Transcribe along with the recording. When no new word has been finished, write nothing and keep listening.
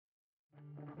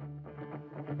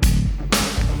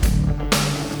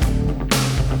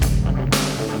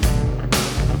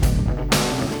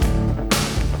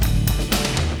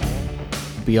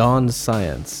beyond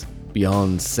science,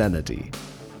 beyond sanity,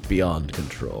 beyond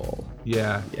control.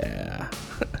 Yeah. Yeah.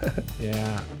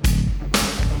 Yeah.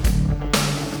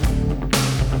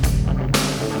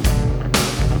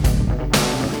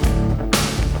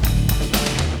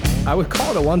 I would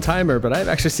call it a one-timer, but I've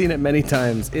actually seen it many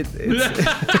times. It's when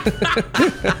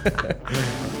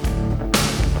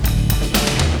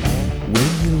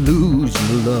you lose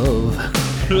your love,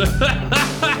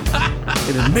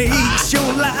 and it makes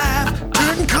your life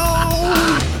turn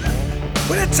cold.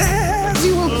 When it tears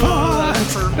you apart,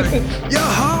 your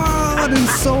heart and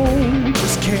soul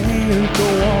just can't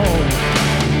go on.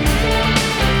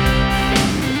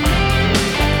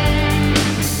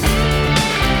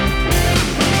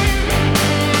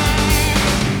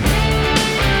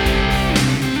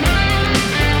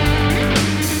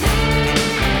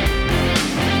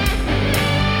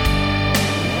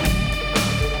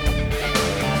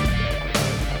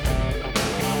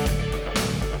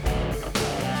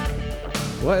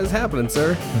 What is happening,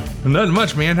 sir? Nothing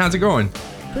much, man. How's it going?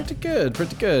 Pretty good,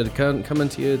 pretty good. Coming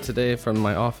to you today from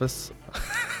my office.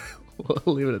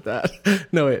 We'll leave it at that.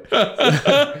 No, wait.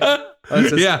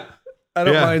 Yeah. I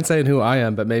don't mind saying who I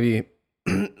am, but maybe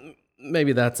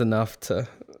that's enough to...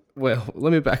 Well,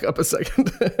 let me back up a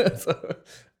second.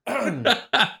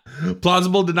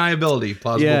 Plausible deniability.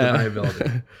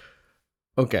 Deniability.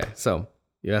 Okay, so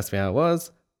you asked me how it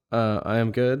was. I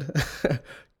am good.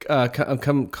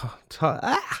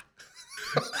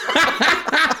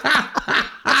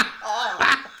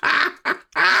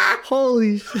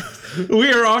 Holy shit.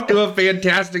 We are off to a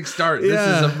fantastic start. This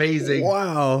is amazing.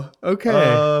 Wow. Okay.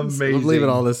 Amazing. I'm leaving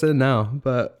all this in now,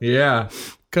 but yeah.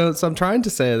 So I'm trying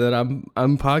to say that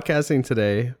I'm podcasting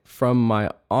today from my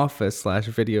office /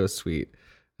 video suite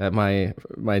at my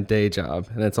day job,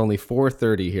 and it's only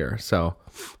 4:30 here. So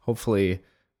hopefully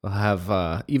I'll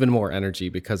have even more energy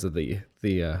because of the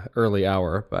early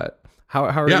hour. But how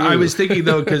are you? Yeah, I was thinking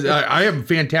though, because I am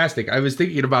fantastic. I was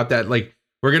thinking about that. Like,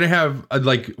 we're gonna have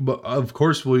of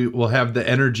course we will have the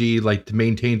energy like to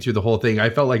maintain through the whole thing. I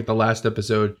felt like the last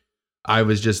episode, I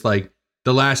was just like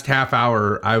the last half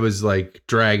hour, I was like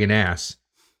dragging ass.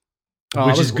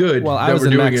 Which is good. Well, I was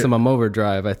in maximum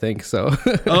overdrive, I think so.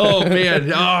 Oh man!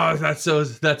 Oh, that's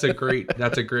a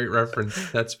great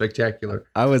reference. That's spectacular.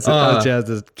 I was jazzed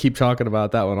to keep talking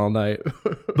about that one all night.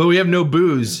 But we have no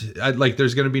booze.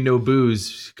 There's going to be no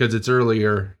booze because it's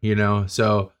earlier,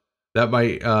 So that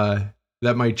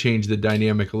might change the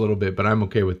dynamic a little bit. But I'm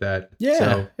okay with that. Yeah,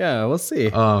 so, yeah, we'll see.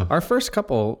 Our first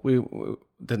couple, we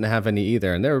didn't have any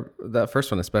either, and that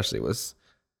first one especially was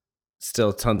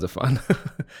still tons of fun.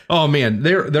 Oh man,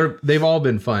 they've all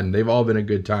been fun. They've all been a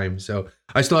good time. So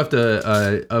I still have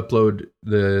to upload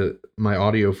my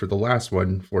audio for the last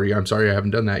one for you. I'm sorry I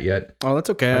haven't done that yet. Oh, that's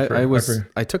okay.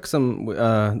 I took some.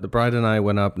 The bride and I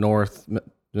went up north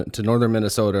to northern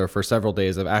Minnesota for several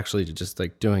days of actually just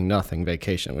like doing nothing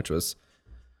vacation, which was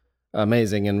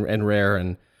amazing and rare.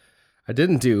 And I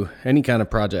didn't do any kind of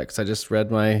projects. I just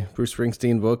read my Bruce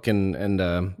Springsteen book and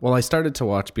I started to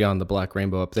watch Beyond the Black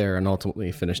Rainbow up there and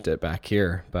ultimately finished it back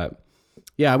here. But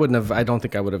yeah, I don't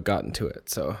think I would have gotten to it.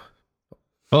 So.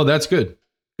 Oh, that's good.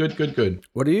 Good.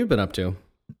 What have you been up to?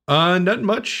 Not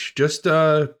much. Just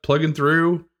plugging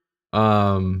through.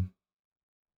 Yeah,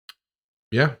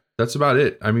 that's about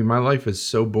it. I mean, my life is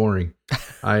so boring.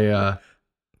 I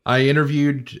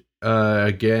interviewed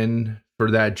again for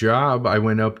that job. I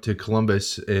went up to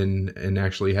Columbus and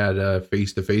actually had a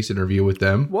face-to-face interview with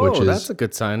them. Whoa, that's a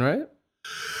good sign, right?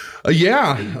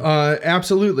 Yeah,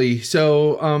 absolutely.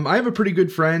 So I have a pretty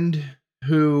good friend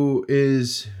who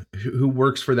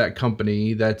works for that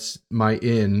company. That's my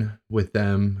in with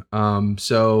them.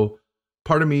 So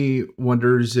part of me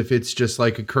wonders if it's just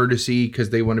like a courtesy because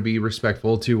they want to be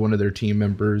respectful to one of their team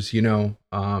members,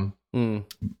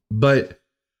 But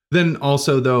then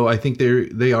also, though, I think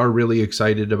they are really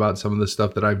excited about some of the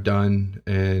stuff that I've done.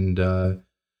 And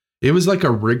it was like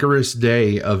a rigorous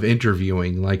day of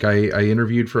interviewing. Like I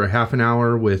interviewed for a half an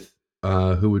hour with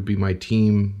who would be my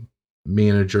team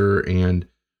manager and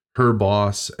her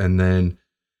boss, and then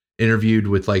interviewed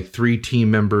with like 3 team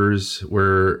members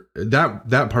where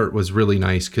that part was really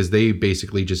nice because they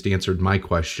basically just answered my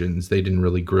questions. They didn't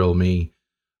really grill me.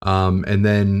 And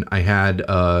then I had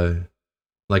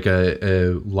like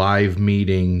a live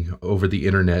meeting over the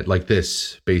internet like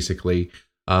this, basically,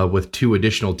 with 2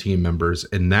 additional team members.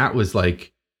 And that was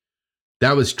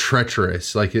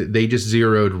treacherous. Like they just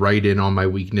zeroed right in on my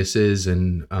weaknesses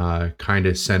and kind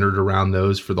of centered around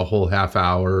those for the whole half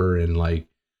hour. And like,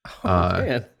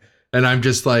 man. And I'm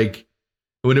just like,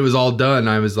 when it was all done,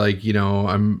 I was like,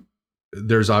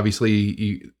 there's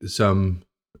obviously some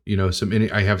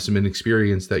I have some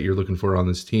inexperience that you're looking for on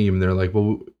this team. And they're like,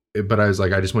 well, but I was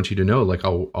like, I just want you to know, like,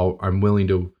 I'm willing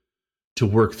to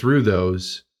work through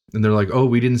those. And they're like, oh,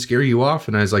 we didn't scare you off.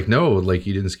 And I was like, no, like,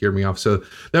 you didn't scare me off. So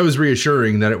that was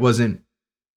reassuring that it wasn't,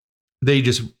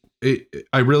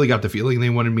 I really got the feeling they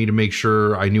wanted me to make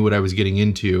sure I knew what I was getting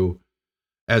into,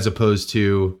 as opposed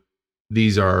to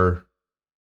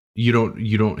you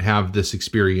don't have this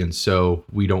experience, so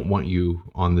we don't want you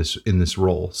in this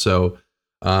role. So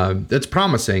that's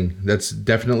promising. That's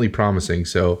definitely promising.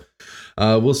 So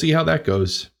we'll see how that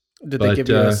goes. Did they give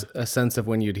you a sense of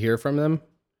when you'd hear from them?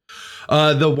 When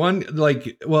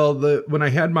I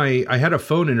had a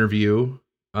phone interview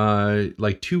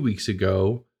like 2 weeks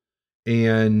ago,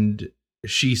 and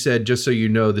she said, just so you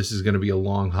know, this is going to be a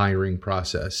long hiring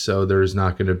process. So there's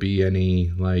not going to be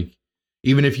any, like,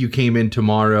 even if you came in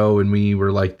tomorrow and we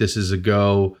were like, this is a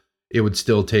go, it would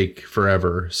still take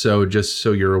forever. So just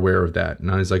so you're aware of that.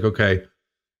 And I was like, okay.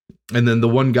 And then the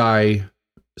one guy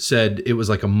said it was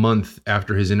like a month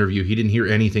after his interview. He didn't hear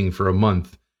anything for a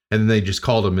month. And then they just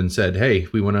called him and said, hey,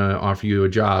 we want to offer you a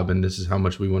job and this is how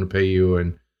much we want to pay you.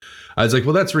 And I was like,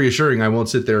 well, that's reassuring. I won't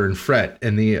sit there and fret for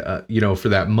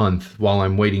that month while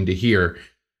I'm waiting to hear,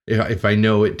 if I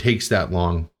know it takes that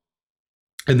long.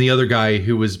 And the other guy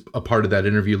who was a part of that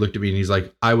interview looked at me and he's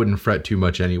like, I wouldn't fret too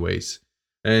much anyways.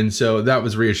 And so that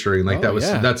was reassuring. Like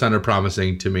that sounded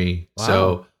promising to me. Wow.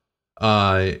 So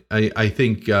I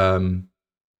think, I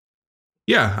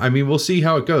mean, we'll see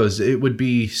how it goes. It would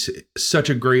be such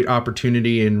a great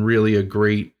opportunity and really a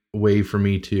great way for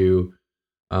me to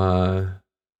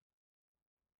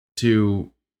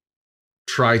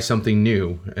try something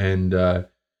new and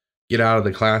get out of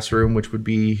the classroom, which would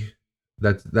be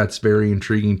that's very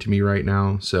intriguing to me right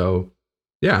now. So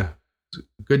yeah,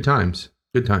 good times.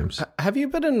 Have you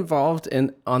been involved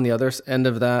on the other end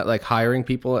of that, like hiring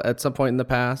people at some point in the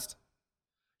past?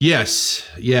 Yes.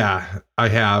 Yeah, I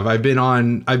have. I've been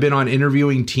on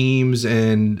interviewing teams,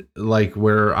 and like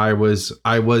where I was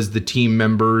the team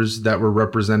members that were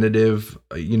representative,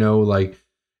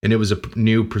 and it was a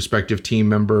new prospective team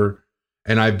member.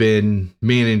 And I've been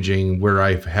managing where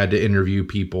I've had to interview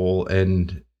people,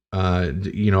 and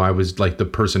I was like the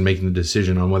person making the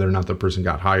decision on whether or not the person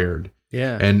got hired.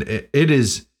 Yeah. And it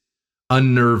is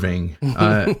unnerving.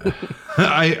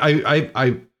 I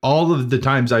all of the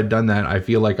times I've done that, I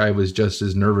feel like I was just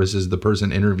as nervous as the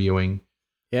person interviewing.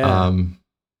 Yeah.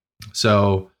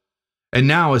 And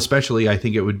now especially, I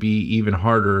think it would be even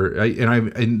harder. I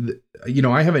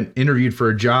haven't interviewed for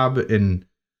a job in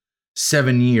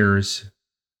 7 years.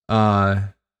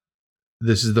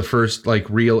 This is the first like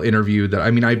real interview that,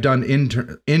 I've done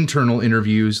internal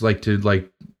interviews, like to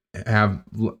like have,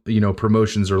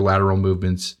 promotions or lateral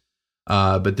movements.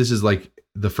 But this is like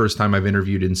the first time I've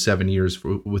interviewed in 7 years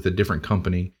with a different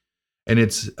company. And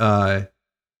it's,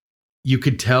 you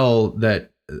could tell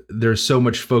that there's so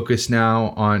much focus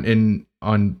now on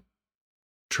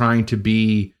trying to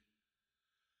be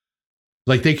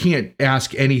like, they can't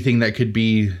ask anything that could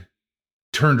be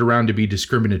turned around to be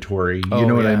discriminatory. You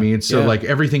know what I mean? So like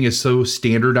everything is so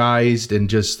standardized and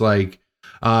just like,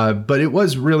 but it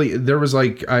was really, there was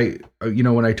like,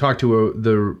 when I talked to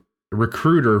the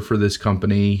recruiter for this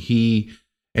company, he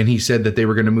said that they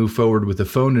were going to move forward with a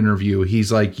phone interview.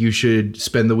 He's like, you should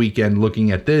spend the weekend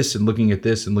looking at this and looking at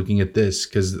this and looking at this,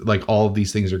 because like all of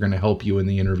these things are going to help you in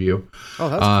the interview. Oh,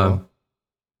 that's cool.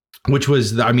 Which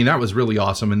was, that was really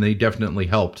awesome, and they definitely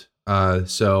helped. And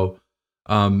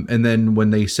then when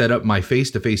they set up my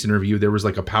face-to-face interview, there was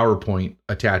like a PowerPoint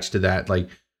attached to that, like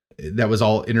that was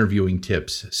all interviewing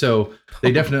tips. So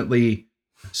they definitely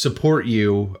support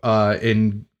you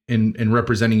in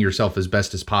representing yourself as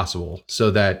best as possible, so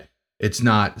that it's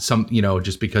not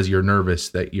just because you're nervous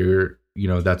that you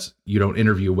don't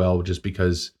interview well just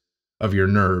because of your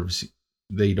nerves.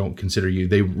 They don't consider you.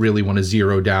 They really want to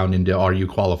zero down into, are you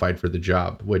qualified for the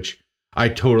job, which I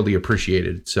totally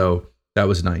appreciated. So that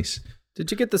was nice.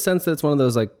 Did you get the sense that it's one of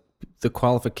those, like, the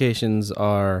qualifications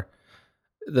are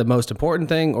the most important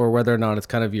thing, or whether or not it's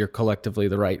kind of you're collectively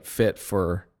the right fit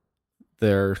for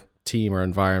their team or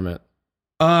environment?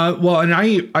 And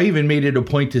I even made it a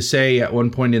point to say at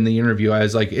one point in the interview, I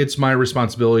was like, it's my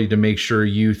responsibility to make sure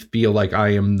you feel like I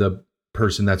am the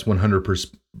person that's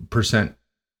 100%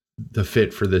 the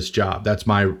fit for this job. That's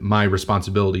my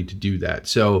responsibility to do that.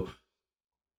 So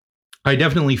I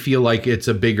definitely feel like it's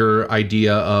a bigger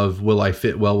idea of, will I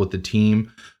fit well with the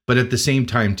team? But at the same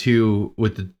time too,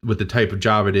 with the type of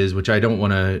job it is, which I don't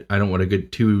want to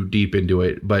get too deep into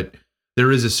it, but there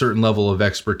is a certain level of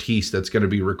expertise that's going to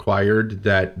be required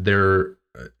that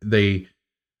they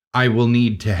I will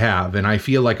need to have. And I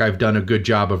feel like I've done a good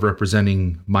job of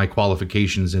representing my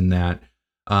qualifications in that.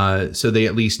 So they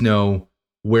at least know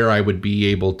where I would be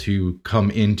able to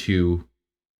come into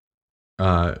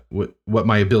what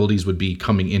my abilities would be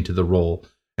coming into the role,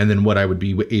 and then what I would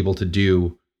be able to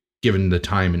do given the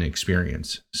time and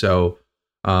experience. So,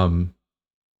 yeah,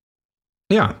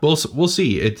 we'll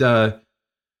see. It.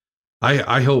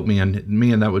 I hope,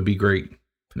 man, that would be great.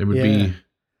 It would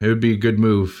be a good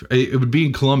move. It would be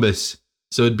in Columbus,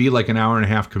 so it'd be like an hour and a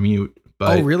half commute.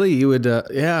 But, oh, really? You would?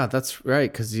 Yeah, that's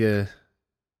right. Because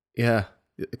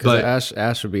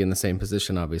Ash would be in the same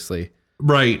position, obviously.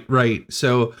 Right.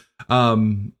 So,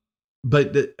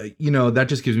 but that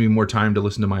just gives me more time to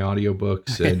listen to my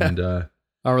audiobooks and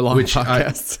our long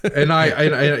podcasts. And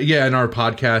our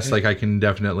podcast, like I can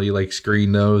definitely like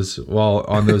screen those while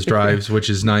on those drives, which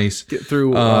is nice. Get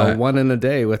through one in a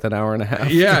day with an hour and a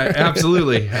half. Yeah,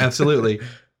 absolutely.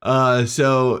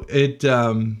 So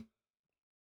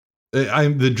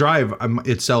the drive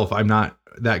itself, I'm not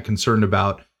that concerned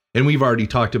about. And we've already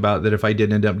talked about that if I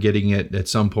did end up getting it at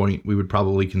some point, we would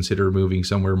probably consider moving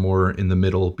somewhere more in the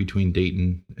middle between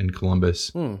Dayton and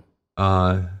Columbus,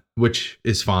 which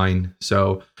is fine.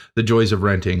 So the joys of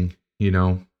renting,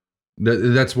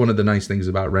 that's one of the nice things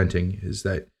about renting is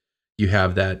that you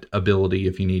have that ability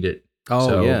if you need it. Oh,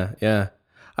 so, yeah.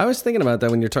 I was thinking about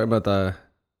that when you're talking about the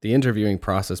interviewing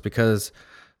process, because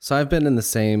I've been in the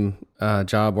same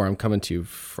job where I'm coming to you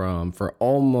from for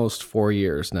almost 4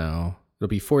 years now. It'll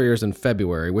be 4 years in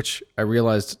February, which I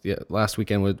realized last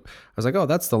weekend I was like, oh,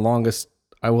 that's the longest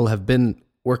I will have been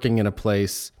working in a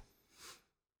place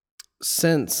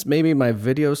since maybe my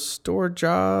video store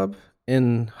job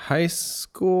in high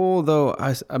school, though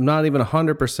I'm not even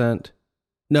 100%.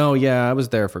 No, yeah, I was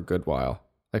there for a good while,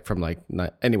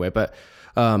 anyway, but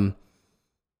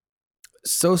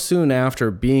so soon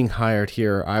after being hired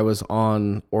here, I was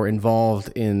on or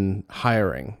involved in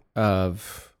hiring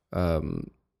of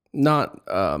not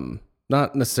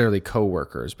necessarily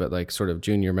coworkers, but like sort of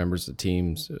junior members of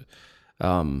teams.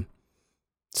 And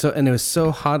it was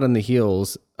so hot on the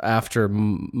heels after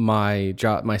my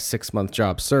 6-month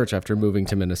job search after moving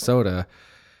to Minnesota.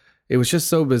 It was just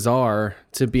so bizarre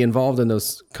to be involved in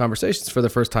those conversations for the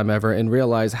first time ever and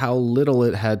realize how little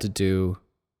it had to do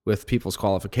with people's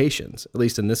qualifications, at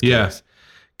least in this case.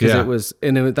 Because it was,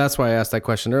 that's why I asked that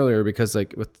question earlier, because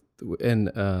like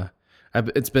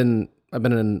I've been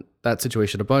in that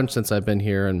situation a bunch since I've been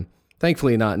here, and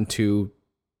thankfully not in too.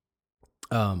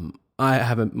 I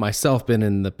haven't myself been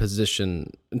in the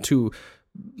position too.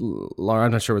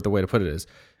 I'm not sure what the way to put it is.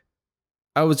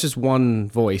 I was just one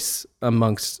voice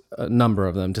amongst a number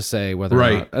of them to say whether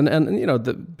or not, and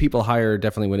the people hired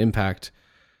definitely would impact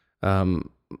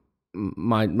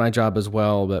my job as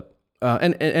well. But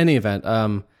in any event,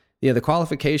 the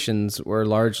qualifications were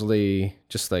largely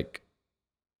just like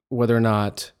whether or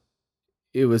not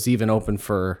it was even open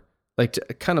for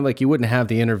kind of like you wouldn't have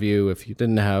the interview if you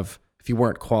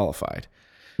weren't qualified.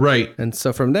 Right. And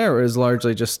so from there, it was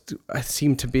largely just, I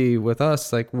seem to be with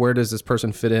us, like, where does this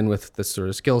person fit in with the sort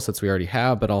of skill sets we already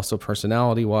have, but also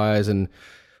personality wise, and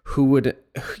who wouldn't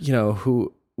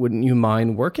you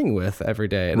mind working with every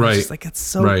day? And it's just like, it's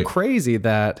so crazy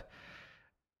that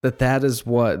is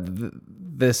what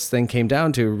this thing came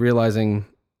down to, realizing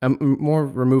I'm more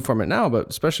removed from it now, but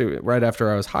especially right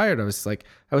after I was hired, I was like,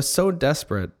 I was so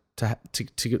desperate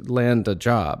to land a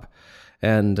job.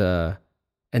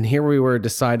 And here we were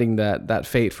deciding that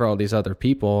fate for all these other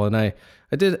people. And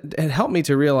it helped me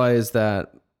to realize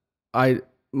that I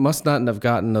must not have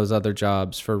gotten those other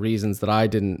jobs for reasons that I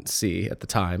didn't see at the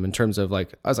time, in terms of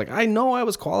like, I was like, I know I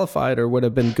was qualified or would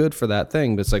have been good for that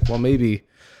thing, but it's like, well, maybe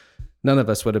none of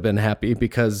us would have been happy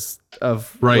because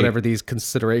of whatever these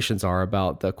considerations are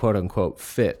about the quote unquote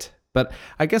fit. But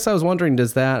I guess I was wondering,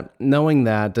 does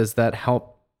that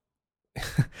help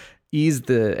ease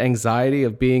the anxiety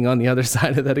of being on the other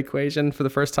side of that equation for the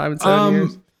first time in 7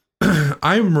 years?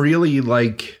 I'm really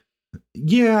like,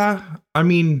 I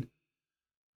mean,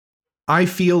 I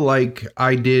feel like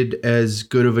I did as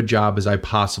good of a job as I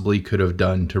possibly could have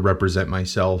done to represent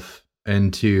myself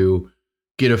and to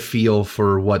get a feel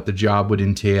for what the job would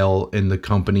entail in the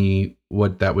company,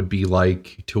 what that would be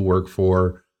like to work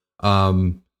for.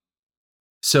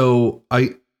 So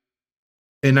I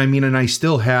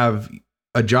still have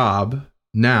a job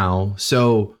now,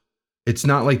 so it's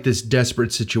not like this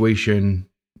desperate situation.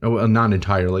 Well, not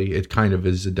entirely. It kind of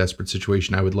is a desperate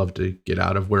situation. I would love to get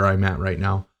out of where I'm at right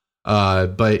now.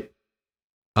 But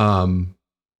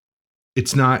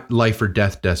it's not life or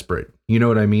death desperate. You know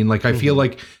what I mean? Like, I feel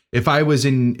like if I was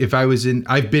in,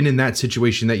 I've been in that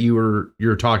situation that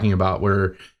you're talking about,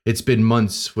 where it's been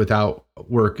months without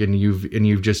work, and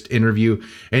you've just interview,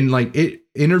 and like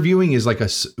interviewing is like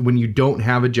when you don't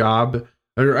have a job,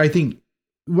 or I think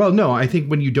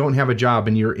when you don't have a job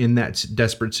and you're in that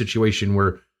desperate situation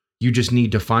where you just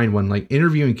need to find one, like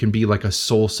interviewing can be like a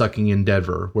soul sucking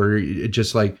endeavor where it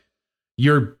just like,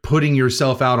 you're putting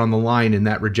yourself out on the line in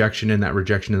that rejection and that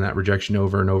rejection and that rejection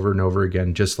over and over and over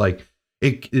again. Just like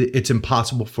it's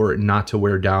impossible for it not to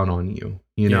wear down on you,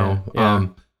 you know? Yeah.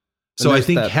 So I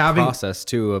think having process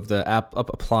too of the app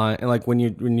applying, and like when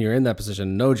you're in that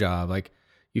position, no job, like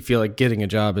you feel like getting a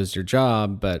job is your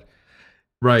job, but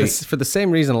right. For the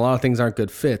same reason, a lot of things aren't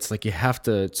good fits. Like you have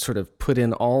to sort of put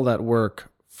in all that work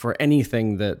for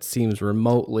anything that seems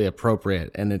remotely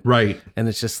appropriate. And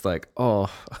it's just like,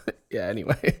 oh yeah,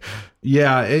 anyway.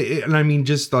 Yeah. And I mean,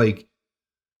 just like,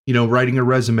 you know, writing a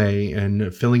resume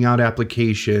and filling out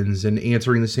applications and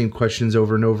answering the same questions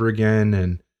over and over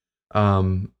again.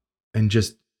 And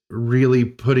just really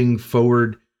putting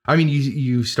forward. I mean,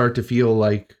 you start to feel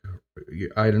like,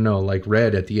 I don't know, like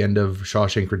Red at the end of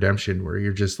Shawshank Redemption, where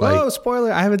you're just like, oh,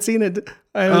 spoiler! I haven't seen it.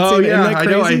 I know.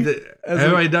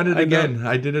 Have I done it again?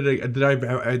 I did it. Did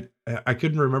I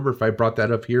couldn't remember if I brought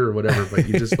that up here or whatever. But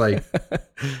you just like,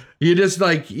 you're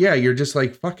just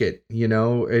like, fuck it, you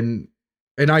know. And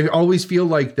I always feel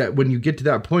like that when you get to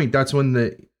that point, that's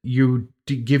when you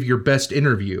give your best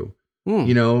interview.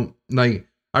 You know, like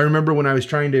I remember when I was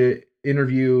trying to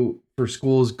interview for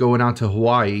schools going out to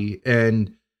Hawaii,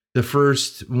 and the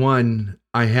first one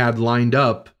I had lined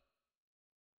up,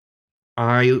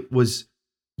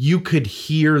 you could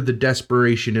hear the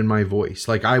desperation in my voice.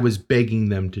 Like I was begging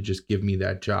them to just give me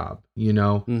that job, you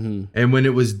know? Mm-hmm. And when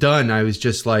it was done, I was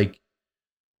just like,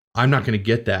 I'm not going to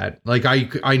get that. Like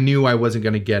I knew I wasn't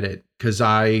going to get it because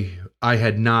I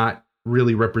had not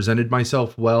really represented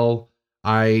myself well.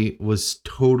 I was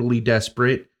totally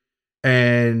desperate.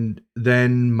 And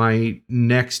then my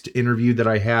next interview that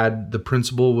I had, the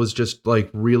principal was just like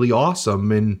really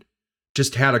awesome and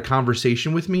just had a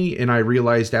conversation with me. And I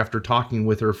realized after talking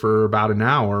with her for about an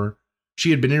hour,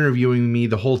 she had been interviewing me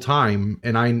the whole time.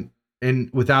 And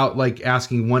without like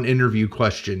asking one interview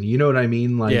question, you know what I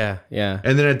mean? Like, yeah.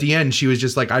 And then at the end, she was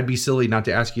just like, I'd be silly not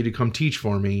to ask you to come teach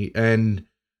for me. And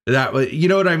that was, you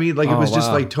know what I mean? Like it was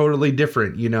just like totally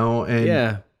different, you know? And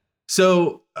yeah.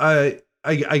 So,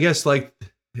 I guess like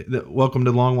welcome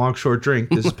to Long Walk Short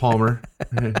Drink. This is Palmer.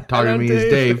 Talking to me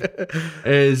is Dave.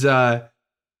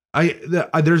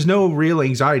 There's no real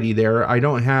anxiety there. I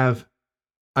don't have.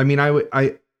 I mean,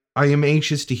 I am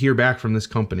anxious to hear back from this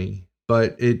company,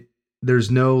 but there's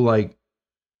no like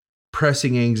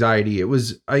pressing anxiety.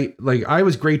 I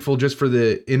was grateful just for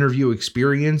the interview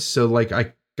experience. So like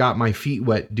I got my feet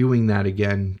wet doing that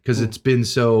again because it's been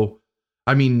so.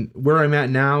 I mean, where I'm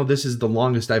at now, this is the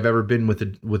longest I've ever been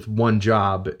with one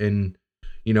job, and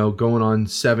you know, going on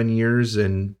 7 years,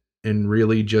 and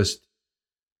really just,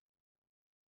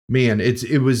 man,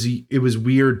 it was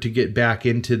weird to get back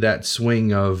into that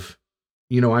swing of,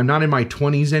 you know, I'm not in my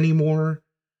 20s anymore,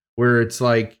 where it's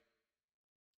like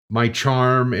my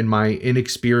charm and my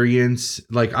inexperience,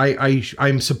 like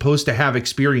I'm supposed to have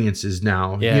experiences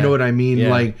now. Yeah. You know what I mean? Yeah.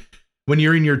 Like when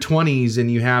you're in your 20s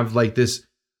and you have like this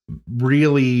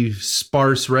really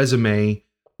sparse resume,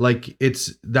 like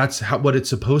that's what it's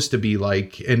supposed to be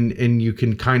like, and you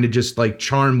can kind of just like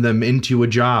charm them into a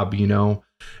job, you know.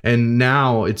 And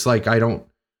now it's like I don't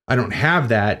have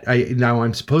that.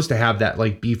 I'm supposed to have that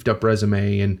like beefed up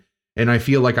resume, and I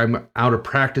feel like I'm out of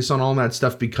practice on all that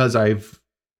stuff because I've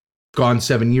gone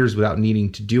 7 years without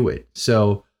needing to do it.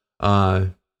 So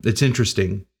it's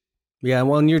interesting. Yeah,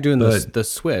 well, and you're doing the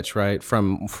switch, right?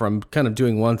 From kind of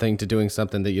doing one thing to doing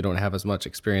something that you don't have as much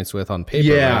experience with on paper.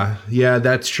 Yeah, right? Yeah,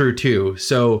 that's true too.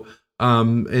 So,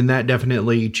 and that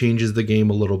definitely changes the game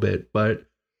a little bit. But,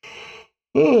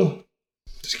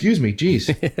 excuse me, geez.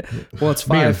 Well, it's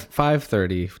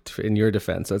 5:30 in your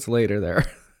defense. That's later there.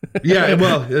 Yeah,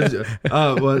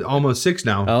 well, almost 6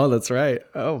 now. Oh, that's right.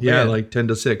 Oh, yeah, man. like 10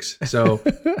 to 6. So,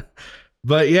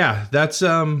 but yeah, that's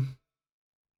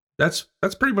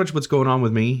pretty much what's going on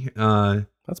with me.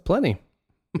 That's plenty.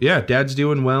 Yeah, Dad's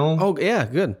doing well. Oh yeah,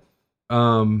 good.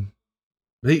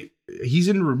 He's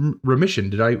in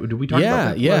remission. Did we talk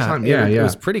about that last time? It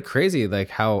was pretty crazy. Like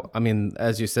how, I mean,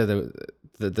 as you said,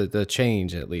 the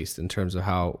change, at least in terms of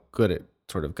how good it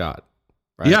sort of got.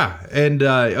 Right? Yeah, and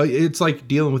it's like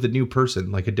dealing with a new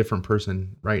person, like a different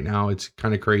person right now. It's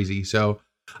kind of crazy. So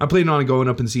I'm planning on going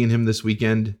up and seeing him this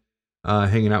weekend.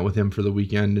 Hanging out with him for the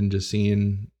weekend and just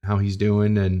seeing how he's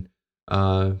doing, and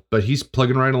but he's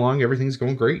plugging right along. Everything's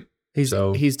going great.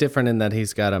 He's different in that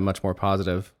he's got a much more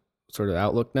positive sort of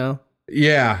outlook now.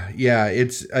 Yeah.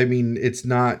 It's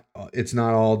not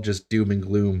all just doom and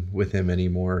gloom with him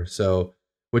anymore. So,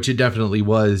 which it definitely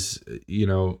was,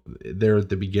 there at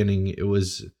the beginning. It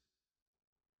was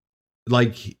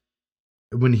like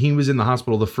when he was in the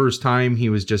hospital the first time, he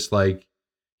was just like,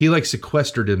 he like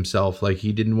sequestered himself. Like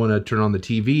he didn't want to turn on the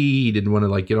TV. He didn't want to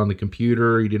like get on the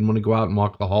computer. He didn't want to go out and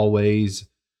walk the hallways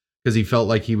because he felt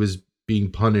like he was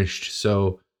being punished.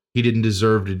 So he didn't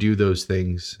deserve to do those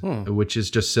things, which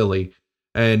is just silly.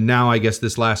 And now I guess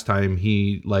this last time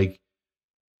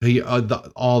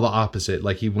all the opposite.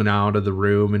 Like he went out of the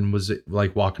room and was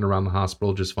like walking around the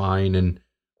hospital just fine and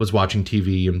was watching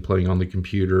TV and playing on the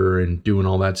computer and doing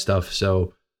all that stuff.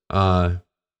 So,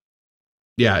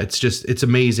 yeah, it's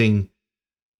amazing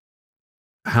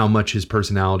how much his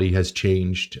personality has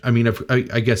changed. I mean,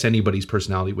 I guess anybody's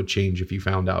personality would change if you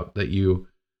found out that you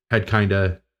had kind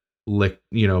of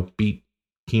beat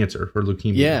cancer or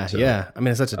leukemia. Yeah, so, yeah. I mean,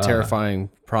 it's such a terrifying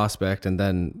prospect, and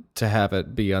then to have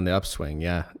it be on the upswing.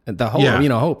 Yeah, and the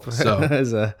hope, hope so,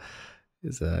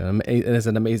 is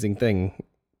an amazing thing.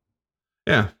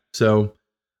 Yeah. So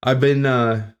I've been.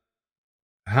 Do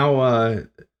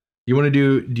you want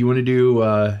to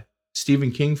do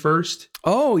Stephen King first?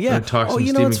 Oh yeah.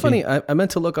 It's funny. I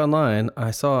meant to look online.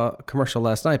 I saw a commercial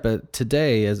last night, but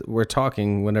today, as we're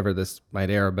talking, whenever this might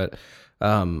air, but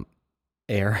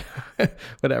air,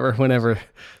 whenever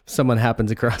someone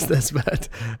happens across this, but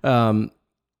on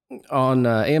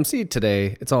AMC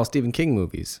today, it's all Stephen King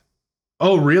movies.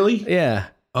 Oh really? Yeah.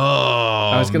 Oh,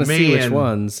 I was going to see which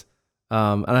ones.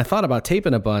 And I thought about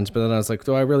taping a bunch, but then I was like,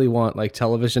 do I really want like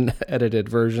television edited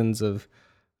versions of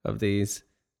these?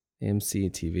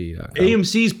 AMC TV.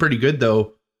 AMC's pretty good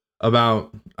though.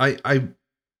 About I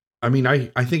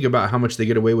think about how much they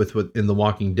get away with in The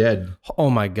Walking Dead. Oh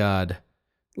my God.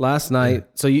 Last night,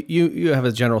 so you have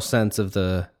a general sense of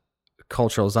the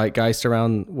cultural zeitgeist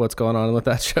around what's going on with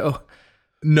that show?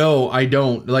 No, I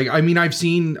don't. Like, I mean, I've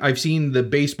seen the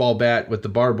baseball bat with the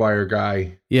barbed wire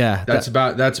guy. Yeah, that's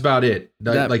about it.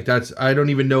 I don't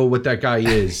even know what that guy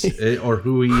is or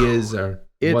who he is or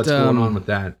what's going on with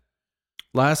that.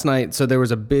 Last night, so there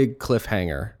was a big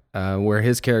cliffhanger where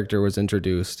his character was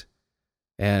introduced,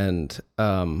 and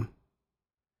I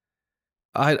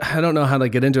don't know how to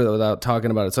get into it without talking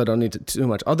about it, so I don't need to too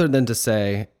much, other than to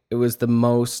say it was the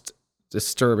most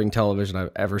disturbing television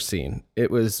I've ever seen.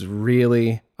 It was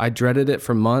really, I dreaded it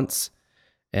for months,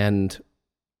 and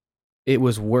it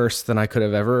was worse than I could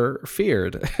have ever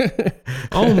feared.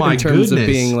 Oh my goodness. In terms of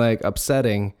being like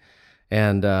upsetting.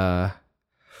 And the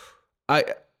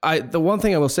one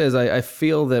thing I will say is I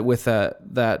feel that with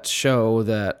that show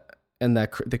the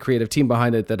creative team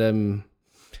behind it, that I'm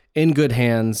in good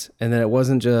hands, and that it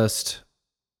wasn't just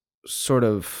sort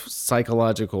of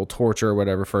psychological torture or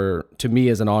whatever to me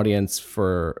as an audience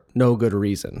for no good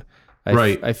reason.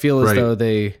 I feel as though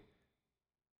they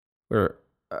were,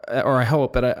 or I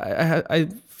hope, but I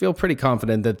feel pretty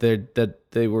confident that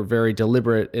they were very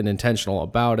deliberate and intentional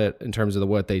about it in terms of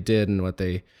what they did and what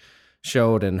they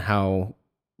showed, and how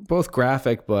both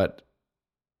graphic but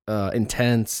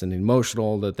intense and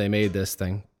emotional that they made this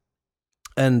thing.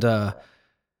 And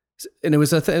it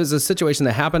was a situation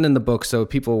that happened in the book, so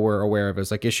people were aware of it. It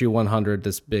was like issue 100,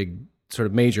 this big sort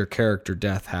of major character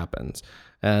death happens,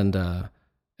 and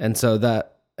so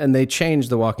that, and they changed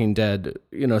The Walking Dead,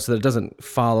 so that it doesn't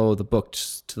follow the book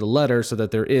to the letter, so that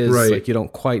there is like, you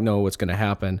don't quite know what's going to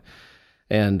happen,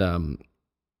 and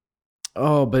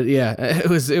but yeah, it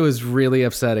was really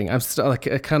upsetting. I'm still like,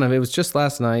 it was just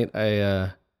last night.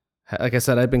 Like I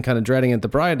said, I've been kind of dreading it. The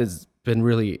bride has been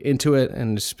really into it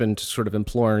and just been sort of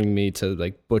imploring me to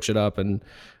like butch it up and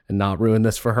not ruin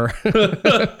this for her.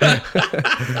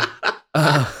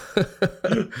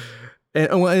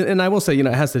 And I will say, it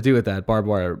has to do with that barbed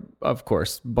wire, of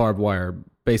course, barbed wire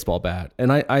baseball bat.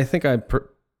 And I think I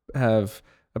have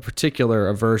a particular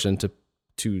aversion to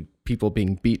people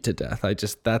being beat to death.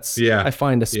 I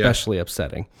find especially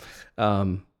upsetting.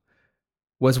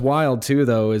 What's wild too,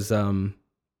 though, is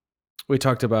we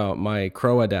talked about my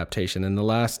Crow adaptation, and the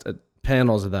last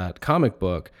panels of that comic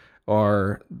book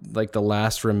are like the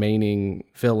last remaining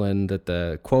villain that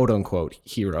the quote unquote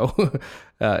hero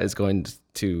is going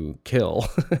to kill.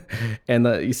 And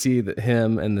you see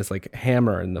him and this like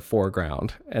hammer in the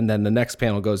foreground. And then the next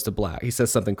panel goes to black. He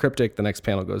says something cryptic. The next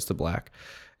panel goes to black.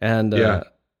 And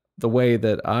the way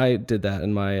that I did that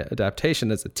in my adaptation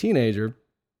as a teenager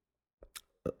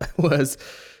was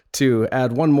to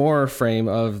add one more frame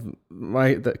of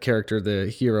the character, the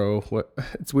hero.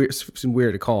 It's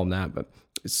weird to call him that, but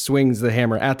swings the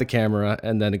hammer at the camera,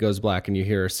 and then it goes black, and you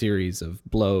hear a series of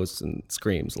blows and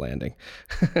screams landing.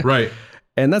 Right.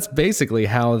 And that's basically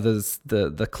how the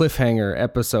cliffhanger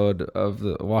episode of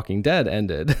The Walking Dead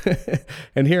ended.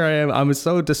 And here I am. I'm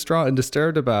so distraught and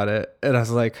disturbed about it. And I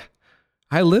was like,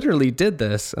 I literally did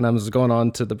this. And I was going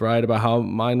on to the bride about how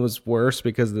mine was worse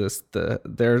because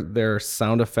their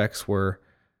sound effects were,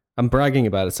 I'm bragging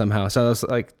about it somehow. So I was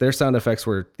like, their sound effects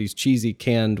were these cheesy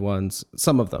canned ones,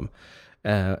 some of them.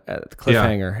 At the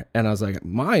cliffhanger, and I was like,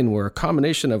 mine were a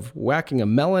combination of whacking a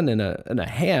melon and a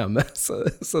ham, so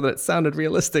that it sounded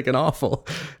realistic and awful.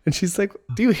 And she's like,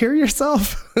 "Do you hear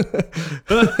yourself?"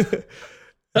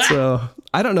 So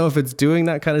I don't know if it's doing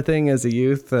that kind of thing as a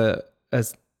youth.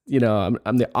 As you know,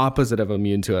 I'm the opposite of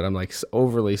immune to it. I'm like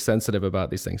overly sensitive about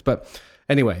these things. But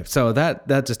anyway, so that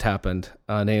just happened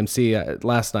on AMC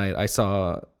last night. I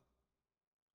saw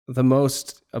the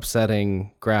most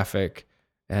upsetting, graphic,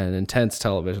 and intense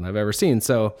television I've ever seen.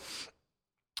 So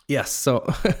yes, so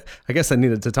I guess I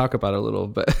needed to talk about it a little,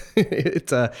 but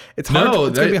it's hard. It's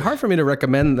going to be hard for me to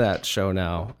recommend that show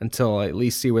now until I at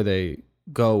least see where they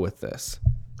go with this.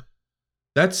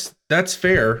 That's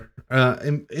fair.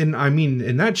 And I mean,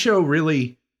 and that show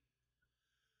really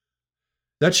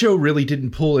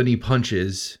didn't pull any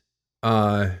punches.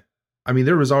 I mean,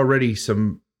 there was already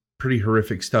some pretty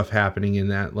horrific stuff happening in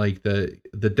that. Like the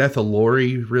death of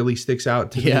Lori really sticks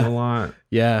out to me a lot.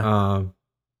 Yeah.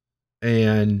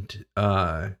 And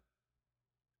a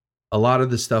lot of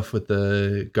the stuff with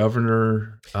the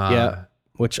governor.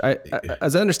 Which I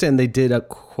as I understand, they did a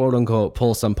quote unquote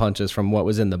pull some punches from what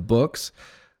was in the books.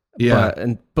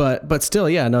 Yeah. But still,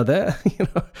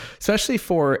 that, especially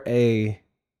for it's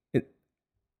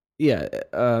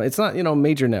not,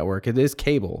 major network. It is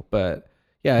cable, but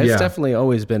it's definitely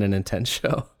always been an intense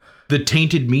show. The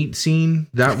tainted meat scene,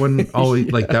 that one always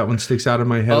that one sticks out in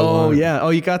my head. Oh yeah. Oh,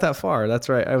 you got that far. That's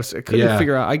right. I couldn't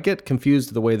figure out. I get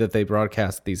confused the way that they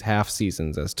broadcast these half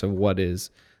seasons as to what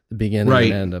is the beginning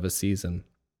and end of a season.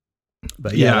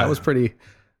 But that was pretty.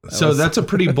 That's a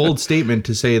pretty bold statement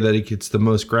to say that it gets the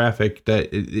most graphic. That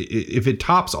if it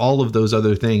tops all of those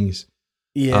other things,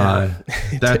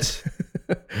 that's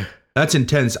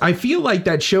intense. I feel like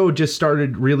that show just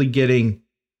started really getting.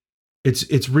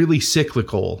 It's really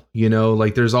cyclical,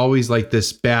 like there's always like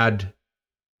this bad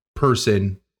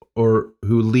person or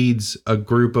who leads a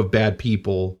group of bad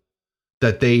people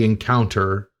that they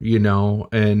encounter,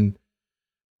 and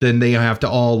then they have to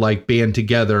all like band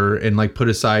together and like put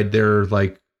aside their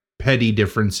like petty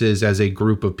differences as a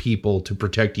group of people to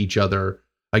protect each other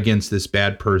against this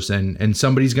bad person. And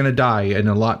somebody's going to die, and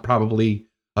probably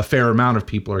a fair amount of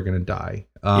people are going to die.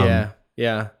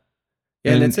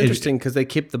 And it's interesting because they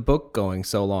keep the book going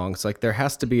so long. It's like there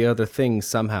has to be other things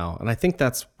somehow. And I think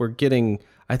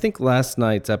I think last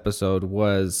night's episode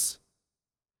was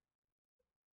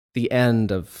the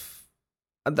end of,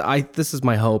 this is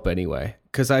my hope anyway,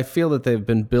 because I feel that they've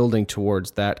been building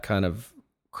towards that kind of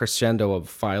crescendo of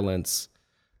violence.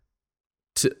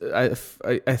 I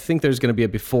think there's going to be a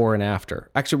before and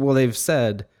after. Actually, well, they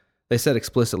said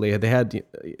explicitly, you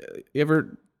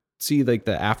ever see like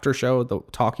the after show, The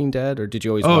Talking Dead, or did you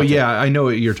always watch it? I know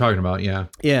what you're talking about.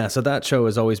 Yeah, so that show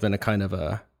has always been a kind of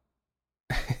a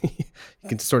you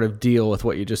can sort of deal with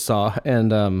what you just saw.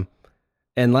 And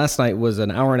last night was an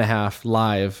hour and a half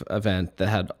live event that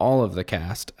had all of the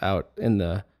cast out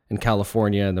in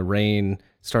California, and the rain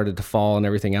started to fall and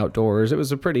everything outdoors. It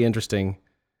was a pretty interesting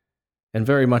and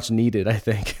very much needed, I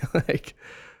think.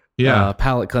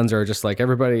 Palate cleanser, just like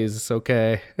everybody's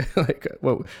okay.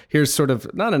 Here's sort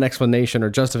of not an explanation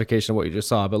or justification of what you just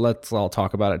saw, but let's all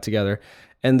talk about it together.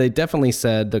 And they definitely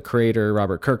said the creator,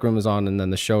 Robert Kirkman, was on, and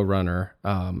then the showrunner,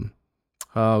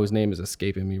 his name is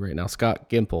escaping me right now,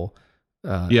 Scott Gimple.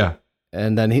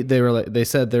 And then they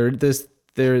said there's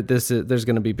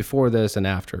going to be before this and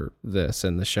after this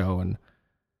in the show. And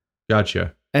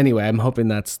gotcha. Anyway, I'm hoping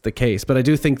that's the case, but I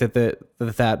do think that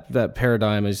that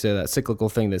paradigm, as you say, that cyclical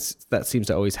thing that seems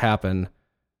to always happen,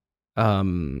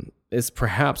 is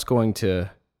perhaps going to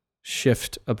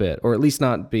shift a bit, or at least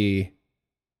not be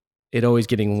it always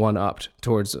getting one-upped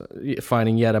towards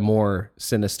finding yet a more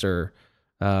sinister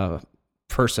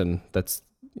person that's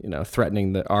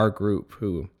threatening our group.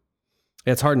 Who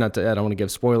it's hard not to. I don't want to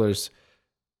give spoilers.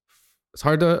 It's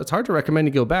hard to recommend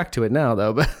you go back to it now,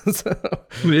 though. But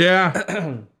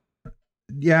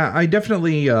I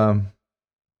definitely I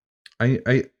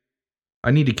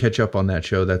need to catch up on that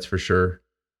show. That's for sure.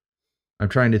 I'm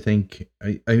trying to think.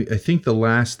 I think the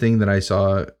last thing that I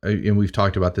saw, and we've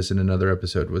talked about this in another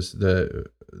episode, was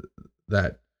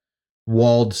that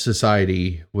walled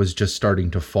society was just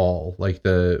starting to fall. Like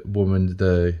the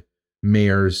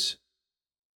mayor's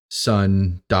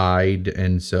son died,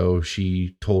 and so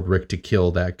she told Rick to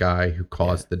kill that guy who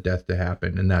caused the death to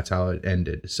happen, and that's how it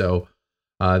ended. So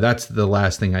that's the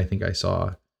last thing I think I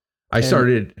saw.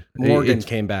 Morgan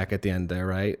came back at the end there,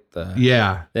 right?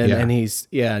 And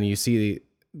you see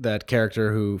that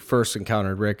character who first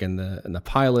encountered Rick in the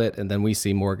pilot, and then we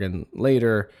see Morgan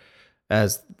later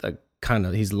as the kind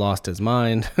of, he's lost his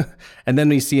mind, and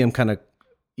then you see him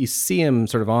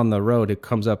sort of on the road. It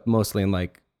comes up mostly in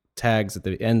like tags at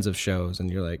the ends of shows,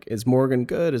 and you're like, is Morgan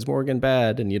good? Is Morgan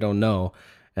bad? And you don't know,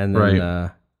 and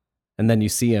then and then you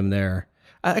see him there.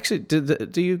 Actually,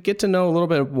 do you get to know a little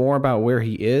bit more about where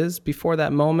he is before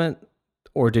that moment,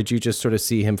 or did you just sort of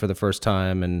see him for the first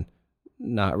time and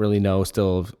not really know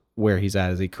still where he's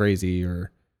at? Is he crazy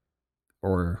or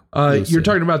you're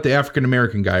talking about the African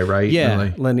American guy, right?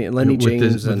 Yeah, Lenny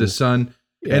James with the son.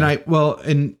 Yeah.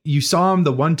 And you saw him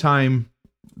the one time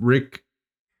Rick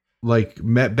like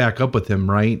met back up with him,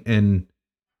 right? And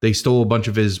they stole a bunch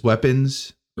of his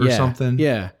weapons or something.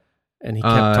 Yeah. And he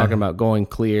kept talking about going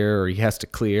clear, or he has to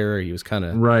clear. Or he was kind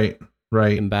of right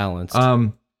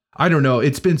imbalanced. I don't know.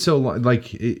 It's been so long.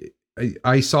 Like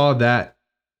I saw that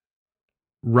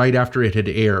right after it had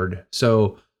aired.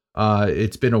 So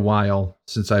it's been a while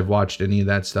since I've watched any of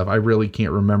that stuff. I really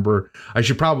can't remember. I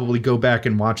should probably go back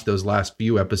and watch those last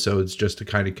few episodes just to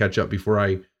kind of catch up before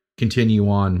I continue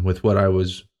on with what I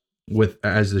was with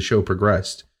as the show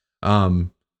progressed. I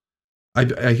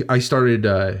started,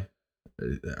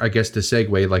 I guess to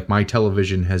segue, like my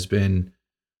television has been,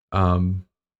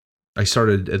 I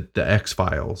started at the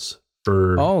X-Files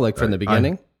for, from the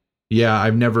beginning.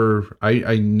 I've never,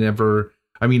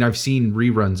 I mean, I've seen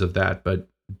reruns of that, but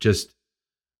just,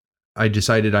 I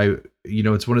decided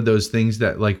it's one of those things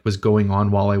that like was going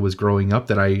on while I was growing up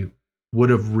that I would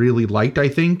have really liked, I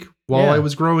think, while I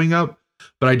was growing up,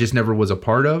 but I just never was a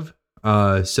part of.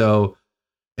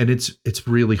 And it's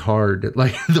really hard.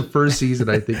 Like the first season,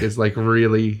 I think is like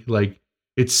really like,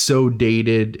 it's so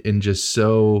dated and just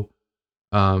so,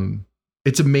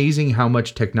 it's amazing how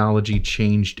much technology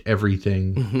changed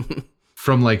everything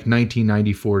from like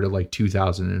 1994 to like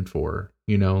 2004,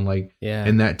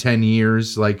 in that 10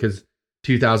 years, like, cause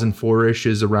 2004-ish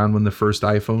is around when the first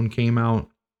iPhone came out.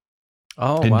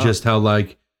 Just how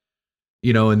like,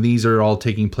 and these are all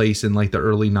taking place in like the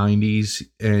early 90s.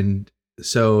 And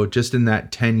so just in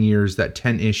that 10 years, that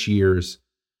 10-ish years,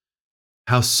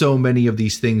 how so many of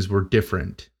these things were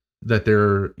different, that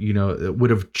they're, it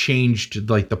would have changed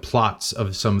like the plots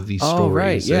of some of these stories.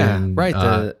 Right. Yeah. And,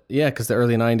 right. Because the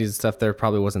early 90s stuff, there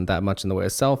probably wasn't that much in the way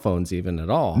of cell phones even at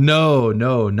all. No,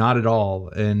 not at all.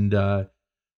 And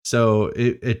so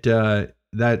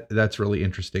that's really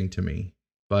interesting to me.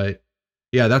 But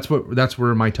yeah, that's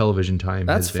where my television time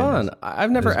That's has fun. been. I've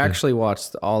never actually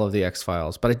watched all of the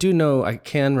X-Files, but I do know, I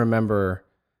can remember,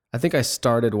 I think I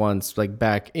started once like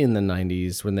back in the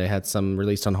 90s when they had some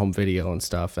released on home video and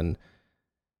stuff. And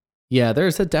yeah,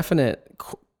 there's a definite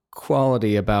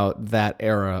quality about that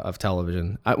era of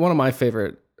television. One of my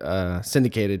favorite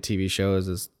syndicated TV shows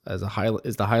is the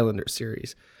Highlander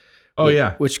series.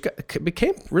 Which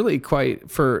became really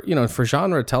quite, for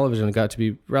genre television, it got to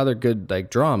be rather good, like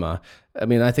drama. I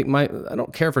mean, I think I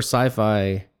don't care for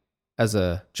sci-fi as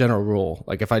a general rule.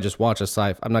 Like if I just watch a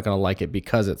sci-fi, I'm not going to like it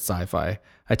because it's sci-fi.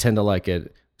 I tend to like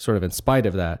it sort of in spite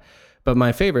of that. But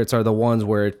my favorites are the ones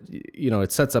where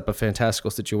it sets up a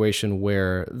fantastical situation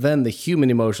where then the human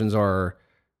emotions are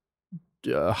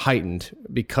heightened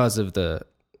because of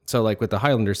so like with the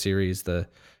Highlander series, the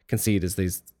conceit is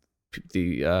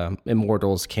the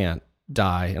immortals can't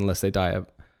die unless they die of,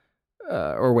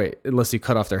 unless you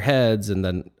cut off their heads, and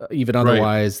then even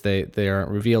otherwise they aren't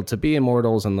revealed to be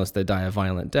immortals unless they die a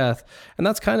violent death. And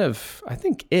that's kind of, I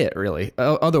think, it really.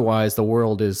 Otherwise, the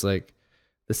world is like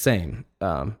the same.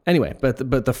 Anyway, but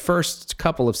the first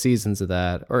couple of seasons of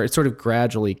that, or it sort of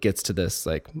gradually gets to this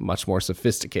like much more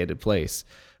sophisticated place.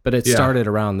 But it started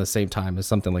around the same time as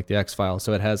something like the X-Files,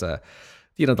 so it has the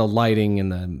lighting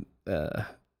and the.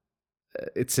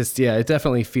 It's just, it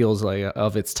definitely feels like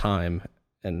of its time.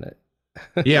 And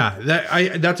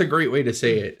that's a great way to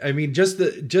say it. I mean, just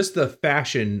the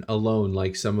fashion alone,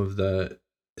 like some of the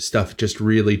stuff just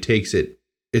really takes it.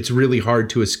 It's really hard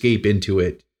to escape into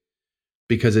it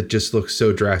because it just looks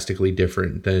so drastically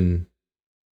different than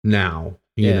now,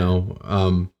 you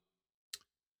know.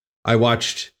 I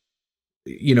watched,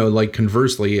 like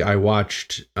conversely, I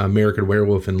watched American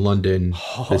Werewolf in London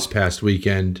this past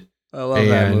weekend. I love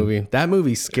that movie. That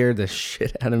movie scared the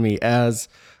shit out of me as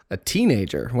a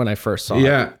teenager when I first saw it.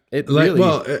 Yeah. It really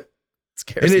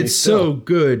scares me. And it's so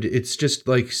good. It's just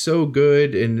like so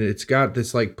good. And it's got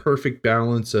this like perfect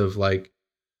balance of like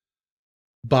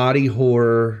body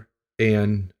horror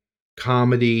and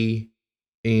comedy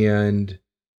and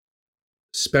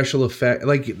special effect,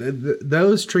 like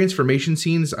those transformation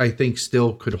scenes, I think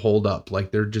still could hold up.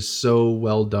 Like they're just so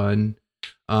well done.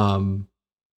 The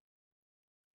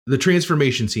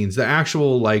transformation scenes, the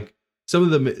actual, like some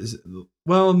of them,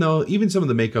 well, no, even some of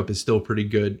the makeup is still pretty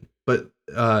good, but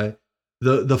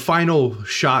the final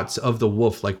shots of the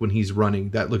wolf, like when he's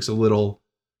running, that looks a little,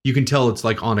 you can tell it's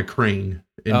like on a crane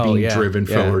and being driven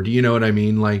forward. You know what I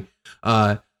mean? Like,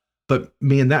 but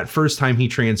man, that first time he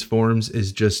transforms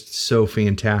is just so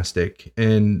fantastic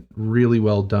and really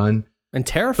well done. And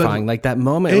terrifying, like that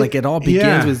moment, like it all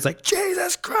begins with like,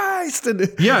 Jesus Christ. And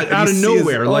out of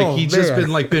nowhere. Like he's just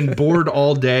been bored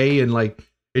all day and like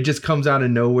it just comes out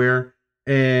of nowhere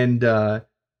and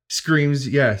screams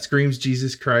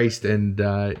Jesus Christ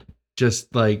and just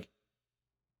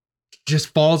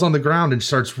falls on the ground and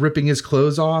starts ripping his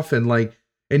clothes off and like,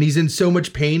 and he's in so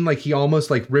much pain, like he almost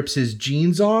like rips his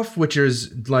jeans off, which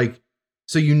is like,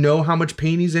 so you know how much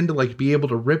pain he's in to like be able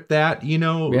to rip that, you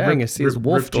know, rip his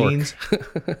wolf jeans.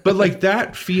 But like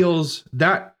that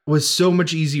was so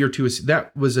much easier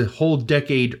that was a whole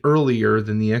decade earlier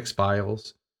than the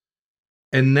X-Files.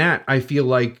 And that I feel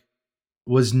like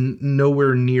was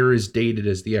nowhere near as dated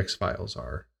as the X-Files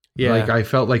are. Yeah. Like I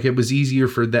felt like it was easier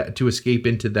for that to escape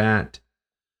into that.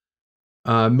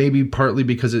 Maybe partly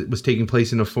because it was taking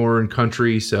place in a foreign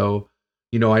country. So,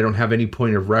 you know, I don't have any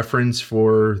point of reference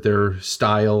for their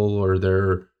style or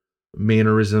their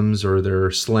mannerisms or their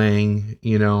slang,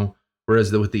 you know,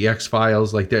 whereas with the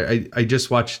X-Files, like I just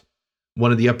watched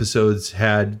one of the episodes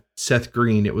had Seth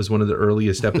Green. It was one of the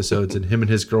earliest episodes and him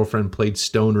and his girlfriend played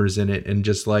stoners in it. And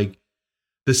just like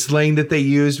the slang that they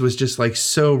used was just like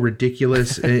so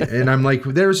ridiculous. And I'm like,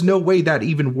 there's no way that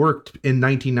even worked in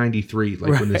 1993.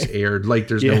 Like when this aired, like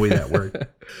there's no way that worked.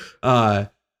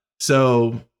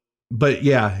 But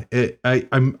yeah,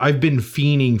 I've been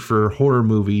fiending for horror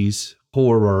movies,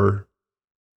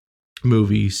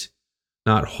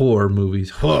 not horror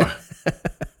movies.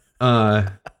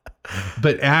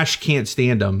 But Ash can't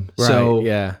stand them. Right, so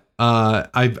yeah.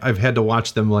 I've had to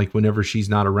watch them like whenever she's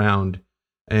not around.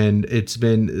 And it's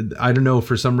been, I don't know,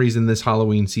 for some reason this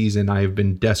Halloween season, I have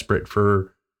been desperate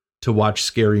to watch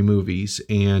scary movies.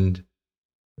 And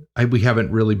we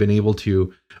haven't really been able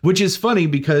to, which is funny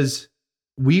because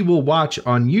we will watch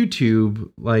on YouTube,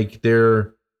 like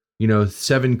their,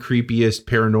 7 creepiest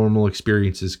paranormal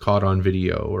experiences caught on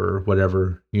video or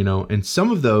whatever, and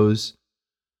some of those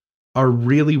are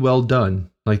really well done.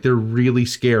 Like they're really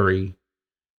scary.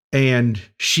 And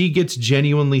she gets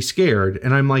genuinely scared.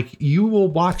 And I'm like, you will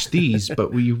watch these,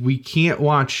 but we can't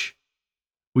watch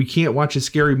a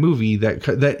scary movie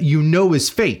that is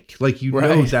fake. Like,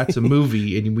 know that's a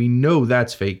movie and we know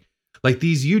that's fake. Like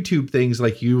these YouTube things,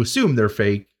 like you assume they're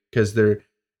fake because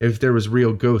if there was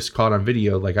real ghosts caught on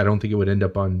video, like I don't think it would end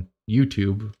up on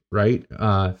YouTube. Right.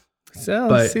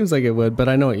 Seems like it would, but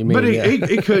I know what you mean. But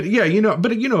it could, yeah,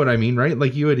 but you know what I mean, right?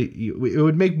 Like it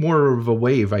would make more of a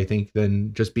wave, I think,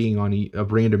 than just being on a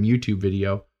random YouTube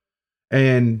video.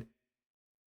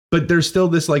 But there's still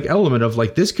this like element of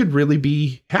like, this could really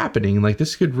be happening. Like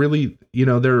this could really,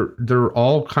 they're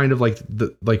all kind of like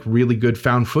the really good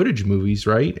found footage movies,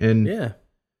 right? And yeah.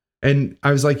 And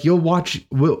I was like, you'll watch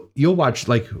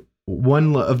like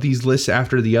one of these lists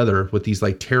after the other with these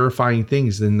like terrifying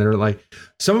things. And they're like,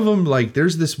 some of them, like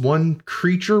there's this one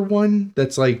creature one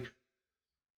that's like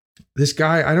this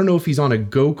guy, I don't know if he's on a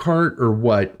go-kart or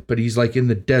what, but he's like in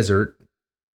the desert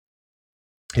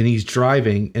and he's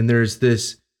driving and there's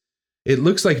this, it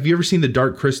looks like, have you ever seen The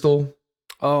Dark Crystal?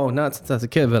 Oh, not since I was a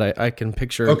kid, but I can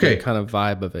picture the kind of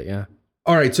vibe of it. Yeah.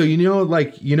 All right, so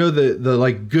the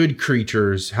like good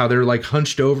creatures, how they're like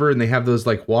hunched over and they have those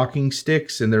like walking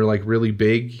sticks and they're like really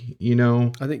big,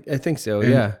 I think so,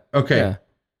 yeah. Okay. Yeah.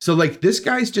 So like this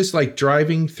guy's just like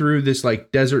driving through this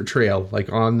like desert trail,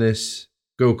 like on this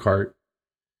go-kart.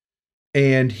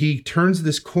 And he turns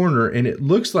this corner and it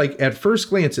looks like, at first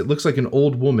glance, it looks like an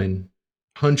old woman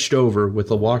hunched over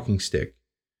with a walking stick.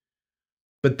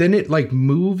 But then it like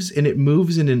moves and it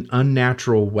moves in an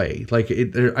unnatural way. Like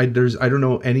I don't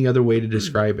know any other way to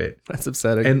describe it. That's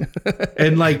upsetting.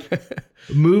 And like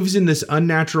moves in this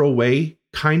unnatural way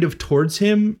kind of towards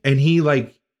him. And he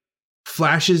like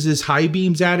flashes his high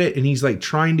beams at it and he's like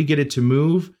trying to get it to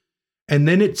move. And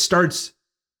then it starts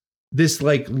this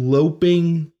like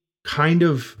loping kind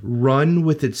of run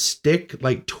with its stick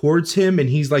like towards him. And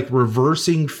he's like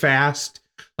reversing fast,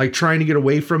 like trying to get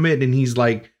away from it. And he's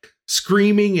like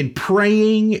screaming and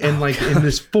praying and like in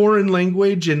this foreign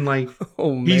language and like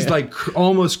he's like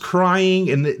almost crying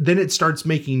and then it starts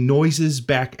making noises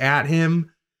back at him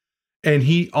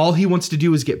And all he wants to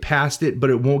do is get past it,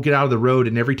 but it won't get out of the road.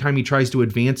 And every time he tries to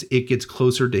advance, it gets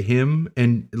closer to him,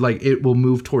 and like it will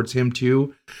move towards him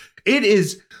too. It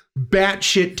is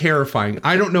batshit terrifying.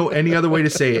 I don't know any other way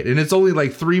to say it. And it's only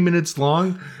like 3 minutes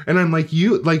long. And I'm like,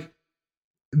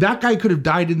 that guy could have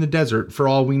died in the desert for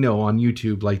all we know on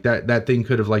YouTube. Like that thing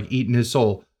could have like eaten his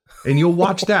soul. And you'll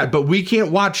watch that, but we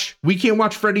can't watch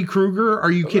Freddy Krueger.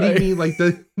 Are you kidding me? Like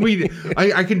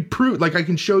I can prove, like I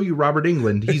can show you Robert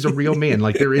Englund. He's a real man.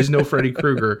 Like there is no Freddy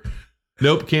Krueger.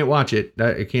 Nope. Can't watch it.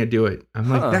 I can't do it. I'm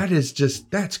like,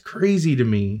 that's crazy to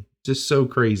me. Just so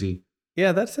crazy.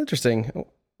 Yeah. That's interesting.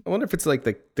 I wonder if it's like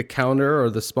the counter or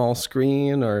the small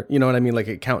screen, or you know what I mean? Like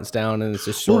it counts down and it's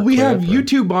just short. Well, we have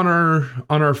YouTube on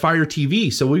our Fire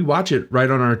TV, so we watch it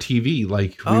right on our TV.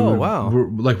 Like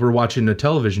we're watching a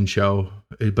television show,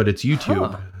 but it's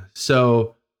YouTube. Huh.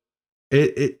 So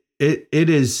it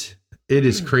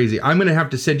is crazy. I'm gonna have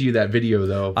to send you that video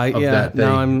though. That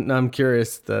thing. Now I'm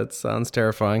curious. That sounds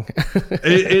terrifying.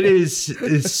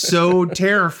 It's so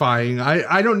terrifying.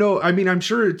 I don't know. I mean, I'm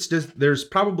sure it's just there's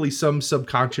probably some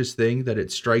subconscious thing that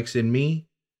it strikes in me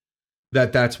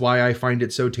that's why I find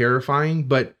it so terrifying.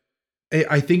 But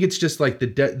I think it's just like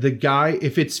the guy.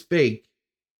 If it's fake,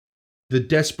 the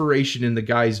desperation in the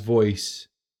guy's voice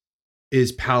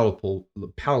is palpable.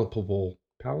 Palpable,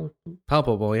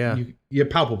 yeah.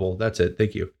 Palpable. That's it.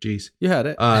 Thank you. Jeez. You had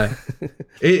it.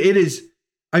 It is.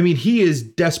 I mean, he is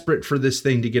desperate for this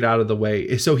thing to get out of the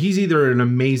way. So he's either an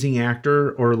amazing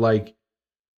actor or like,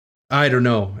 I don't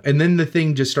know. And then the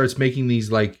thing just starts making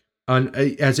these like,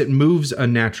 as it moves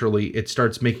unnaturally, it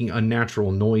starts making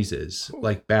unnatural noises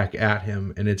like back at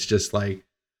him. And it's just like,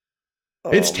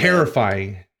 it's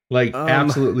terrifying. Man. Like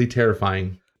absolutely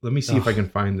terrifying. Let me see if I can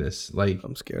find this. Like,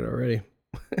 I'm scared already.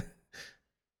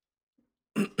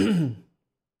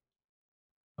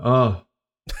 Oh,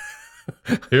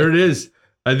 here it is.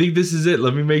 I think this is it.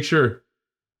 Let me make sure.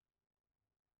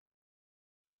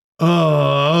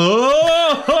 Oh,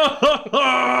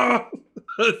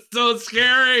 that's so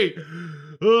scary.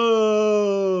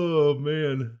 Oh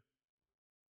man.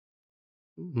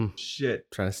 Shit.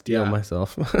 Trying to steal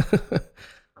myself.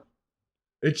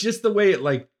 It's just the way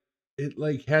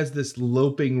it has this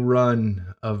loping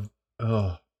run of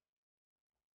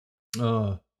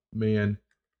oh man.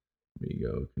 Let me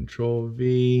go Control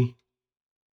V.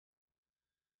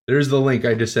 There's the link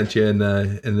I just sent you in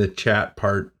the chat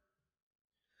part.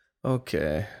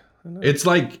 Okay. It's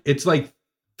like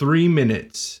 3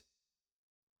 minutes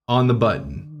on the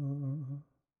button.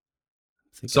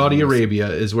 Saudi Arabia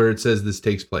is where it says this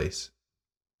takes place.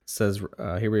 It says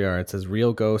here we are. It says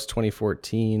Real Ghost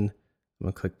 2014. I'm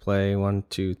gonna click play. 1,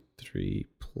 2, 3,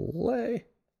 play.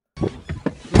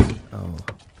 Oh.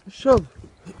 Shove.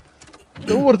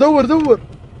 دور.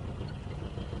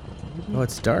 Oh,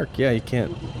 it's dark. Yeah, you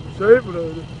can't.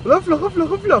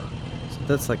 غفلة. So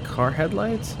that's like car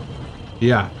headlights?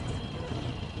 Yeah.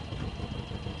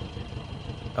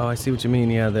 Oh, I see what you mean.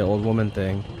 Yeah, the old woman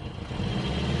thing.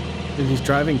 And he's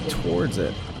driving towards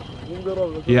it.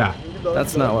 Yeah.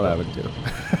 That's not what I would do.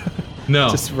 No.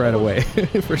 Just right away.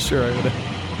 For sure I would.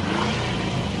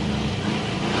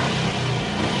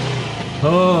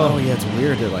 Oh, yeah, it's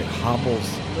weird. It like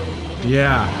hobbles.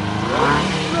 Yeah.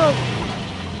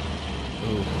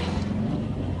 Ooh.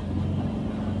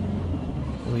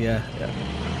 Oh, yeah.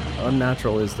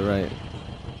 Unnatural is the right.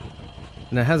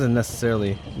 And it hasn't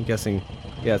necessarily, I'm guessing,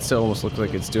 yeah, it still almost looks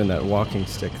like it's doing that walking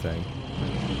stick thing.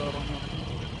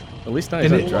 At least now he's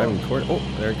not driving toward. Oh,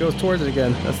 there it goes towards it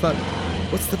again. That's not.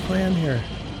 What's the plan here?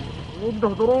 Oh,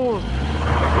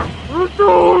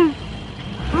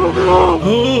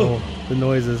 the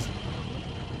noises.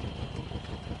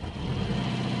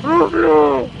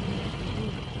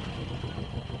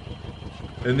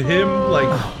 And him, like,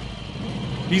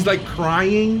 he's like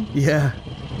crying. Yeah.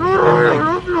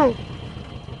 And, like,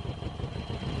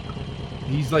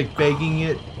 he's like begging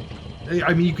it.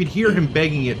 I mean, you could hear him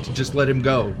begging it to just let him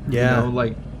go. Yeah. You know,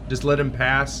 like, just let him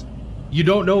pass. You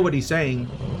don't know what he's saying.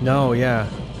 No, yeah.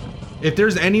 If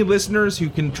there's any listeners who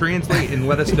can translate and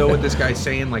let us know what this guy's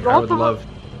saying, like, I would love.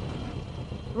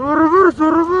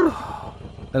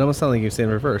 It almost sounded like he was saying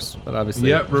reverse, but obviously.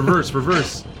 Yeah,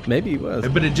 reverse. Maybe he was.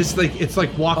 But it just like, it's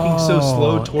like walking so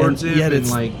slow towards him and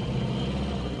like.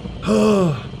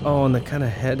 Oh, and the kind of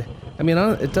head. I mean,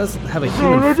 it does have a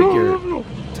human figure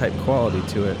type quality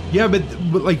to it. Yeah, but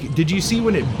like, did you see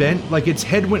when it bent? Like, its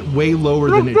head went way lower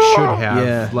than it should have.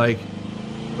 Yeah. Like.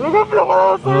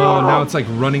 Oh, now it's like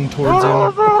running towards him.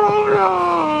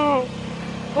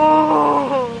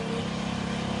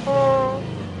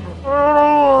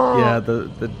 Yeah, the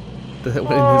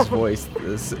in his voice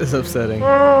is upsetting.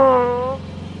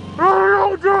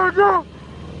 Oh.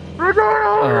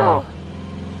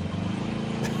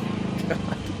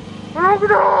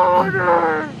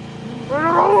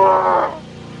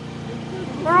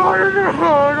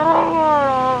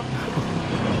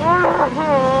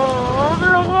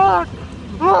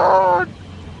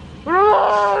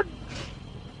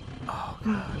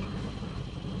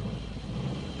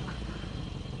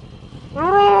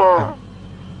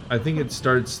 I think it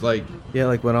starts like Yeah,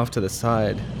 like went off to the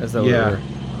side as though Yeah.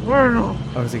 Oh,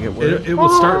 does it get worse? it will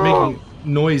start making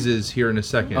noises here in a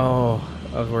second. Oh,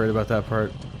 I was worried about that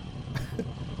part.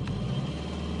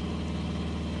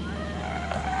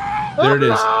 There it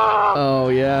is. Oh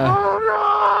yeah.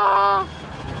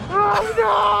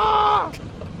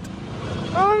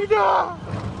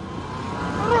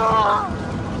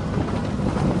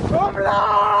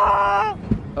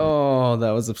 Oh,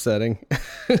 that was upsetting.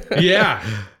 Yeah.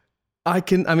 I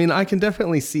can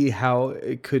definitely see how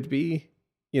it could be,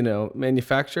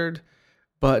 manufactured,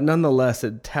 but nonetheless,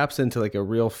 it taps into like a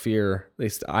real fear, at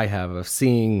least I have, of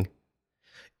seeing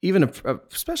even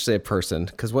especially a person.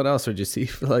 Because what else would you see?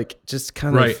 Like just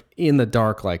kind of in the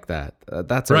dark like that.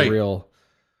 That's a real,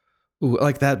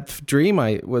 like that dream.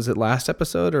 Was it last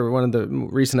episode or one of the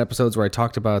recent episodes where I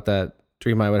talked about that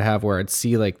dream I would have where I'd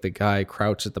see like the guy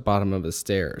crouch at the bottom of the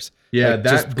stairs. Yeah,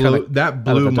 like, that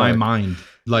blew my mind.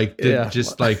 Like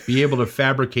just like be able to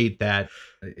fabricate that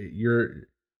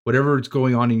whatever's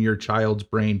going on in your child's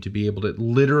brain to be able to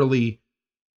literally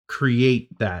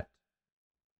create that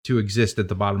to exist at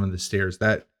the bottom of the stairs.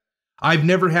 That I've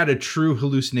never had a true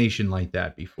hallucination like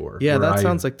that before. Yeah, that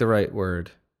sounds like the right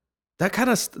word. That kind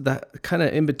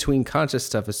of in between conscious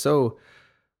stuff is so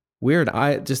weird.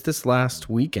 I just this last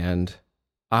weekend,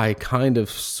 I kind of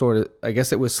I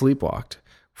guess it was sleepwalked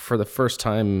for the first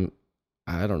time,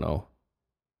 I don't know,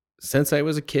 since I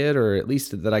was a kid, or at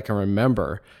least that I can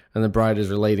remember. And the bride is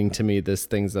relating to me this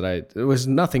things that it was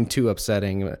nothing too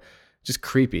upsetting, just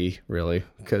creepy, really,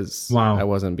 because I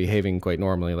wasn't behaving quite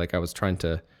normally. Like I was trying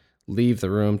to leave the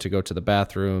room to go to the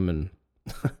bathroom, and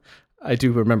I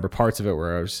do remember parts of it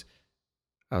where I was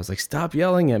like, stop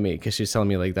yelling at me, because she's telling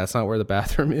me like that's not where the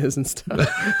bathroom is and stuff.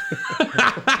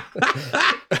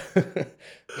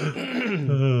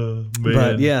 Oh, man.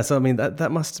 But yeah, so I mean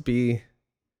that must be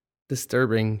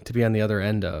disturbing to be on the other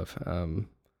end of.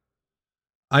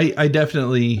 I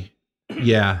definitely,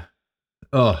 yeah.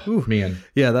 Oh man,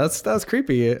 yeah, that's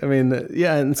creepy. I mean,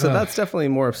 yeah, and so that's definitely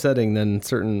more upsetting than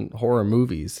certain horror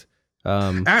movies.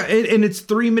 And it's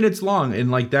 3 minutes long,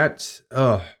 and like that's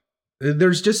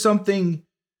there's just something.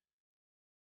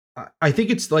 I think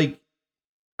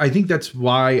that's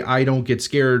why I don't get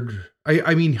scared.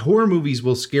 I mean, horror movies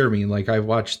will scare me. Like I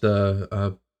watched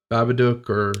the Babadook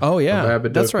or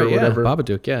Babadook, that's right, or whatever.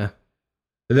 Babadook, yeah.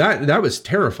 That was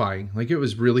terrifying. Like it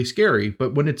was really scary.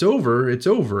 But when it's over, it's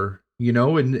over.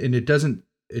 And it doesn't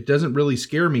really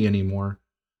scare me anymore.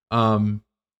 Some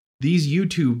of these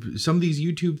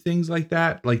YouTube things like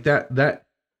that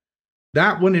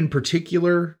one in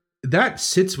particular, that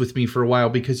sits with me for a while,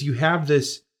 because you have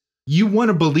this, you want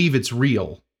to believe it's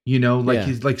real,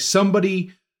 like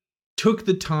somebody took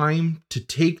the time to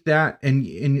take that, and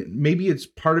maybe it's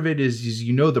part of it is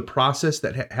the process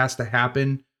that has to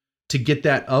happen to get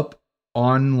that up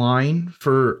online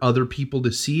for other people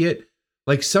to see it.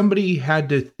 Like somebody had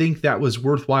to think that was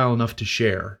worthwhile enough to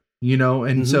share,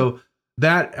 and so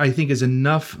that I think is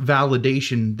enough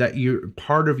validation that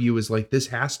part of you is like, this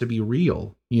has to be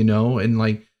real, and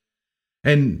like,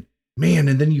 and man,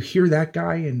 and then you hear that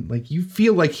guy and like, you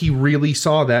feel like he really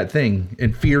saw that thing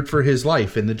and feared for his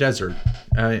life in the desert.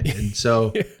 And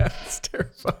so yeah, it's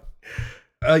terrifying.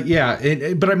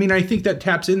 But I mean, I think that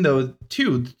taps in though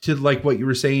too, to like what you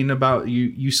were saying about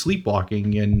you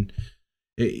sleepwalking, and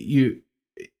it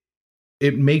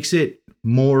makes it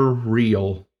more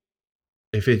real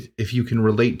if you can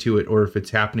relate to it, or if it's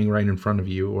happening right in front of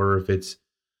you, or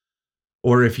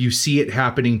if you see it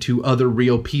happening to other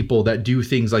real people that do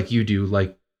things like you do,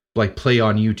 like play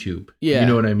on YouTube. Yeah. You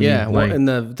know what I mean? Yeah. Well, and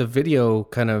the video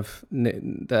kind of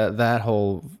that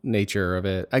whole nature of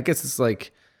it, I guess it's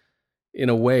like, in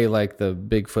a way, like the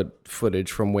Bigfoot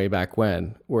footage from way back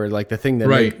when, where like the thing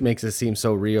that makes it seem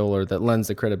so real, or that lends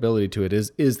the credibility to it,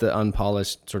 is the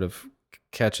unpolished sort of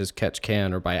catch as catch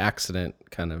can, or by accident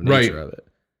kind of nature of it.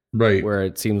 Right. Where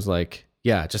it seems like,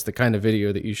 yeah, just the kind of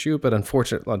video that you shoot, but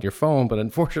unfortunately on your phone, but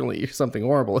unfortunately something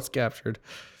horrible is captured.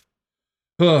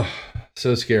 Oh,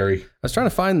 so scary. I was trying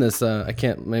to find this. I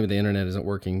can't, maybe the internet isn't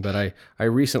working, but I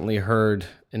recently heard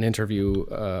an interview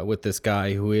with this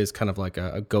guy who is kind of like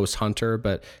a ghost hunter,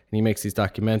 and he makes these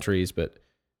documentaries, but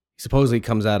he supposedly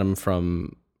comes at them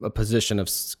from a position of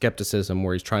skepticism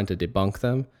where he's trying to debunk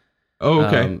them. Oh,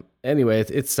 okay. Anyway,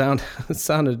 it sounded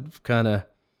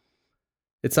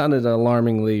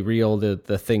alarmingly real,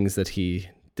 the things that he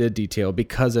did detail,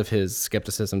 because of his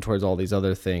skepticism towards all these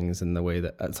other things and the way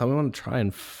that. So I want to try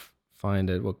and find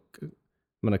it. Well, I'm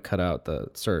gonna cut out the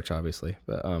search, obviously,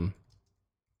 but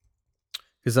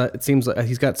because it seems like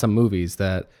he's got some movies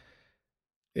that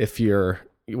if you're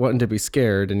wanting to be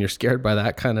scared and you're scared by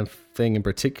that kind of thing in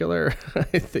particular,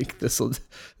 I think this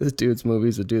dude's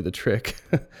movies would do the trick.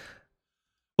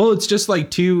 Well, it's just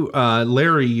like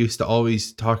Larry used to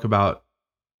always talk about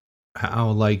how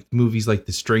like movies like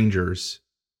The Strangers,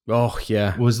 oh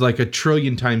yeah, was like a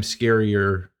trillion times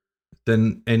scarier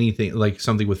than anything, like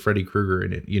something with Freddy Krueger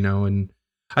in it, you know. And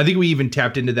I think we even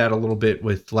tapped into that a little bit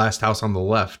with Last House on the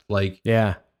Left. Like,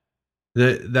 yeah,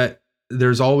 that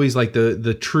there's always like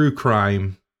the true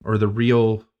crime or the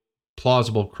real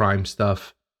plausible crime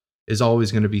stuff is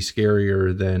always going to be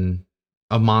scarier than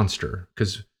a monster,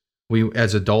 because we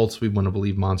as adults we want to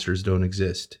believe monsters don't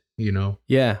exist, you know.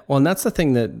 Yeah, well, and that's the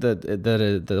thing that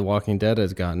The Walking Dead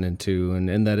has gotten into,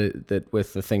 and that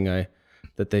with the thing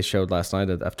that they showed last night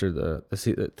after the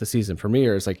season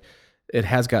premiere, is like it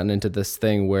has gotten into this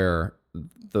thing where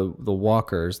the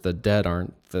walkers, the dead,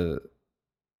 aren't the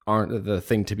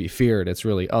thing to be feared. It's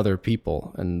really other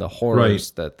people and the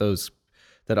horrors that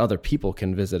other people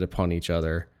can visit upon each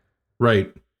other.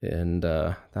 Right. And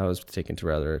that was taken to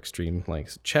rather extreme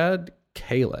lengths. Chad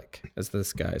Kalick is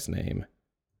this guy's name.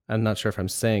 I'm not sure if I'm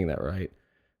saying that right.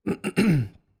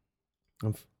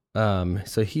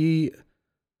 So he,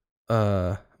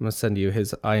 I'm gonna send you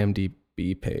his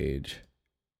IMDb page.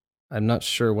 I'm not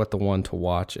sure what the one to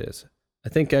watch is. I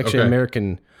think actually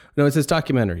it's his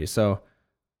documentary. So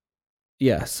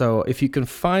yeah, so if you can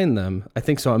find them, I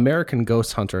think so. American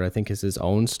Ghost Hunter, I think, is his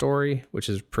own story, which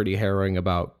is pretty harrowing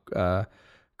about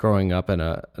growing up in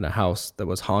a house that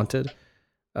was haunted.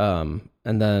 And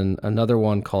then another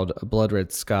one called A Blood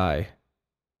Red Sky,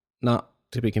 not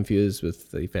to be confused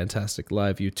with the fantastic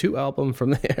live U2 album from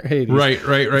the 80s. Right.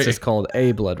 It's just called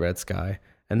A Blood Red Sky.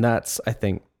 And that's, I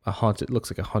think,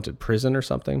 looks like a haunted prison or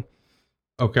something.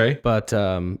 Okay. But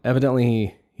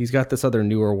evidently he's got this other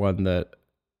newer one that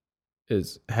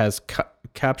has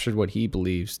captured what he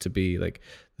believes to be like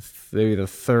the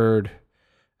third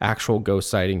actual ghost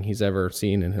sighting he's ever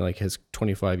seen in like his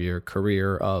 25-year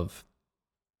career of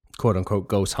quote unquote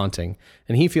ghost hunting.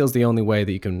 And he feels the only way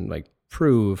that you can like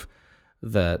prove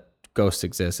that ghosts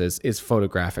exist is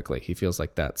photographically. He feels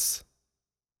like that's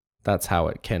how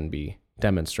it can be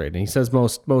demonstrated. And he says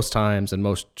most times and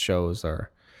most shows are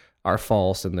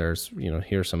false, and there's,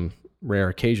 here's some rare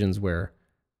occasions where,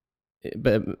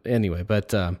 but anyway,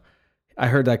 I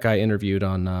heard that guy interviewed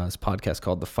on his podcast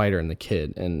called The Fighter and the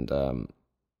Kid, and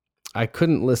I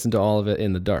couldn't listen to all of it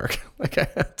in the dark. Like I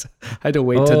had to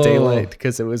wait till daylight,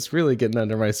 because it was really getting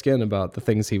under my skin about the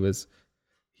things he was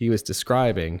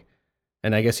describing.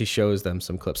 And I guess he shows them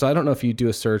some clips. So I don't know if you do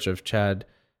a search of Chad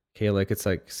Kalick, it's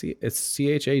like it's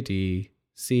ChadCalek.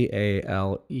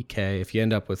 If you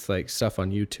end up with like stuff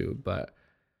on YouTube, but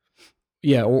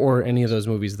yeah, or any of those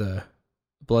movies, the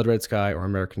Blood Red Sky or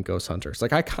American Ghost Hunters.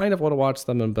 Like I kind of want to watch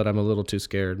them, but I'm a little too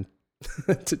scared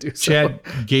to do so. Chad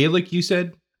Kalick, you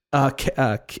said? I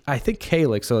think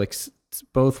Kalick. So like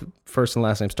both first and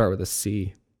last name start with a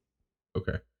C.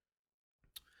 Okay.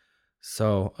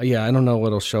 So yeah, I don't know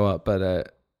what'll show up,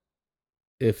 but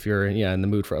if you're in the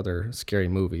mood for other scary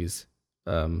movies,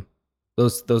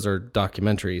 those are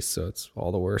documentaries, so it's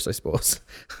all the worse, I suppose.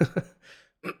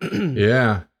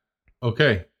 Yeah.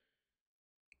 Okay.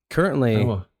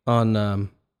 Currently on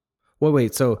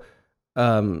wait, so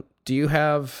do you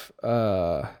have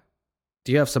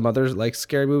some other like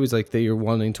scary movies like that you're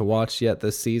wanting to watch yet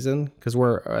this season? Because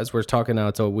as we're talking now,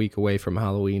 it's a week away from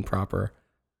Halloween proper.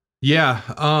 Yeah.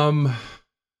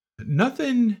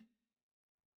 Nothing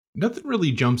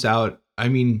really jumps out. I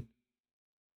mean,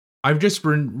 I've just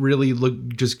been really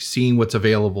just seeing what's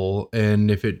available, and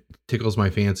if it tickles my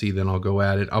fancy, then I'll go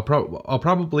at it. I'll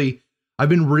probably I've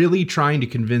been really trying to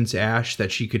convince Ash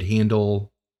that she could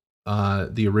handle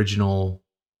the original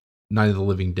Night of the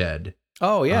Living Dead.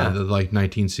 Oh yeah. The like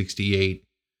 1968.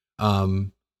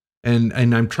 And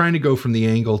I'm trying to go from the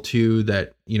angle too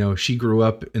that, she grew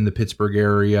up in the Pittsburgh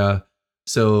area.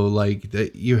 So like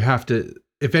that you have to,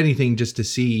 if anything, just to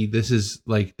see this is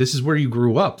where you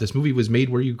grew up. This movie was made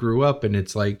where you grew up, and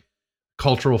it's like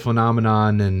cultural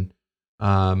phenomenon. And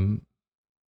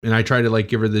I try to like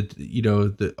give her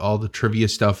the all the trivia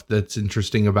stuff that's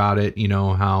interesting about it.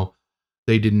 How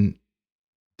they didn't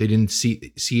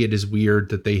see it as weird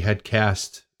that they had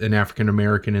cast an African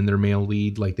American in their male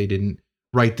lead. Like they didn't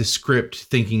write the script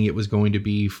thinking it was going to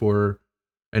be for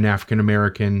an African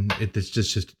American. It's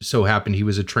just so happened he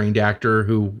was a trained actor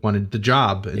who wanted the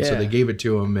job, and so they gave it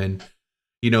to him. And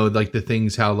like the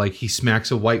things how like he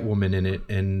smacks a white woman in it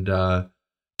and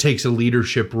takes a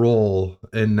leadership role,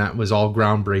 and that was all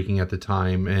groundbreaking at the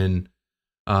time. And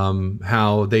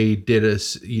how they did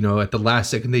us, at the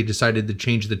last second they decided to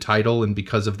change the title, and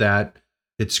because of that,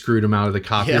 it screwed them out of the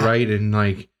copyright, and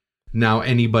like. Now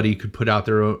anybody could put out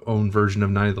their own version of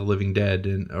Night of the Living Dead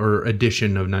or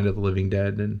edition of Night of the Living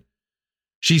Dead. And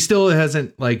she still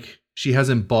hasn't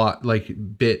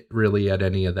bit really at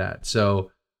any of that.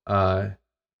 So,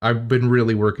 I've been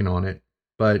really working on it,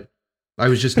 but I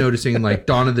was just noticing like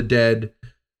Dawn of the Dead,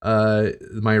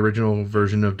 my original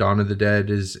version of Dawn of the Dead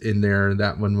is in there.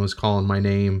 That one was Calling My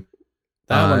Name.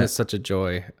 That one is such a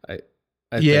joy. I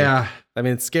think. I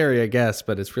mean, it's scary, I guess,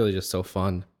 but it's really just so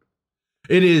fun.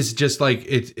 It is just like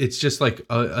it's just like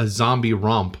a zombie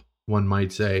romp, one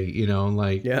might say,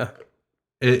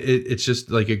 it's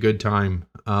just like a good time.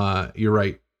 You're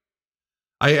right.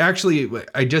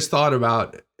 I just thought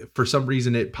about, for some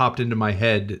reason it popped into my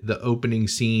head, the opening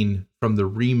scene from the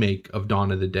remake of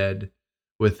Dawn of the Dead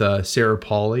with Sarah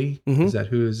Polley. Mm-hmm. Is that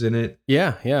who is in it?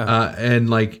 Yeah. And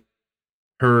like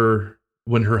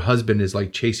when her husband is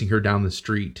like chasing her down the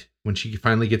street, when she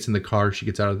finally gets in the car, she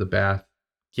gets out of the bath.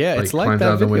 Yeah, it's like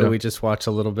that video we just watched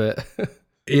a little bit.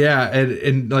 Yeah,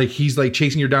 and like he's like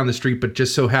chasing her down the street, but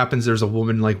just so happens there's a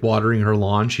woman like watering her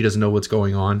lawn. She doesn't know what's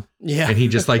going on. Yeah. And he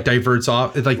just like diverts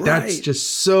off. It's like, right. That's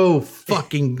just so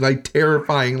fucking like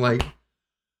terrifying. Like,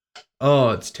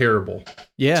 oh, it's terrible.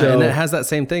 Yeah, and it has that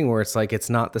same thing where it's like it's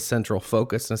not the central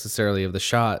focus necessarily of the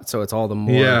shot, so it's all the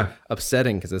more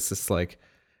upsetting because it's just like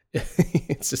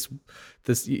it's just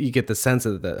this. You get the sense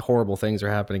of that horrible things are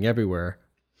happening everywhere.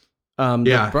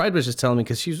 The bride was just telling me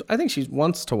because I think she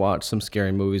wants to watch some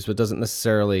scary movies, but is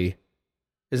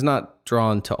not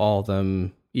drawn to all of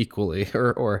them equally,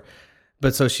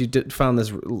 but so she found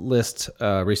this list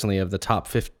recently of the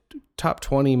top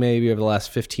 20 maybe over the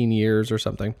last 15 years or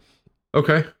something.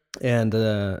 Okay.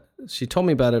 And she told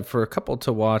me about it for a couple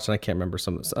to watch, and I can't remember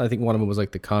some. I think one of them was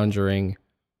like The Conjuring,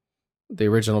 the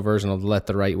original version of Let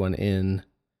the Right One In.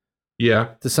 Yeah.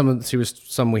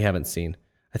 Some we haven't seen.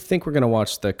 I think we're going to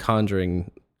watch The Conjuring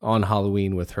on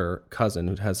Halloween with her cousin,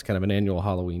 who has kind of an annual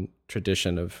Halloween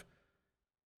tradition of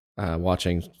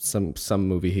watching some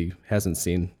movie he hasn't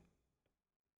seen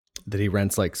that he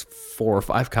rents like 4 or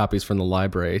 5 copies from the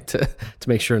library to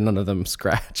make sure none of them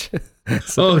scratch.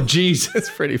 So, oh, geez. It's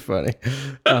pretty funny.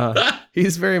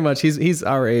 He's very much, he's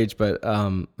our age, but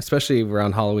especially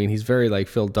around Halloween, he's very like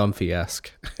Phil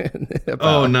Dunphy-esque.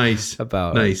 Nice.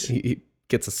 Nice. He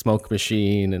gets a smoke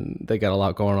machine, and they got a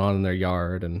lot going on in their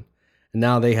yard, and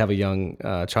now they have a young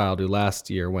child who last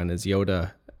year went as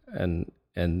Yoda, and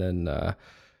then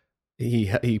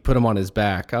he put him on his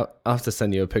back. I'll have to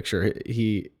send you a picture.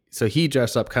 He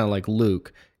dressed up kind of like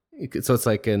Luke, so it's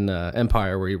like in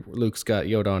Empire where Luke's got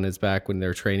Yoda on his back when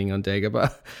they're training on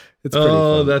Dagobah. It's pretty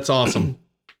fun. That's awesome.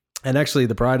 And actually,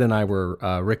 the bride and I were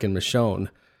Rick and Michonne,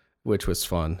 which was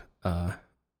fun. I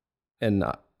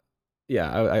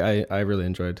really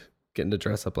enjoyed getting to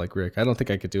dress up like Rick. I don't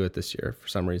think I could do it this year for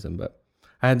some reason, but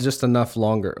I had just enough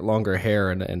longer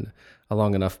hair and a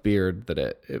long enough beard that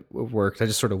it worked. I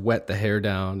just sort of wet the hair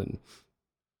down and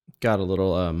got a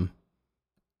little.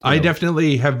 I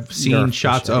definitely have seen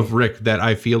shots of Rick that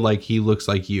I feel like he looks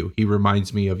like you. He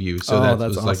reminds me of you. So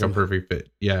that's awesome. Like a perfect fit.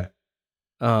 Yeah.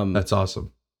 That's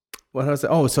awesome. What was it?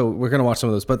 Oh, so we're going to watch some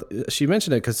of those, but she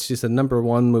mentioned it because she said number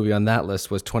 1 movie on that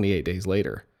list was 28 Days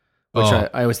Later, which I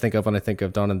always think of when I think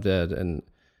of Dawn of the Dead. And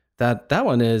that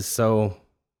one is so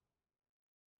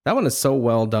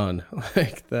well done.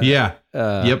 Like that. Yeah.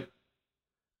 Yep.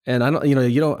 And I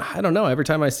don't know. Every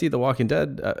time I see The Walking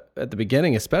Dead at the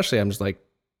beginning, especially, I'm just like,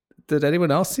 did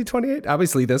anyone else see 28?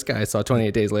 Obviously, this guy saw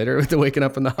 28 Days Later with the waking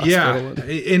up in the hospital.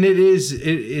 Yeah, and it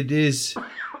is.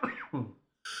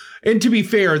 And to be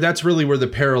fair, that's really where the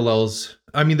parallels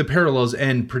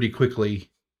end pretty quickly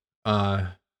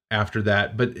after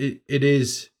that. But it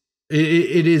is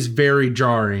very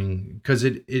jarring because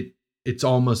it's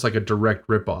almost like a direct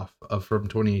ripoff from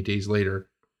 28 Days Later.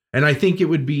 And I think it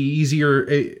would be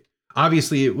easier.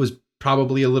 Obviously, it was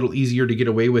probably a little easier to get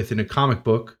away with in a comic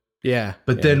book. Yeah.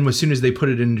 But then as soon as they put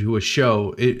it into a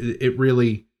show, it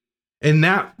really, and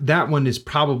that one is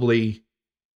probably,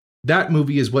 that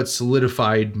movie is what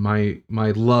solidified my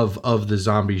love of the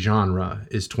zombie genre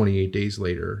is 28 Days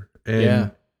Later.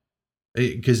 And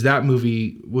because that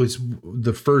movie was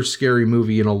the first scary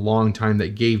movie in a long time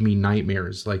that gave me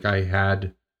nightmares. Like I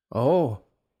had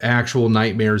actual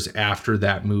nightmares after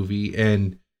that movie.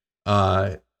 And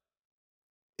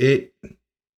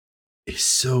is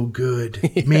so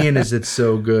good. Man, is it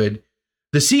so good.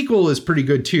 The sequel is pretty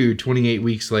good too, 28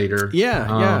 Weeks Later.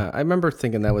 Yeah. I remember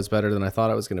thinking that was better than I thought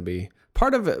it was going to be.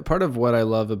 Part of what I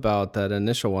love about that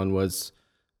initial one was,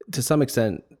 to some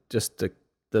extent, just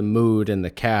the mood and the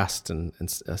cast and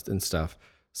stuff.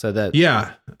 So that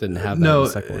didn't have that in the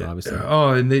second one, obviously. Oh,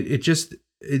 and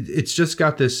it's just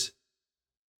got this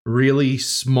really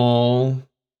small,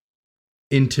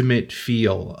 intimate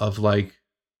feel of like,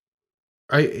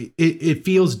 it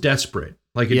feels desperate.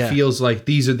 Like it feels like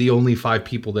these are the only 5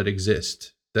 people that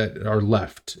exist that are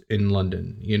left in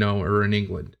London, or in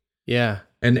England. Yeah.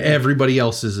 And everybody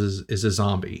else is a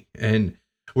zombie. And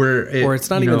or it's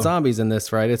not even zombies in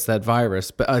this, right? It's that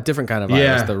virus, but a different kind of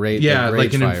virus. The rage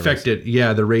like an virus. infected.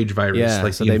 Yeah, the rage virus. Yeah,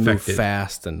 like so the they infected. move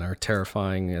fast and are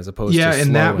terrifying as opposed to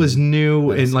and that was new.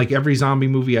 nice. And like every zombie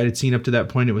movie I had seen up to that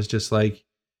point, it was just like,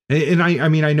 and I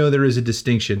mean, I know there is a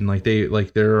distinction. Like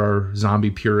there are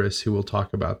zombie purists who will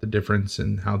talk about the difference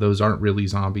and how those aren't really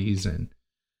zombies.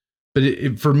 But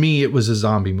for me, it was a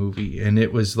zombie movie, and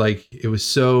it was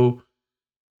so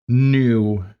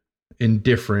new and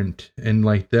different, and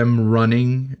like them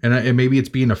running, and maybe it's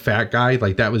being a fat guy,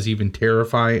 like that was even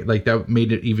terrifying. Like that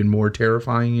made it even more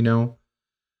terrifying,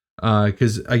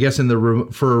 because I guess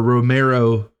for a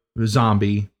Romero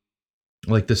zombie,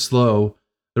 like the slow.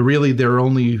 Their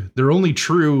only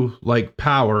true like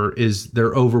power is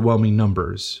their overwhelming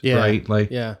numbers, right? Like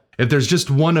if there's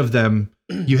just one of them,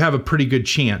 you have a pretty good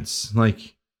chance.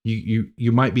 Like you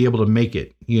might be able to make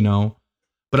it,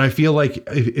 But I feel like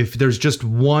if there's just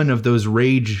one of those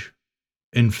rage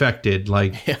infected,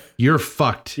 like you're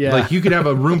fucked. Yeah. Like you could have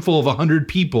a room full of 100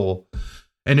 people,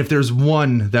 and if there's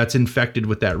one that's infected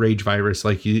with that rage virus,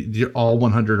 like all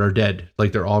 100 are dead.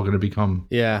 Like they're all going to become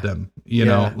them,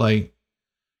 like.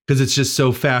 Because it's just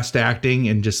so fast acting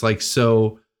and just like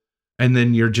so, and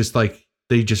then you're just like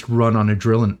they just run on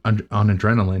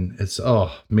adrenaline. It's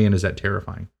man, is that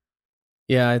terrifying?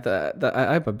 Yeah,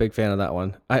 I'm a big fan of that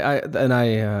one. I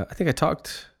think I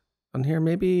talked on here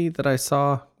maybe that I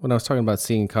saw when I was talking about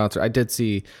seeing concert. I did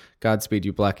see Godspeed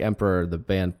You Black Emperor, the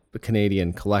band, the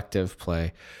Canadian collective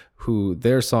play, who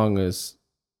their song is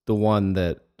the one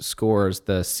that scores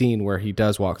the scene where he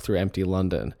does walk through empty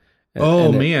London.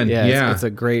 It's a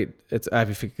great,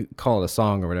 if you could call it a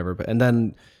song or whatever, and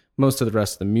then most of the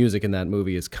rest of the music in that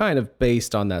movie is kind of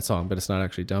based on that song, but it's not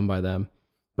actually done by them.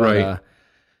 But,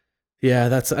 right.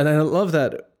 And I love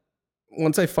that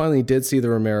once I finally did see the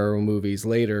Romero movies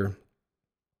later,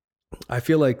 I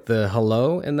feel like the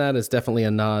hello in that is definitely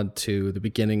a nod to the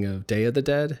beginning of Day of the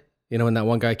Dead. When that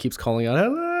one guy keeps calling out,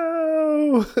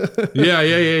 hello.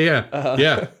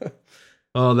 Yeah.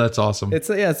 Oh, that's awesome. It's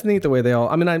neat the way they all,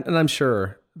 I'm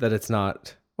sure that it's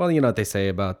not, well, what they say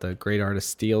about the great artist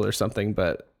steal or something,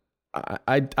 but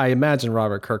I imagine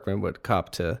Robert Kirkman would cop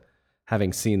to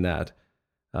having seen that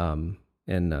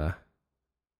in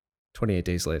 28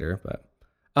 Days Later. But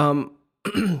I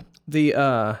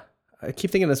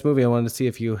keep thinking of this movie. I wanted to see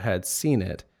if you had seen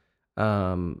it.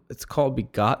 It's called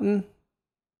Begotten.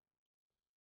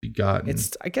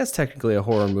 It's, I guess, technically a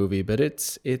horror movie, but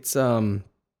it's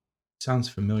sounds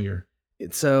familiar.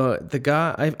 So the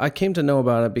guy, I came to know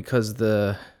about it because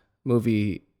the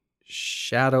movie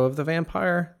Shadow of the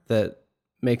Vampire that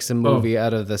makes a movie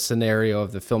out of the scenario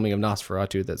of the filming of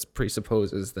Nosferatu that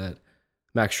presupposes that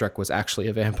Max Schreck was actually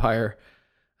a vampire,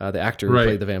 the actor who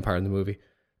played the vampire in the movie.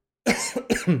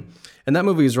 And that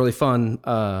movie is really fun.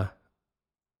 Fun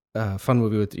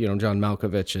movie with John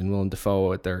Malkovich and Willem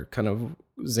Dafoe at their kind of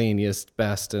zaniest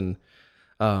best, and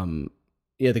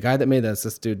the guy that made that's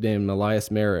this dude named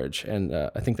Elias Marriage, and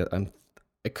I think that I'm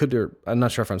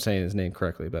not sure if I'm saying his name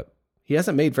correctly, but he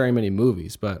hasn't made very many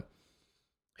movies. But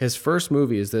his first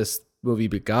movie is this movie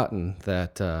Begotten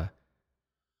that I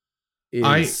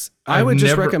would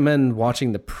just recommend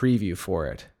watching the preview for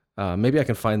it. Maybe I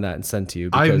can find that and send to you.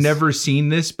 I've never seen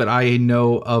this, but I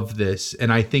know of this,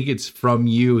 and I think it's from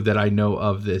you that I know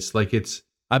of this. Like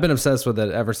I've been obsessed with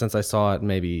it ever since I saw it,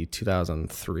 maybe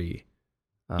 2003.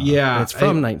 It's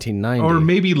from 1990. Or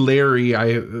maybe Larry.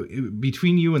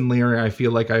 Between you and Larry, I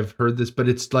feel like I've heard this, but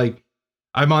it's like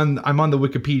I'm on the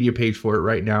Wikipedia page for it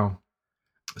right now.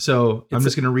 So I'm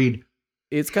just gonna read.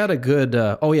 It's got a good.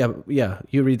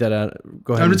 You read that out.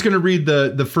 Go ahead. I'm just gonna read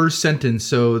the first sentence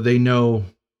so they know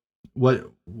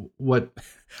what.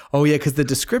 Oh yeah, because the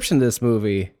description of this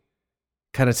movie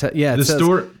kind of the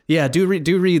story. Yeah, do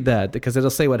read that because it'll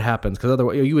say what happens. Because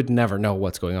otherwise, you would never know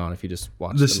what's going on if you just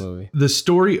watched the movie. The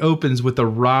story opens with a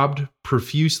robbed,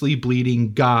 profusely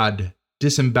bleeding god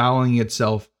disemboweling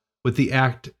itself, with the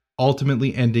act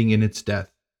ultimately ending in its death.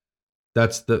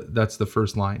 That's the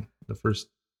first line. The first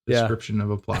description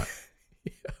of a plot.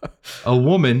 A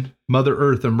woman, Mother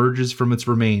Earth, emerges from its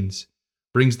remains,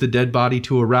 brings the dead body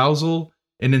to arousal,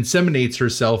 and inseminates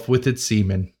herself with its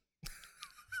semen.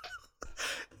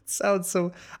 Sounds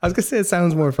so. I was gonna say it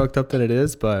sounds more fucked up than it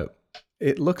is, but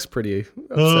it looks pretty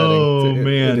upsetting. Oh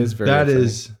man, it is very that upsetting.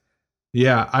 is.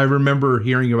 Yeah, I remember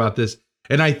hearing about this,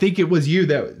 and I think it was you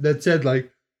that said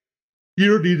like, you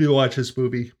don't need to watch this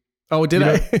movie. Oh, did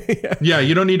I? Yeah,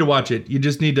 you don't need to watch it. You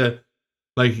just need to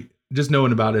like just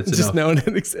knowing about it's just enough. knowing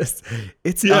it exists.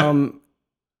 It's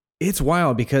it's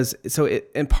wild because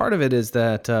and part of it is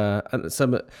that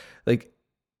some like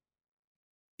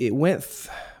it went.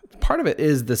 Part of it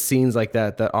is the scenes like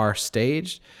that are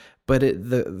staged, but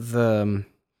the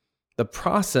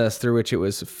process through which it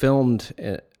was filmed,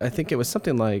 I think it was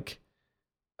something like,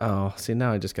 oh, see,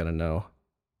 now I just gotta know.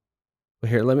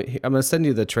 Here, I'm gonna send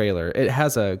you the trailer. It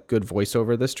has a good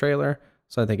voiceover, this trailer,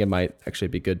 so I think it might actually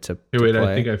be good to wait,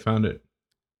 play. I think I found it.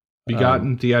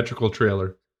 Begotten theatrical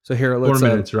trailer. So here, 4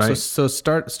 minutes, right? So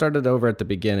start it over at the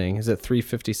beginning. Is it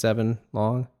 3:57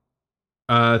 long?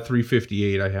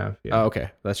 3:58 I have. Yeah. Oh,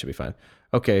 okay. That should be fine.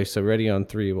 Okay, so ready on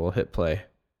 3, we'll hit play.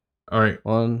 All right.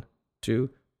 1, 2,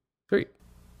 3.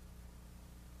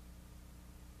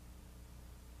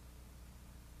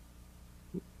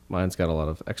 Mine's got a lot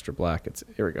of extra black.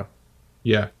 Here we go.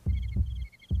 Yeah.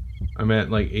 I'm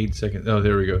at like 8 seconds. Oh,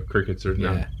 there we go. Crickets are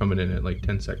now coming in at like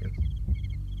 10 seconds.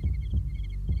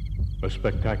 A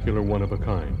spectacular one of a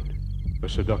kind. A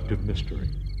seductive mystery.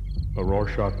 A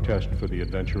Rorschach test for the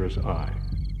adventurous eye.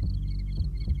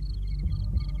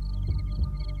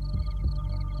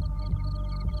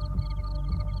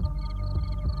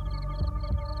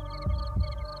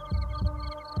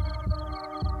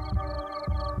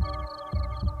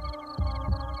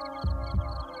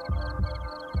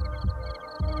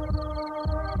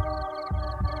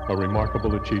 A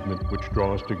remarkable achievement which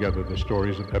draws together the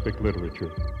stories of epic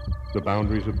literature, the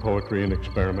boundaries of poetry and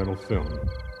experimental film,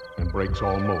 and breaks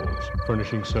all molds,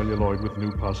 furnishing celluloid with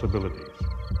new possibilities.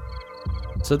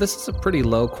 So this is a pretty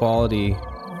low quality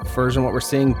version of what we're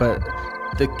seeing, but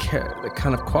the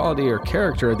kind of quality or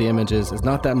character of the images is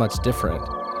not that much different.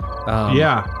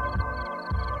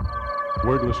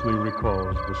 Wordlessly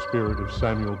recalls the spirit of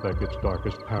Samuel Beckett's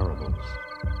darkest parables.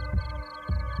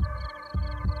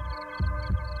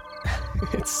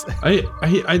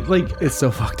 I like it's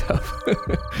so fucked up.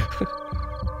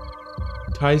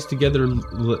 Ties together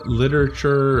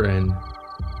literature and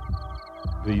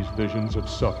these visions of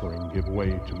suffering give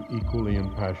way to equally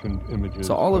impassioned images.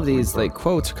 So all of these like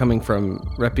quotes are coming from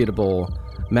reputable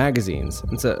magazines,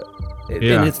 and so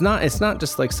and it's not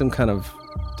just like some kind of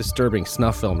disturbing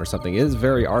snuff film or something. It is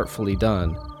very artfully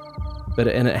done, but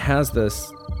it has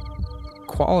this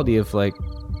quality of like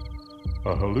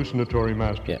a hallucinatory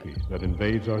masterpiece that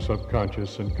invades our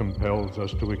subconscious and compels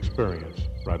us to experience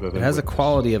rather than it has witness. a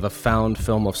quality of a found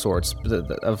film of sorts,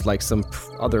 of like some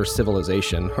other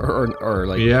civilization or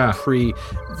like pre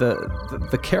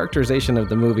the characterization of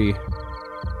the movie.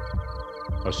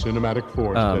 A cinematic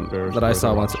force that I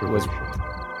saw once was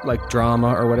like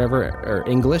drama or whatever or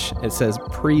English. It says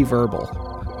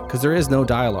pre-verbal because there is no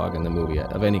dialogue in the movie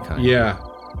of any kind. Yeah.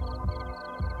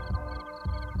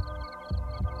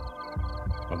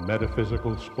 A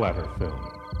metaphysical splatter film.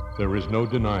 There is no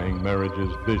denying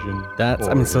marriage's vision.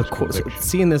 So cool. So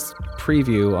seeing this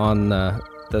preview on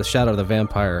the Shadow of the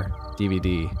Vampire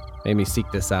DVD made me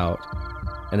seek this out,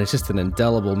 and it's just an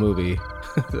indelible movie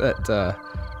that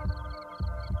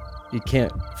you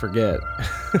can't forget.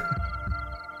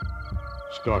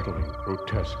 Startling,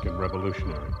 grotesque, and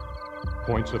revolutionary.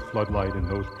 Points of floodlight in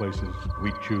those places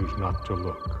we choose not to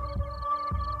look.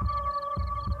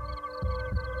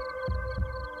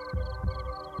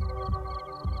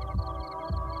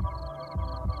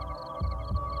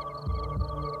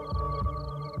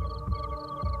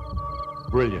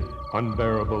 Brilliant,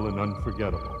 unbearable, and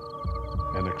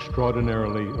unforgettable. An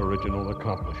extraordinarily original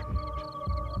accomplishment.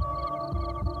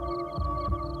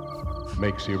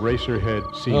 Makes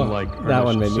Eraserhead seem like that Ernest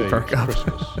one made me Saves perk up.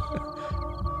 Christmas.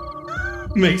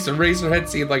 Makes Eraserhead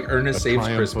seem like Ernest Saves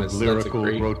Christmas. A lyrical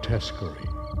grotesquerie.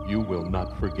 You will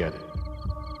not forget it.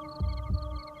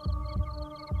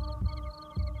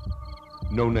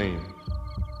 No names.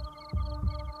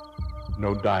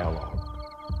 No dialogue.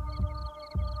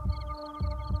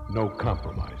 No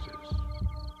compromises.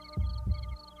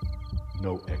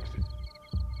 No exit.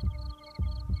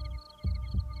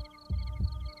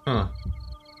 Huh.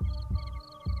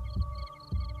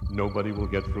 Nobody will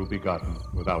get through Begotten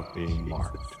without being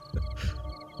marked.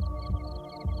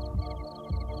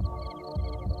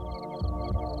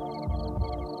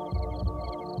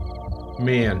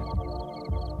 Man.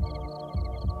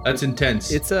 That's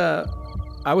intense. It's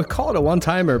I would call it a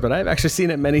one-timer, but I've actually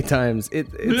seen it many times. It's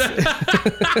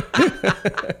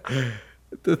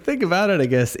the thing about it, I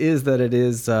guess, is that it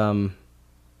is. I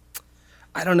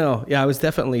don't know. Yeah, I was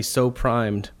definitely so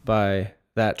primed by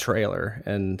that trailer,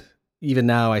 and even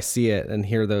now I see it and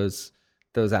hear those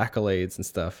accolades and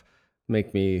stuff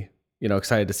make me,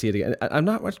 excited to see it again. I'm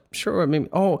not much sure what made me.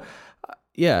 Oh,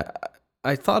 yeah.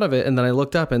 I thought of it, and then I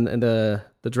looked up, and the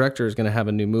director is going to have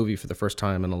a new movie for the first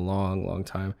time in a long, long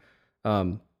time.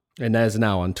 And that is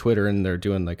now on Twitter, and they're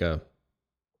doing like a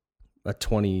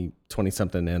 20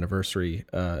 something anniversary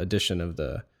edition of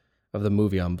the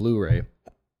movie on Blu-ray.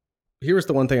 Here's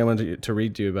the one thing I wanted to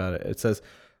read to you about it. It says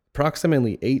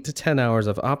approximately 8 to 10 hours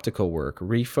of optical work,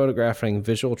 rephotographing,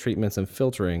 visual treatments, and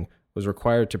filtering was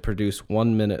required to produce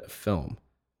 1 minute of film.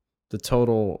 The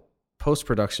total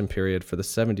post-production period for the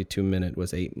 72-minute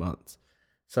was 8 months.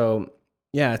 So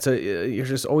yeah, you're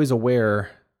just always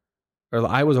aware, or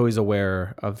I was always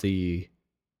aware of the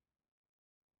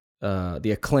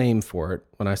acclaim for it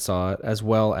when I saw it, as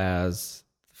well as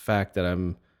the fact that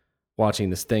I'm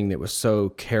watching this thing that was so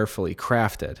carefully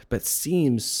crafted, but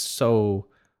seems so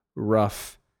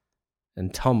rough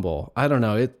and tumble. I don't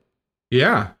know.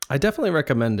 Yeah. I definitely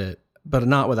recommend it, but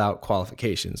not without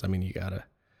qualifications. I mean, you gotta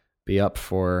be up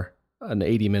for an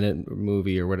 80-minute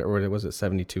movie or whatever, was it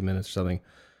 72 minutes or something,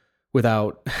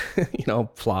 without,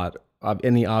 plot,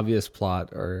 any obvious plot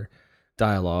or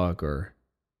dialogue or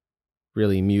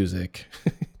really music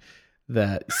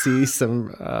that sees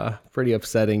some pretty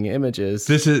upsetting images.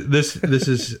 This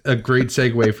is a great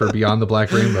segue for Beyond the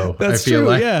Black Rainbow. That's I feel true,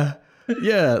 like.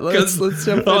 Yeah. Let's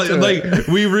jump into it.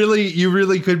 You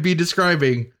really could be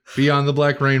describing Beyond the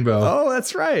Black Rainbow. Oh,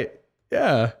 that's right.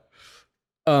 Yeah.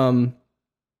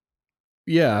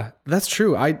 Yeah, that's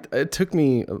true. It took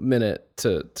me a minute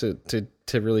to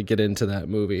really get into that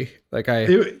movie. Like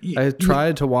I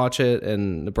tried to watch it,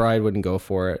 and the bride wouldn't go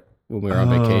for it when we were on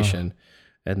vacation,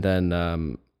 and then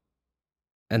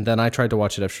I tried to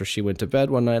watch it after she went to bed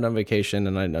one night on vacation,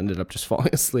 and I ended up just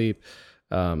falling asleep.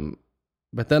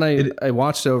 But then I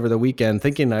watched it over the weekend,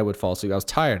 thinking I would fall asleep. I was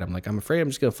tired. I'm like, I'm afraid I'm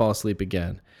just gonna fall asleep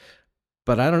again.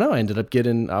 But I don't know. I ended up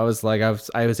getting. I was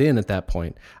in at that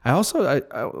point. I also.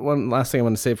 One last thing I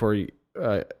want to say before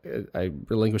I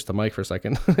relinquish the mic for a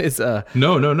second is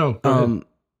No.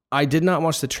 I did not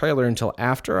watch the trailer until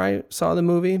after I saw the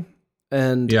movie,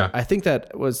 and I think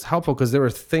that was helpful because there were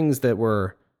things that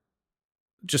were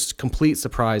just complete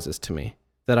surprises to me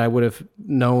that I would have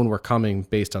known were coming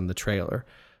based on the trailer.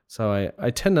 So I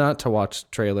tend not to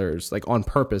watch trailers like on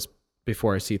purpose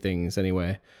before I see things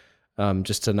anyway.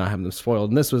 Just to not have them spoiled.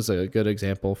 And this was a good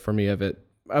example for me of it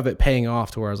paying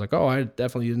off to where I was like, oh, I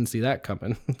definitely didn't see that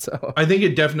coming. So I think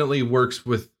it definitely works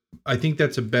I think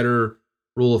that's a better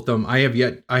rule of thumb. I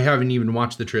haven't even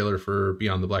watched the trailer for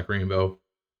Beyond the Black Rainbow,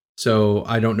 so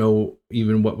I don't know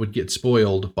even what would get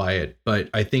spoiled by it. But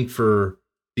I think for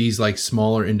these like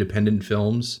smaller independent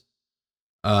films,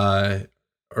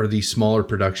 or these smaller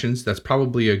productions, that's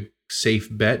probably a safe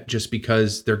bet, just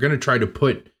because they're going to try to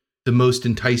put the most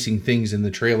enticing things in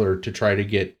the trailer to try to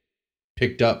get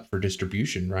picked up for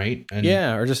distribution, right?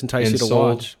 Or just entice you to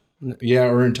watch. Yeah,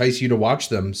 or entice you to watch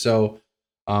them. So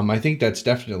I think that's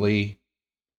definitely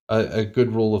a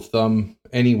good rule of thumb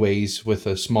anyways with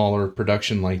a smaller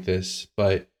production like this.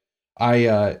 But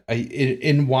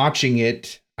in watching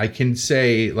it, I can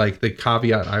say, like, the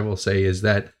caveat I will say is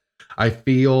that I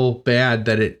feel bad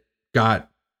that it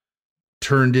got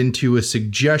turned into a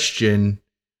suggestion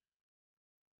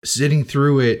sitting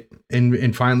through it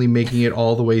and finally making it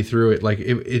all the way through it. Like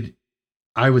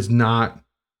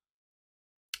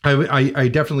I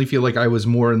definitely feel like I was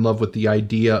more in love with the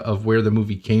idea of where the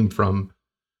movie came from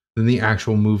than the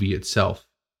actual movie itself.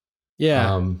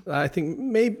 Yeah. I think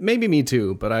maybe me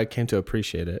too, but I came to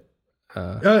appreciate it.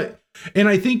 And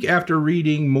I think after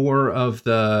reading more of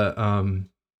the,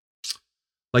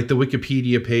 like the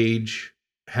Wikipedia page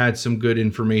had some good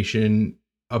information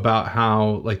about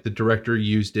how, like, the director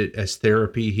used it as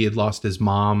therapy. He had lost his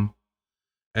mom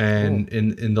and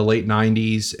in the late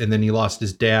 90s, and then he lost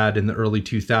his dad in the early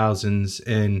 2000s.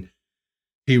 And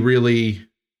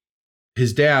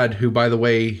his dad, who, by the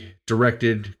way,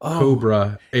 directed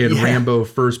Cobra and Rambo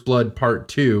First Blood Part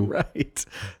 2. Right.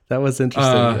 That was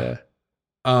interesting.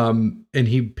 And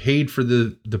he paid for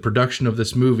the production of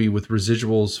this movie with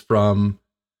residuals from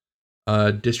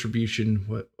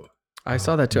distribution. I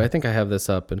saw that too. I think I have this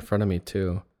up in front of me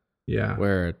too. Yeah.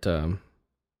 Where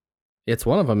it's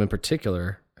one of them in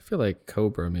particular. I feel like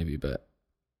Cobra maybe, but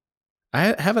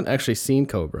I haven't actually seen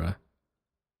Cobra.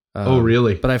 Oh,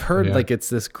 really? But I've heard like it's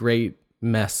this great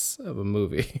mess of a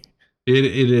movie. It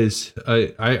is.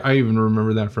 I even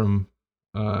remember that from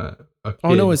a kid.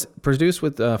 Oh no, it's produced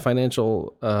with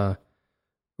financial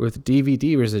with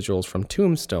DVD residuals from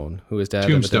Tombstone, who his dad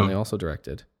evidently also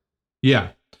directed. Yeah,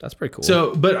 that's pretty cool.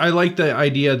 So, but I like the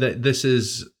idea that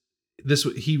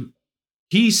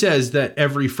he says that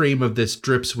every frame of this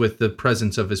drips with the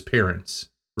presence of his parents,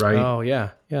 right? Oh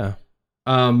yeah, yeah.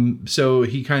 So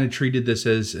he kind of treated this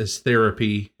as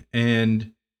therapy,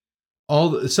 and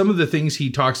some of the things he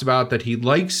talks about that he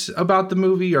likes about the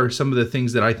movie are some of the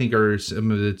things that I think are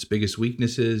some of its biggest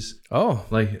weaknesses. Oh,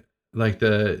 like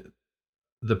the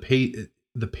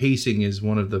pacing is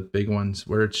one of the big ones,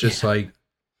 where it's just like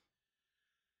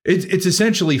it's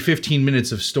essentially 15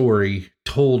 minutes of story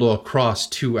told across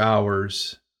 2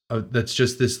 hours. That's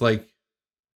just this like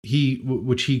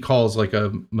which he calls like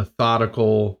a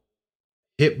methodical,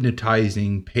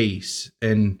 hypnotizing pace,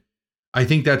 and I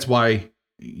think that's why.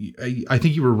 I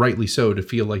think you were rightly so to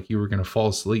feel like you were going to fall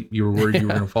asleep. You were worried you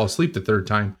were going to fall asleep the third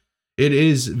time. It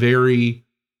is very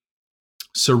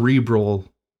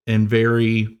cerebral and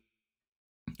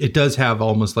it does have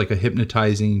almost like a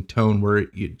hypnotizing tone where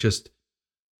it just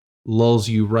lulls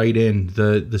you right in.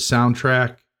 The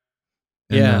soundtrack.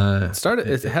 And,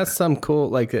 it has some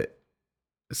cool,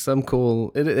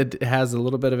 it has a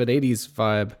little bit of an 80s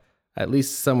vibe, at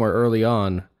least somewhere early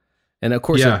on. And of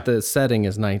course, the setting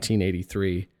is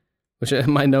 1983, which in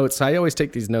my notes, I always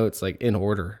take these notes like in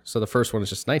order. So the first one is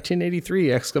just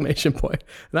 1983 exclamation point.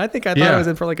 And I thought I was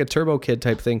in for like a Turbo Kid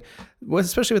type thing,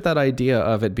 especially with that idea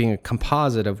of it being a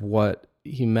composite of what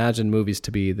he imagined movies to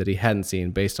be that he hadn't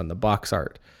seen based on the box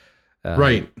art.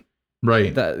 Right.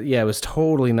 It was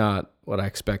totally not what I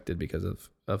expected because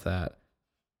of that.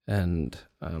 And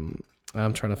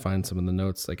I'm trying to find some of the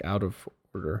notes like out of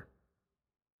order.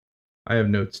 I have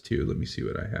notes too. Let me see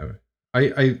what I have.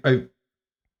 I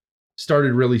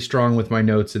started really strong with my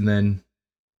notes, and then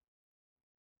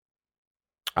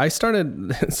I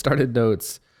started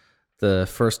notes the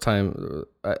first time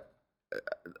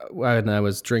when I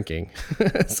was drinking.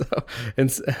 So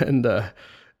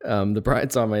the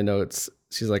bride saw my notes.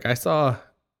 She's like, I saw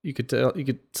you could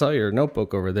tell your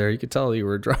notebook over there. You could tell you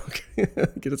were drunk.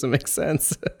 It doesn't make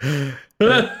sense.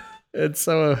 And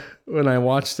so when I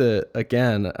watched it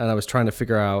again, and I was trying to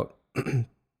figure out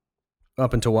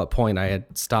up until what point I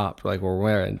had stopped, like or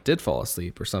where I did fall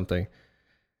asleep or something,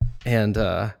 and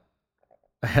I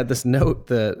had this note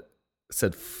that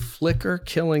said "flicker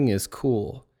killing is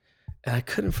cool," and I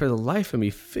couldn't for the life of me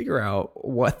figure out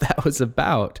what that was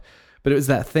about. But it was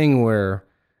that thing where,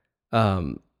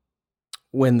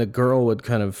 when the girl would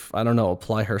kind of, I don't know,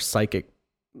 apply her psychic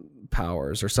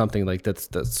powers or something like that,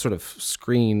 the sort of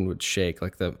screen would shake,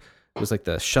 it was like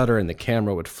the shutter and the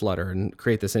camera would flutter and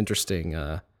create this interesting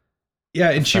and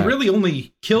effect. She really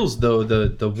only kills though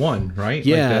the one, right?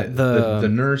 The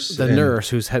nurse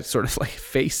whose head sort of like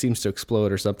face seems to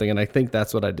explode or something, and I think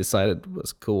that's what I decided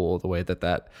was cool, the way that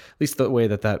at least the way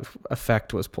that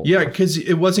effect was pulled off. Because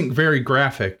it wasn't very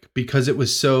graphic, because it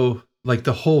was so like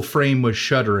the whole frame was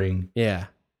shuddering.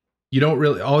 You don't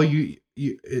really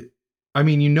I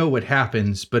mean, you know what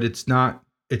happens, but it's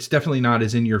definitely not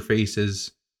as in your face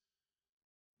as.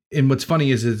 And what's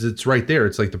funny is it's right there.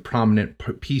 It's like the prominent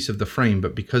piece of the frame,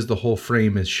 but because the whole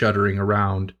frame is shuddering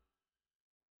around,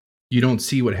 you don't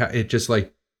see it just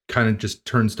like kind of just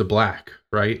turns to black,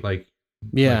 right? Like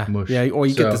mush. Or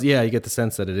you get the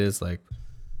sense that it is like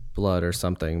blood or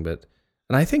something. But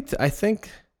I think that's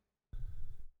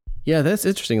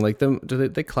interesting. Like do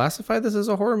they classify this as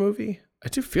a horror movie? I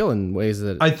do feel in ways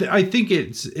that I think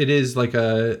it is like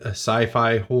a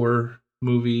sci-fi horror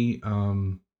movie,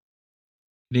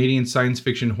 Canadian science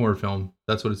fiction horror film.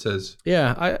 That's what it says.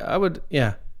 Yeah, I would.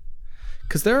 Yeah,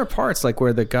 because there are parts like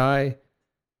where the guy,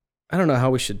 I don't know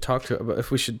how we should talk if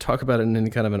we should talk about it in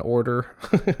any kind of an order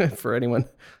for anyone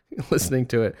listening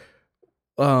to it.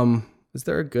 Is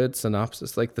there a good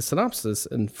synopsis? Like the synopsis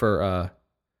and for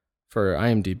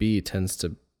IMDb tends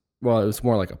to. Well, it was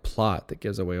more like a plot that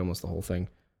gives away almost the whole thing.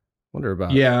 Wonder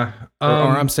about. Yeah. Or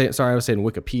I was saying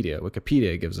Wikipedia.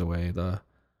 Wikipedia gives away the.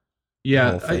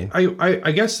 Yeah, whole thing.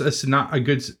 I guess that's not a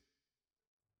good.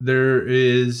 There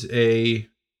is a.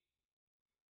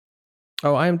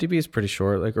 Oh, IMDb is pretty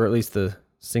short, or at least the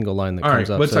single line that comes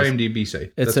up. What's IMDb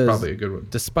say? That's probably a good one.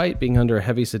 Despite being under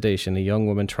heavy sedation, a young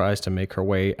woman tries to make her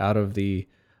way out of the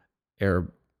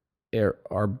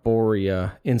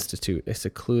Arboria Institute, a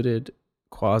secluded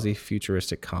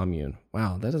quasi-futuristic commune.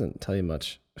 Wow, that doesn't tell you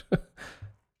much.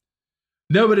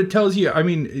 No, but it tells you. I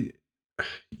mean,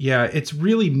 it's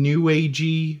really new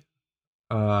agey.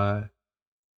 I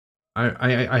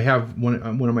have one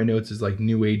of my notes is like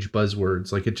new age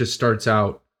buzzwords. Like it just starts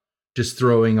out just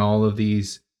throwing all of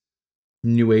these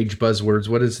new age buzzwords.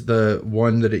 What is the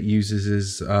one that it uses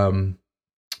is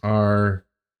are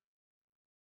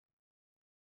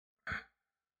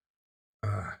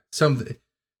some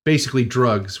basically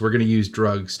drugs. We're going to use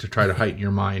drugs to try to heighten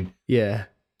your mind. Yeah.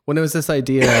 When it was this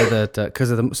idea that because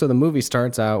the movie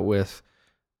starts out with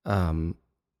a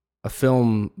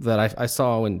film that I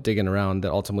saw when digging around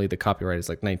that ultimately the copyright is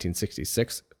like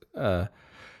 1966.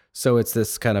 So it's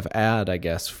this kind of ad, I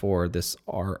guess, for this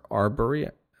Arbory.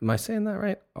 Am I saying that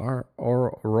right?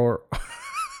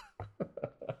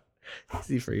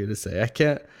 Easy for you to say. I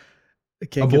can't.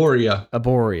 Arboria.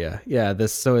 Arboria. Yeah.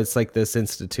 So it's like this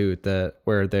institute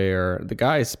where the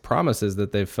guy's promises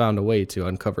that they've found a way to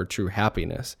uncover true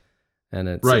happiness, and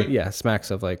it's right. Yeah, smacks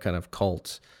of like kind of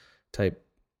cult type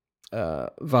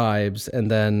vibes, and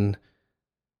then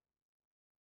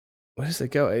where does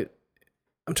it go?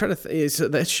 I'm trying to think. So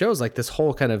that shows like this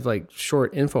whole kind of like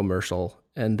short infomercial,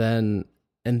 and then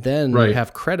right. you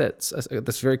have credits,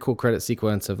 this very cool credit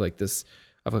sequence of like this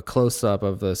of a close up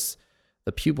of the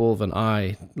pupil of an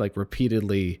eye like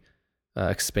repeatedly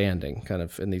expanding, kind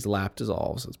of in these lap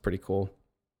dissolves. It's pretty cool.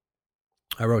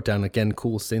 I wrote down again,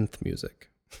 cool synth music.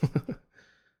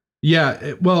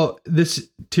 Yeah, well, this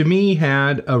to me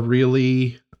had a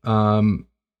really, I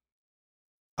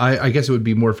guess it would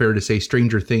be more fair to say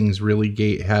Stranger Things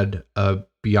really had a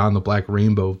Beyond the Black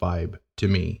Rainbow vibe to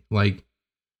me. Like,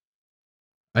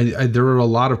 there were a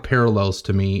lot of parallels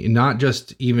to me, not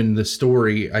just even the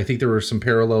story. I think there were some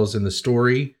parallels in the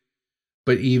story,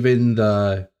 but even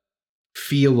the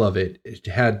feel of it. It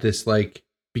had this like,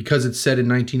 because it's set in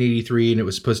 1983 and it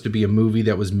was supposed to be a movie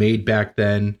that was made back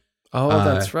then. Oh,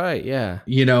 that's right. Yeah.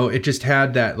 You know, it just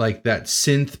had that like that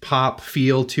synth pop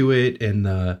feel to it, and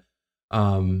I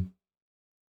don't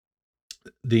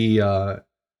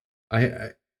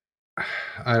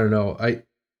know.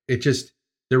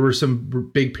 There were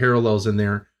some big parallels in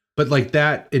there, but like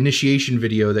that initiation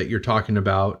video that you're talking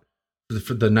about,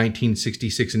 for the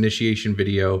 1966 initiation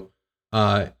video,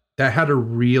 that had a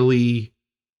really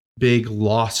big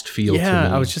Lost feel to me.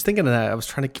 Yeah, I was just thinking of that. I was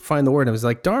trying to find the word. It was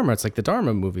like Dharma. It's like the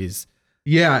Dharma movies.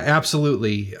 Yeah,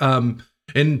 absolutely.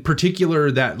 In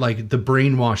particular, that like the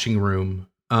brainwashing room,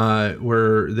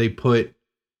 where they put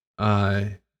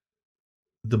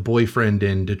the boyfriend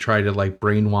in to try to like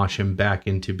brainwash him back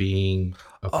into being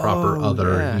a proper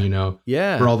other, yeah. You know,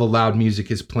 yeah, where all the loud music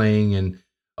is playing and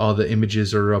all the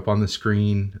images are up on the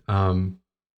screen. I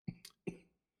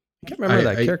can't remember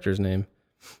that character's name.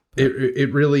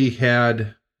 It really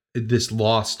had this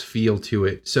Lost feel to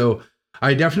it. So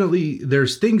I definitely,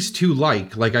 there's things to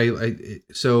like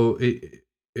so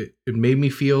it made me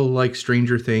feel like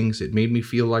Stranger Things. It made me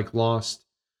feel like Lost.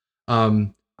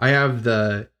 I have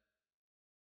the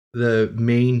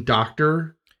main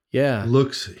doctor. Yeah.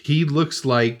 He looks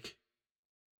like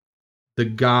the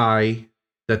guy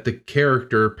that the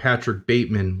character Patrick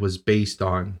Bateman was based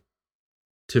on,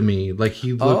 to me. Like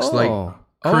he looks like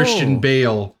Christian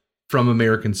Bale from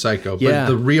American Psycho, but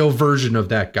the real version of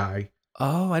that guy.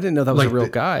 Oh, I didn't know that was like a real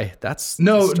guy. That's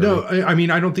no. I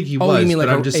mean, I don't think he was. You mean like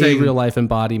I'm just saying, real life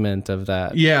embodiment of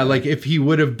that? Yeah, like if he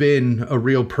would have been a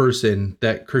real person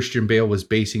that Christian Bale was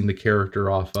basing the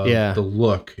character off of, the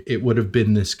look, it would have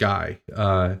been this guy.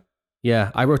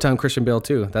 Yeah, I wrote down Christian Bale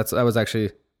too. That was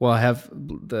actually, well, I have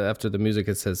after the music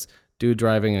it says dude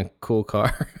driving a cool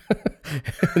car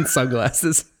and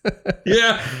sunglasses.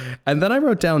 Yeah. And then I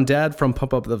wrote down dad from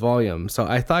Pump Up the Volume. So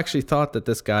I actually thought that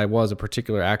this guy was a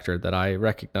particular actor that I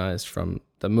recognized from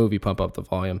the movie Pump Up the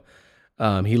Volume.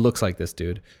 He looks like this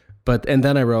dude. And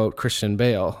then I wrote Christian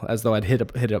Bale as though I'd hit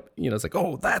up, you know, it's like,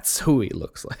 oh, that's who he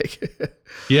looks like.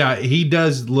 Yeah, he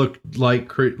does look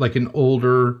like an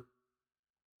older,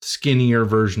 skinnier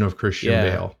version of Christian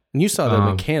Bale. And you saw The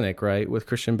Mechanic, right, with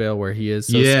Christian Bale, where he is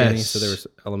so skinny. So there was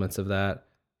elements of that.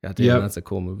 God damn, that's a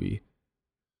cool movie.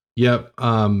 Yep.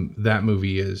 That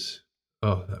movie is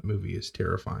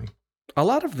terrifying. A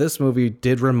lot of this movie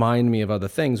did remind me of other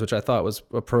things, which I thought was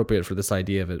appropriate for this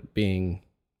idea of it being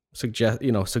suggested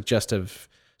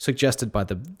by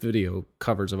the video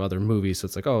covers of other movies. So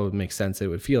it's like, oh, it makes sense. It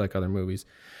would feel like other movies.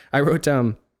 I wrote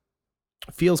down,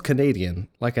 feels Canadian,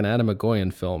 like an Adam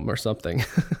McGoyan film or something.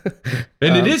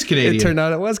 And it is Canadian. It turned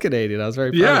out it was Canadian. I was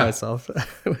very proud of myself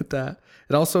with that.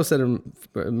 It also said it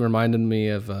reminded me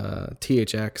of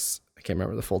THX. I can't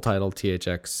remember the full title.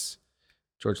 THX,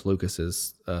 George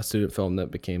Lucas's student film that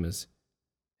became his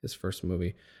first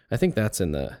movie. I think that's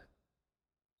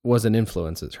was an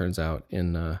influence. It turns out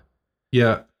in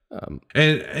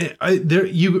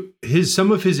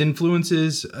some of his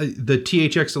influences, the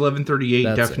THX 1138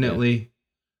 definitely.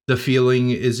 The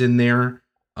feeling is in there.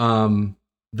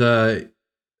 The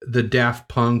Daft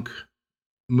Punk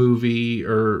movie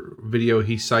or video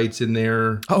he cites in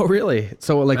there. Oh, really?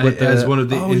 So like with as one of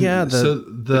the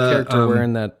the character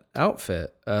wearing that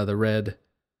outfit, the red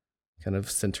kind of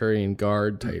centurion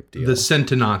guard type deal. The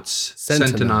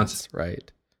Sentinauts,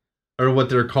 right? Or what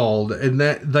they're called, and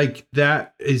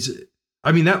that is,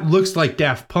 I mean, that looks like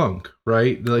Daft Punk,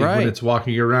 right? Like when it's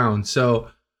walking around. So,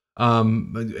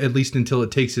 at least until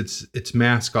it takes its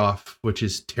mask off, which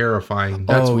is terrifying.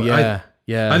 That's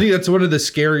yeah. I think that's one of the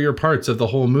scarier parts of the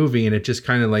whole movie, and it just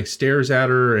kind of like stares at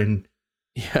her and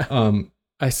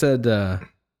I said the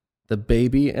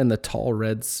baby and the tall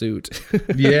red suit.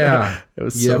 Yeah, it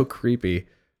was so creepy.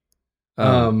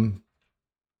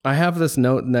 I have this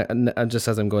note just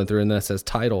as I'm going through, and that says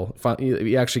title.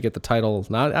 You actually get the title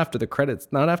not after the credits,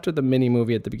 not after the mini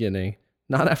movie at the beginning,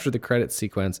 not after the credits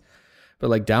sequence, but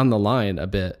like down the line a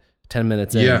bit, 10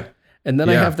 minutes in. Yeah. And then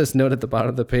I have this note at the bottom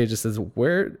of the page that says,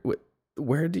 where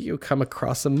do you come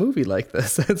across a movie like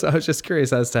this? And so I was just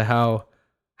curious as to how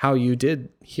you did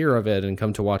hear of it and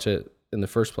come to watch it in the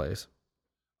first place.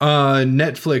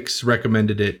 Netflix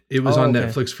recommended it. It was on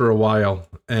Netflix for a while,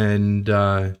 and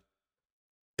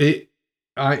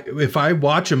if I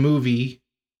watch a movie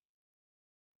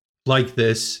like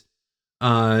this,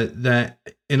 and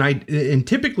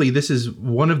typically this is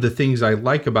one of the things I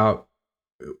like about,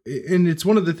 and it's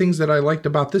one of the things that I liked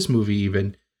about this movie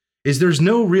even, is there's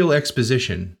no real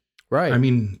exposition. Right. I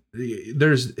mean,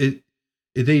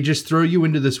 they just throw you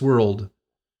into this world,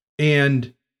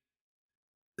 and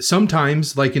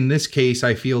sometimes, like in this case,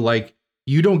 I feel like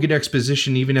you don't get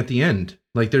exposition even at the end.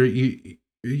 Like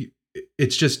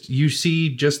it's just, you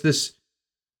see just this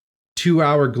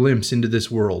 2-hour glimpse into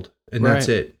this world, and that's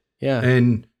it. Yeah.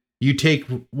 And you take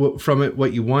from it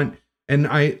what you want. And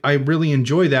I really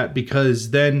enjoy that, because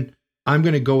then I'm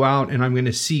going to go out and I'm going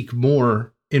to seek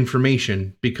more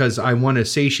information, because I want to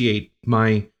satiate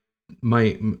my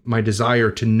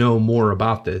desire to know more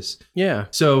about this. Yeah.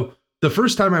 So the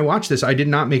first time I watched this, I did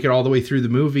not make it all the way through the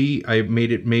movie. I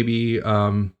made it maybe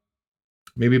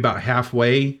about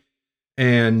halfway,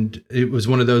 and it was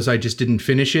one of those, I just didn't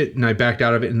finish it, and I backed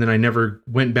out of it, and then I never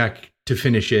went back to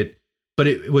finish it. But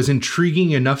it was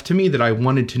intriguing enough to me that I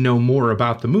wanted to know more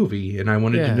about the movie, and I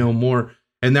wanted to know more.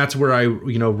 And that's where I,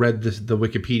 read the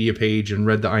Wikipedia page and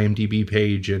read the IMDb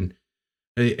page, and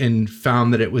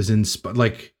found that it was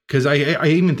because I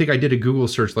even think I did a Google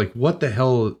search, like, what the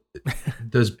hell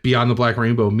does Beyond the Black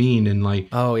Rainbow mean? And like,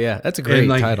 oh yeah, that's a great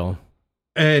title.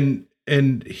 And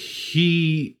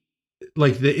he,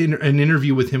 like, an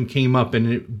interview with him came up,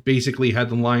 and it basically had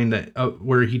the line that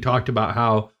where he talked about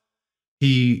how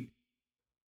he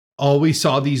always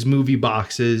saw these movie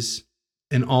boxes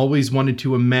and always wanted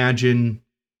to imagine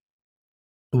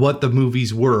what the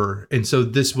movies were. And so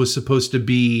this was supposed to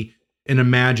be an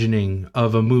imagining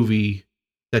of a movie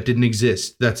that didn't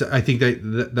exist. I think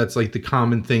that's like the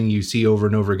common thing you see over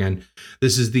and over again.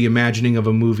 This is the imagining of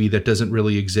a movie that doesn't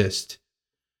really exist.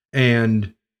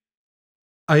 And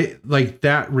I like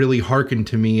that really harkened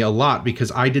to me a lot,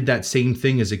 because I did that same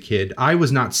thing as a kid. I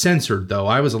was not censored though.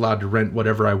 I was allowed to rent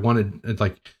whatever I wanted.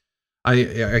 Like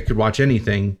I could watch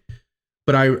anything,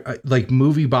 but I like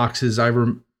movie boxes. I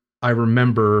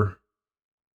remember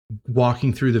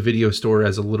walking through the video store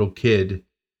as a little kid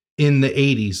in the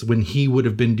 80s when he would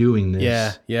have been doing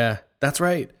this. Yeah, that's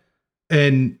right.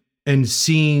 And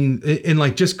seeing, and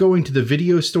like just going to the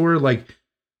video store, like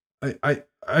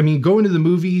I mean, going to the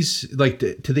movies, like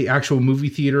to the actual movie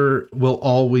theater, will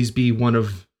always be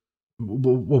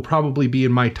will probably be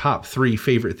in my top 3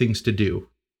 favorite things to do.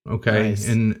 Okay. Nice.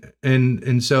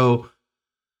 And so,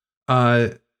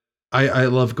 I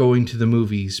love going to the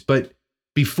movies, but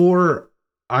before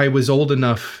I was old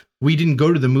enough, we didn't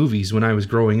go to the movies when I was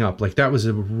growing up. Like that was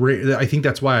I think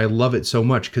that's why I love it so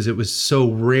much, because it was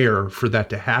so rare for that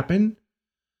to happen.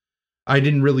 I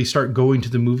didn't really start going to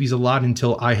the movies a lot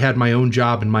until I had my own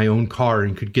job and my own car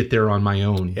and could get there on my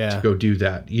own to go do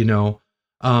that,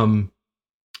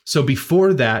 So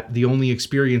before that, the only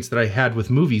experience that I had with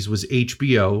movies was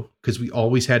HBO, because we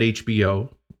always had HBO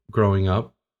growing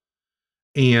up,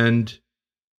 and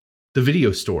the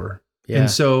video store. Yeah.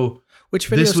 And so which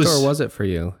video store was it for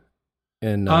you?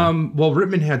 And well,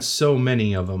 Rittman had so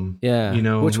many of them. Yeah.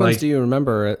 Which ones do you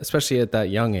remember, especially at that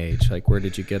young age? Like, where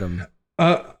did you get them?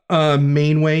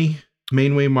 Mainway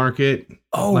Market.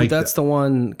 Oh, like that's the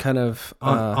one kind of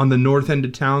on the north end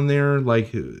of town there. Like,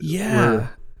 yes,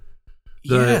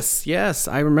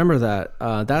 I remember that.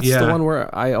 That's the one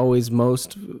where I always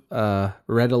most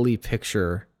readily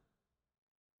picture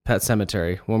Pet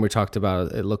Sematary. When we talked about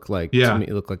it, it looked like to me,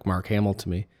 it looked like Mark Hamill to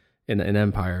me in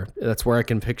Empire. That's where I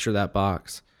can picture that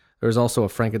box. There's also a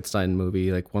Frankenstein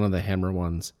movie, like one of the Hammer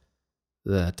ones.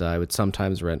 that I would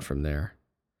sometimes rent from there.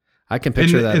 I can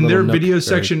picture that. And their nook video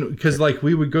section, because like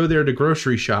we would go there to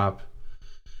grocery shop,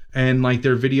 and like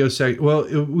their video section.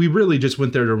 Well, we really just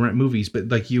went there to rent movies, but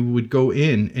like you would go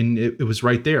in and it was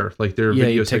right there. Like their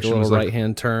video section was like right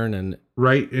hand turn and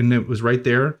it was right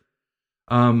there.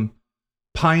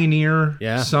 Pioneer,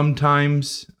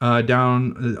 sometimes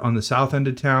down on the south end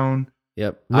of town.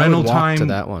 Yep, Rental I would walk time to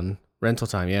that one. Rental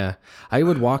time, yeah. I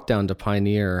would walk down to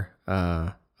Pioneer.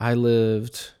 I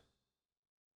lived.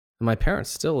 My parents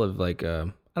still live like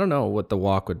I don't know what the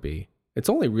walk would be. It's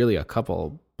only really a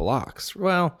couple blocks.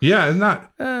 Well, yeah, it's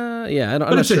not. Yeah,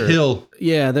 but it's a hill.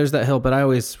 Yeah, there's that hill, but I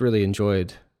always really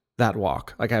enjoyed that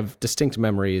walk. Like I have distinct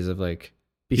memories of like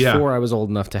before I was old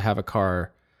enough to have a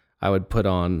car, I would put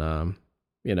on a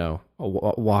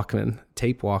Walkman,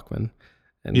 tape Walkman,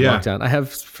 and walk down. I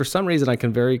have, for some reason, I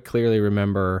can very clearly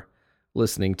remember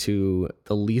listening to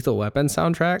the Lethal Weapon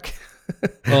soundtrack.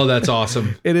 Oh, that's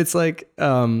awesome. And it's like,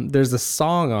 there's a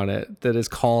song on it that is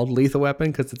called Lethal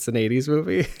Weapon because it's an 80s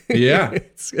movie. Yeah.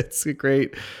 it's a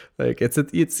great, like, it's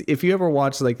if you ever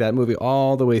watch like that movie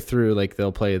all the way through, like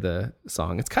they'll play the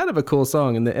song. It's kind of a cool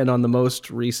song. And on the most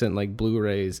recent like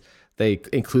Blu-rays, they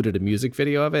included a music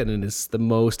video of it, and it's the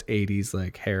most 80s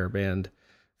like hair band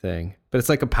thing. But it's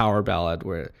like a power ballad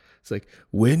where it's like,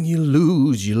 when you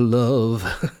lose your love,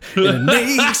 and it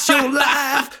makes your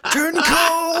life turn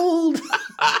cold.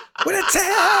 When it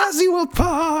tears you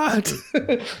apart,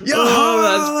 your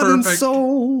heart and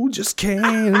soul just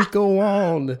can't go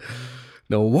on.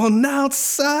 No one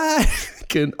outside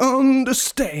can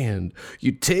understand.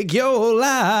 You take your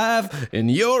life in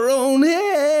your own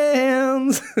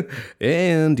hands,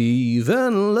 and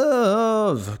even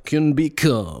love can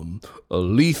become a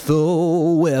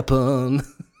lethal weapon.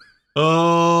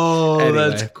 Oh, anyway,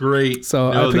 that's great.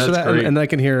 So I picture that, and I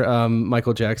can hear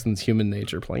Michael Jackson's "Human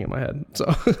Nature" playing in my head.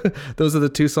 So those are the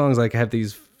two songs I have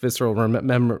these visceral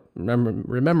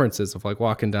remembrances of, like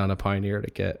walking down a Pioneer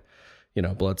to get,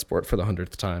 Bloodsport for the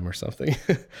 100th time or something.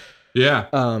 Yeah.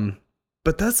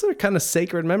 But that's the kind of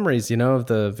sacred memories, of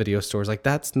the video stores. Like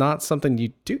that's not something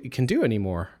you can do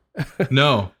anymore.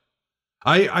 No,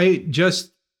 I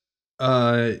just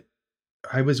I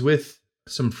was with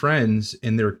some friends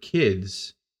and their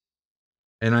kids,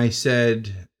 and I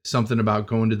said something about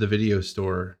going to the video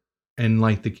store, and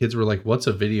like the kids were like, "What's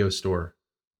a video store?"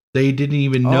 They didn't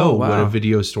even know what a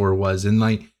video store was, and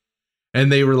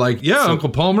they were like, "Yeah, Uncle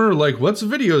Palmer, like, what's a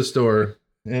video store?"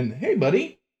 And hey,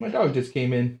 buddy, my dog just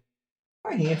came in.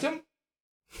 Hi, handsome.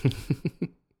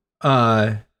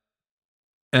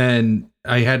 And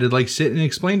I had to like sit and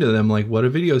explain to them like what a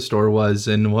video store was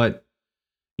and what,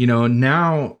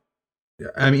 now.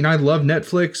 I mean, I love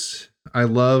Netflix. I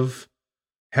love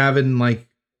having like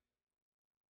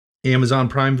Amazon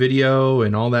Prime Video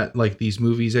and all that, like these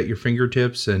movies at your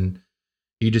fingertips, and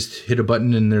you just hit a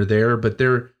button and they're there. But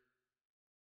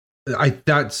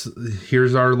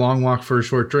here's our long walk for a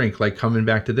short drink. Like coming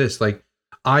back to this, like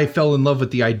I fell in love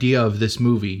with the idea of this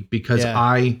movie because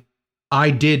I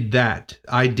did that.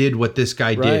 I did what this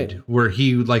guy did, where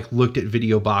he like looked at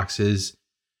video boxes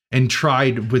and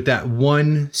tried with that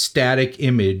one static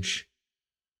image,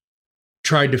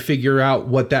 tried to figure out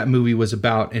what that movie was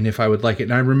about and if I would like it.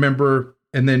 And I remember,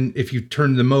 and then if you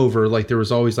turned them over, like there was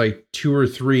always like 2 or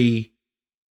 3.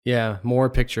 Yeah, more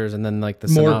pictures and then like the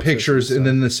more pictures and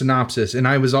then the synopsis. And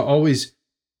I was always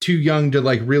too young to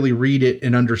like really read it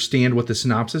and understand what the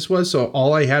synopsis was. So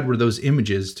all I had were those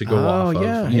images to go off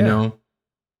of, you know,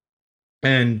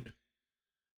 and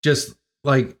just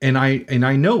like, and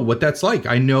I know what that's like.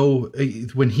 I know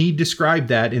when he described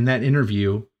that in that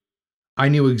interview, I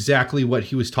knew exactly what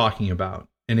he was talking about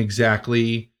and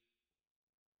exactly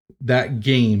that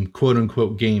game, quote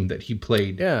unquote game that he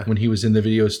played when he was in the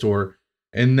video store.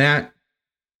 And that,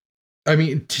 I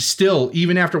mean, still,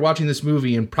 even after watching this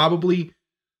movie and probably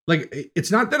like,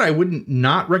 it's not that I wouldn't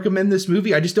not recommend this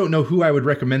movie. I just don't know who I would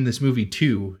recommend this movie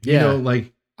to, you know,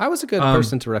 like I was a good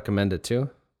person to recommend it to,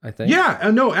 I think.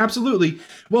 Yeah, no, absolutely.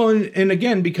 Well, and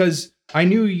again, because I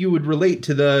knew you would relate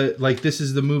to the, like, this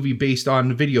is the movie based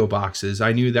on video boxes.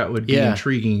 I knew that would be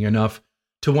intriguing enough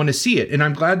to want to see it. And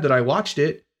I'm glad that I watched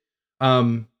it.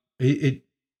 It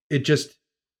just,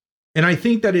 and I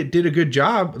think that it did a good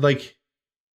job. Like,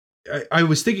 I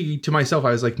was thinking to myself,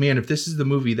 I was like, man, if this is the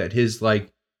movie that his,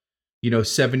 like, you know,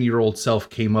 7-year-old self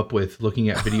came up with looking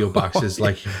at video boxes,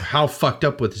 like how fucked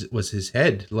up was his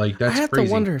head? Like, that's crazy. I have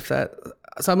to wonder if that,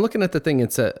 so I'm looking at the thing.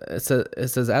 It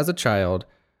says, as a child,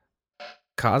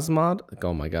 Cosmod.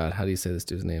 Oh my God. How do you say this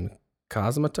dude's name?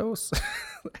 Cosmatos?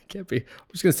 I can't be.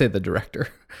 I'm just going to say the director.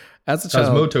 As a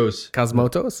child.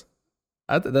 Cosmatos.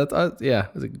 Yeah.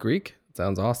 Is it Greek?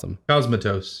 Sounds awesome.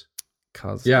 Cosmatos.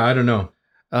 Yeah, I don't know.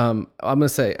 I'm going to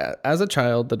say, as a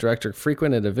child, the director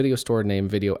frequented a video store named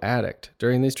Video Addict.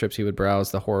 During these trips, he would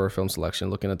browse the horror film selection,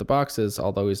 looking at the boxes,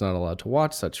 although he's not allowed to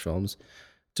watch such films.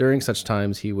 During such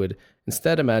times, he would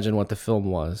instead imagine what the film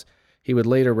was. He would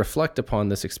later reflect upon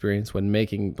this experience when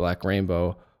making Black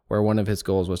Rainbow, where one of his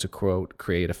goals was to, quote,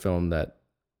 create a film that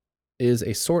is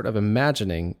a sort of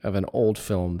imagining of an old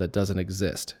film that doesn't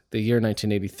exist. The year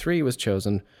 1983 was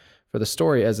chosen for the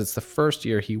story as it's the first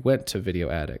year he went to Video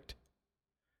Addict.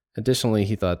 Additionally,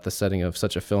 he thought the setting of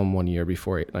such a film 1 year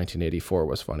before 1984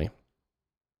 was funny.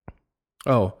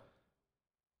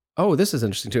 Oh, this is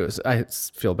interesting too. I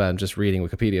feel bad just reading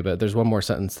Wikipedia, but there's one more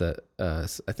sentence that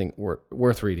I think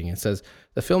worth reading. It says,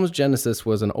 the film's genesis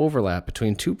was an overlap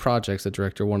between two projects the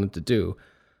director wanted to do.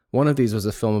 One of these was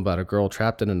a film about a girl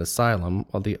trapped in an asylum,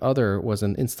 while the other was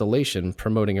an installation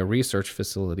promoting a research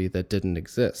facility that didn't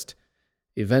exist.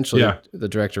 Eventually, the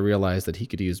director realized that he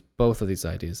could use both of these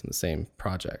ideas in the same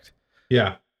project.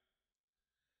 Yeah.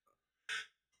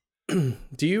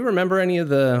 Do you remember any of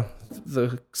the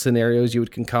scenarios you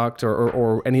would concoct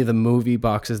or any of the movie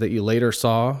boxes that you later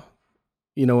saw?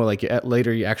 You know, like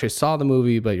later you actually saw the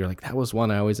movie, but you're like, that was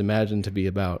one I always imagined to be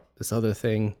about this other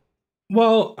thing.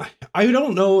 Well, I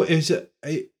don't know.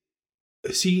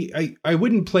 I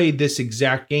wouldn't play this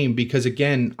exact game because,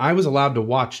 again, I was allowed to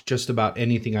watch just about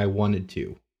anything I wanted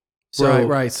to. So,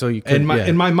 right. So you could,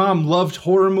 and my mom loved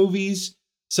horror movies.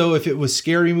 So if it was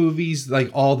scary movies, like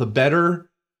all the better.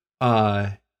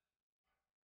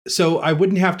 So I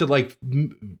wouldn't have to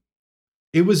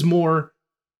it was more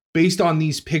based on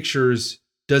these pictures.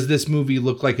 Does this movie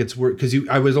look like it's worth? Because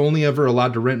I was only ever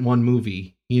allowed to rent one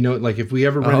movie. You know, like if we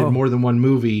ever rented more than one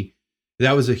movie,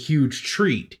 that was a huge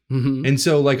treat. Mm-hmm. And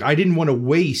so I didn't want to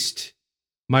waste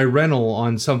my rental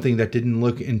on something that didn't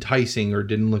look enticing or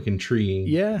didn't look intriguing.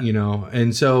 Yeah. You know,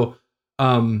 and so,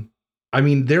 I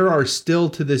mean, there are still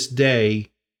to this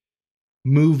day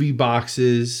movie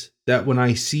boxes that when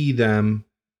I see them,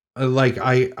 I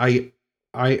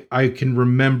can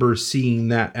remember seeing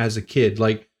that as a kid.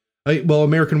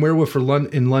 American Werewolf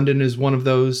in London is one of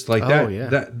those.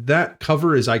 That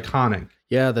cover is iconic.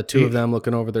 Yeah, the two of them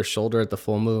looking over their shoulder at the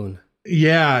full moon.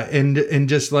 Yeah, and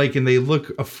just and they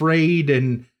look afraid,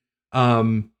 and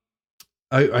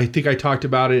I think I talked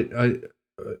about it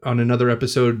on another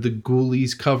episode. The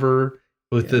Ghoulies cover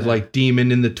with the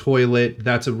demon in the toilet.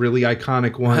 That's a really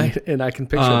iconic one, right, and I can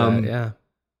picture that.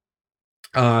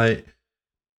 Yeah.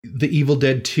 The Evil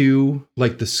Dead 2,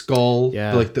 the skull,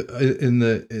 that's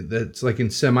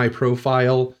in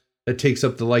semi-profile that takes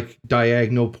up the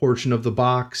diagonal portion of the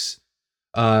box.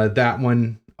 That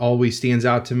one always stands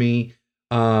out to me.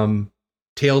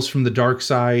 Tales from the Dark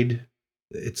Side.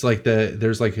 It's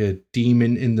there's a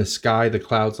demon in the sky. The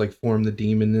clouds form the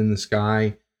demon in the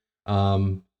sky.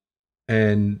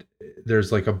 And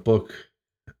there's a book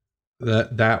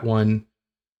that one.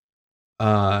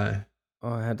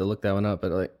 I had to look that one up,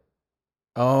 but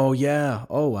oh yeah.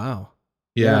 Oh wow.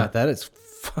 Yeah, that is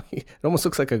funny. It almost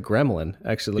looks like a gremlin.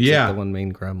 Actually looks like the one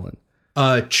main gremlin.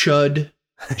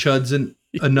 Chud's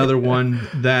another one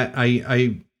that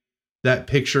that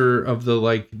picture of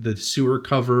the sewer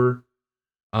cover,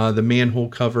 the manhole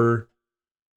cover.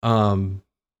 And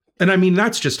I mean,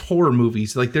 that's just horror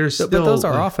movies. There's still, but those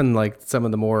are often some of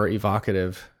the more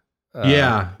evocative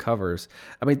covers.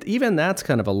 I mean, even that's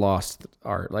kind of a lost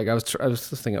art. I was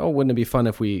just thinking, wouldn't it be fun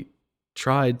if we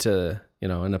tried to, in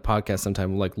a podcast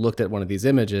sometime, looked at one of these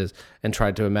images and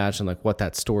tried to imagine what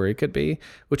that story could be,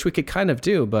 which we could kind of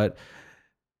do, but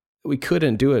we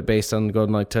couldn't do it based on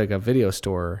going to a video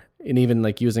store and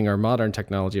even using our modern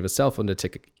technology of a cell phone to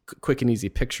take a quick and easy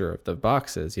picture of the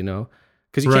boxes,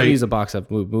 because you can't use a box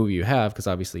of movie you have, because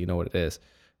obviously you know what it is.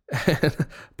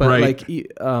 But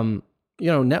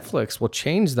Netflix will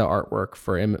change the artwork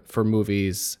for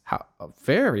movies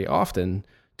very often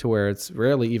to where it's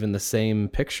rarely even the same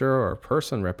picture or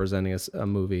person representing a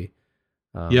movie.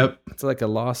 It's like a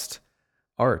lost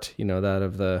art, that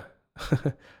of the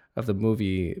of the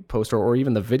movie poster or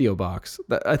even the video box.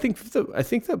 I think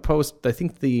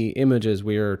the images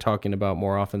we are talking about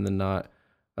more often than not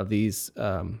of these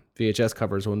VHS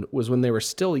covers was when they were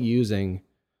still using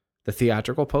the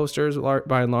theatrical posters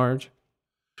by and large.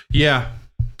 Yeah.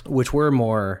 Which were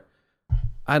more,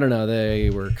 I don't know, they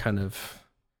were kind of,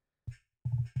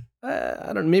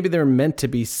 maybe they're meant to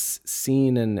be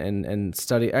seen and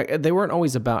studied. They weren't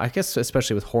always about, I guess,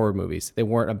 especially with horror movies, they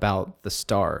weren't about the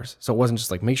stars. So it wasn't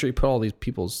just make sure you put all these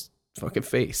people's fucking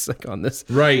face on this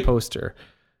poster.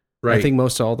 Right. I think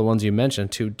most of all the ones you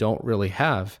mentioned too don't really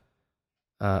have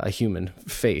a human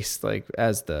face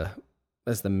as the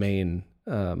main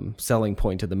selling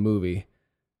point to the movie.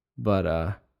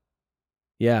 But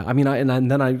yeah, I mean,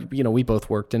 we both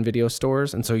worked in video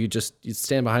stores, and so you'd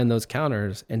stand behind those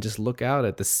counters and just look out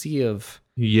at the sea of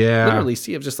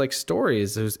just like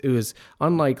stories. It was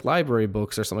unlike library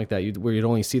books or something like that, where you'd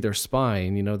only see their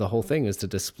spine. You know, the whole thing is to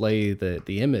display the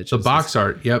image, the box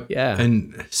art. Yep. Yeah,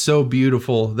 and so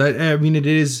beautiful. That, I mean, it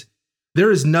is.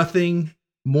 There is nothing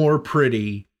more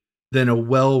pretty than a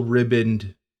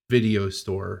well-ribboned video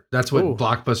store. That's what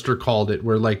Blockbuster called it,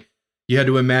 where like you had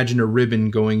to imagine a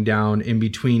ribbon going down in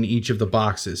between each of the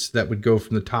boxes that would go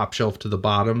from the top shelf to the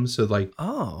bottom. So like,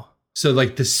 so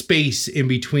like the space in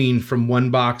between from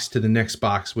one box to the next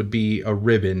box would be a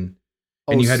ribbon.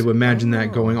 And you had to imagine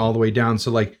that going all the way down.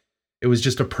 So like, it was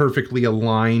just a perfectly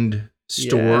aligned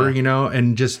store, you know,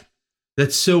 and just,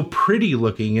 that's so pretty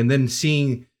looking. And then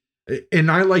seeing, and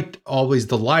I liked always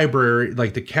the library,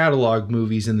 like the catalog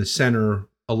movies in the center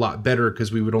a lot better,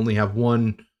 because we would only have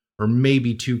one or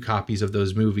maybe two copies of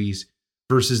those movies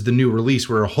versus the new release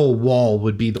where a whole wall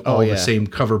would be the same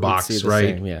cover box,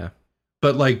 right? Same, yeah.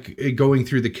 But like going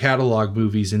through the catalog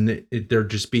movies and they're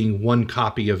just being one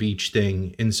copy of each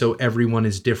thing. And so everyone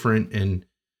is different, and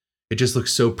it just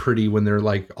looks so pretty when they're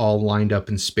like all lined up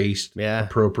and spaced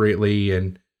appropriately,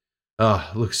 and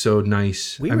it looks so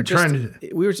nice.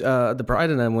 The bride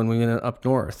and I, when we went up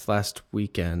north last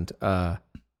weekend,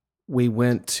 we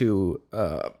went to,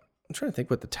 I'm trying to think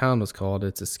what the town was called.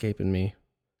 It's escaping me.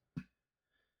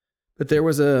 But there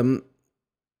was a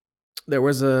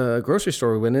grocery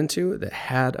store we went into that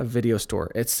had a video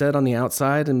store. It said on the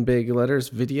outside in big letters,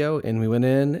 video, and we went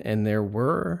in, and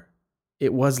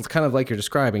it was kind of like you're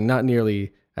describing, not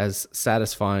nearly as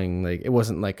satisfying. Like, it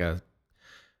wasn't like a,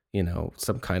 you know,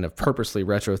 some kind of purposely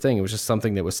retro thing. It was just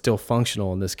something that was still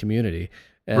functional in this community.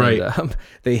 And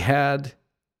they had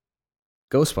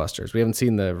Ghostbusters. We haven't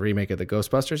seen the remake of the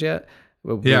Ghostbusters yet.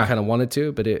 We kind of wanted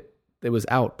to, but it was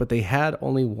out, but they had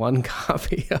only one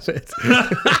copy of it.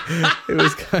 It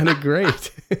was kind of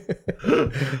great.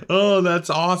 Oh, that's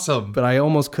awesome. But I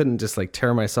almost couldn't just like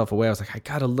tear myself away. I was like, I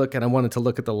gotta look, and I wanted to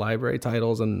look at the library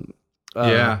titles, and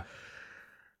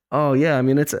oh yeah. I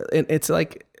mean, it's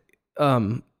like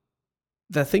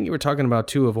that thing you were talking about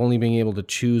too, of only being able to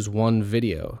choose one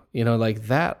video, you know, like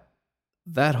that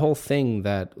whole thing,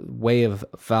 that way of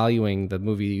valuing the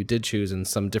movie you did choose in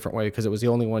some different way, because it was the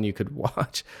only one you could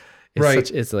watch.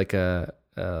 It's like a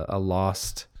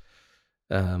lost,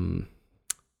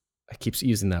 I keep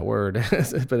using that word,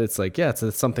 but it's like,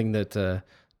 it's something that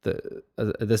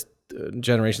this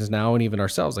generations now, and even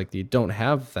ourselves, like, you don't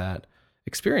have that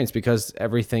experience because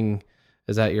everything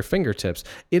is at your fingertips.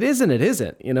 It is and it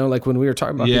isn't, you know, like when we were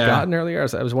talking about Begotten earlier,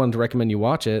 I was wanting to recommend you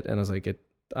watch it, and I was like,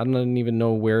 I don't even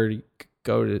know where to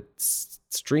go to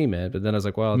stream it, but then I was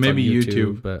like, well, it's maybe on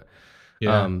YouTube, but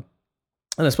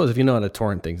and I suppose if you know how to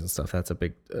torrent things and stuff, that's a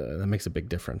big that makes a big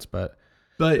difference. But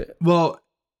well,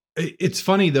 it's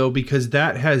funny though, because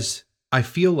I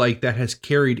feel like that has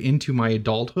carried into my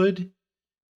adulthood,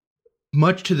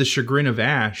 much to the chagrin of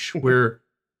Ash, where,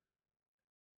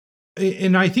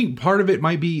 and I think part of it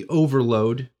might be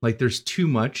overload, like there's too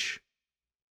much,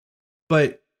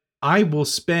 but I will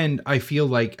spend, I feel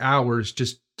like, hours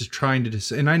just trying to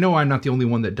decide, and I know I'm not the only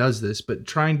one that does this, but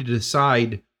trying to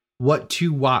decide what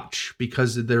to watch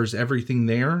because there's everything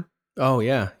there. Oh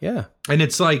yeah. And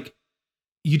it's like,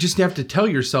 you just have to tell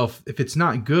yourself, if it's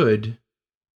not good,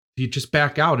 you just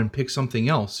back out and pick something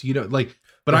else, you know, like,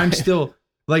 but I'm still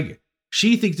like,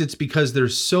 she thinks it's because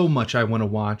there's so much I want to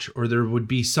watch, or there would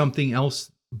be something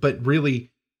else, but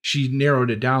really she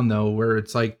narrowed it down though, where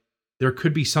it's like, there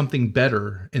could be something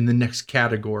better in the next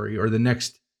category or the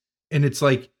next. And it's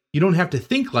like, you don't have to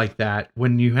think like that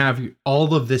when you have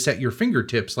all of this at your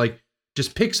fingertips. Like,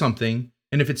 just pick something.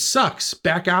 And if it sucks,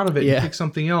 back out of it and pick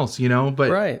something else, you know,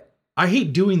 but I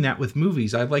hate doing that with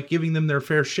movies. I like giving them their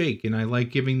fair shake, and I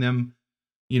like giving them,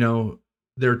 you know,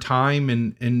 their time,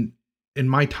 and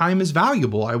my time is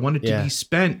valuable. I want it to be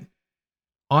spent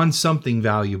on something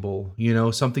valuable, you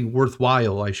know, something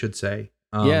worthwhile, I should say.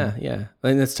 Yeah.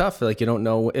 And it's tough. Like, you don't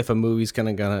know if a movie's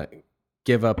gonna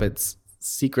give up its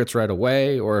secrets right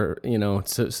away, or, you know,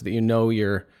 so that, you know,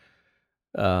 you're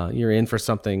in for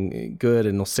something good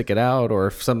and they'll stick it out. Or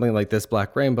if something like this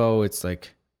Black Rainbow, it's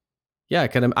like, I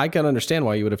can understand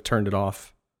why you would have turned it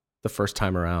off the first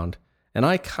time around. And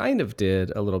I kind of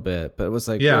did a little bit, but it was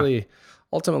like really,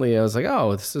 ultimately I was like,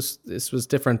 oh, this was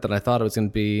different than I thought it was going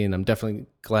to be. And I'm definitely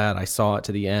glad I saw it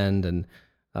to the end. And,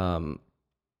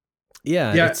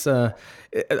 it's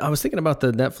I was thinking about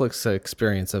the Netflix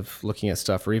experience of looking at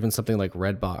stuff, or even something like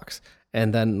Redbox,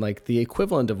 and then like the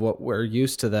equivalent of what we're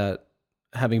used to, that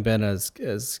having been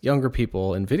as younger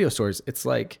people in video stores, it's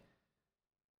like,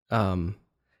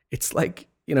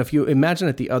 if you imagine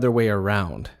it the other way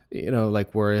around,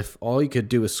 like where if all you could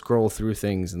do is scroll through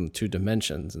things in 2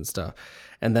 dimensions and stuff,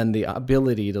 and then the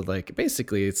ability to like,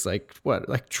 basically it's like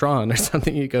Tron or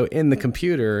something, you go in the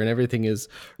computer and everything is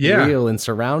real and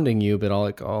surrounding you, but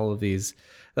all of these,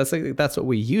 that's what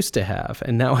we used to have.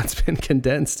 And now it's been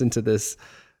condensed into this,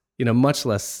 much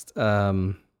less,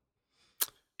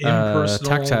 impersonal,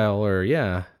 tactile, or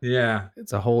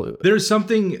it's a whole, there's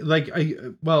something like,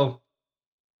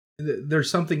 there's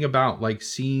something about like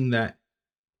seeing that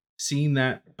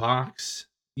box,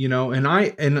 and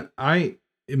I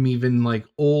am even like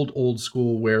old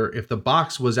school, where if the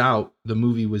box was out, the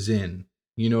movie was in,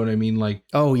 you know what I mean? Like,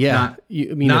 oh yeah.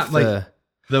 Not like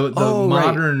the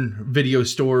modern video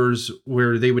stores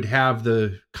where they would have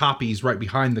the copies right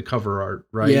behind the cover art.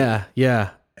 Right. Yeah.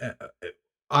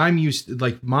 I'm used to,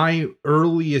 like, my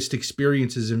earliest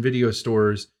experiences in video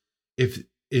stores, if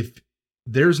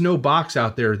there's no box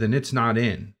out there, then it's not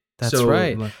in. That's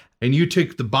right. And you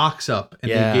took the box up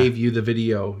and they gave you the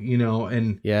video,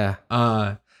 and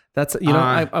that's,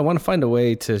 I want to find a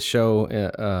way to show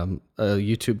a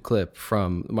YouTube clip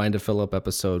from Mind of Philip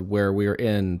episode where we were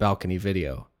in balcony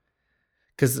video.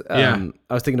 Cause I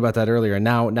was thinking about that earlier, and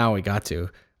now we got to,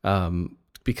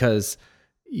 because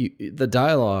the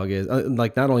dialogue is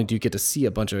like, not only do you get to see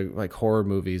a bunch of like horror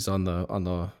movies on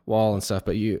the wall and stuff,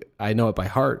 but I know it by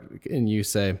heart. And you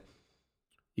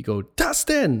go,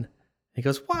 Dustin. He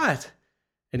goes, what?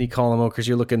 And you call him over because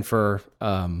you're looking for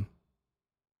Dawn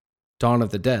of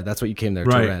the Dead. That's what you came there to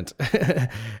rent.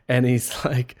 And he's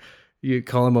like, you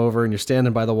call him over and you're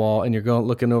standing by the wall and you're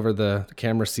looking over, the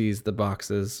camera sees the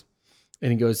boxes,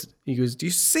 and he goes, do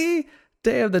you see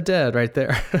Day of the Dead right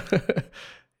there?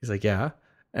 He's like, yeah.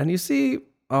 And you see,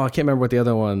 I can't remember what the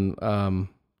other one.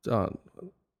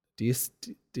 Do you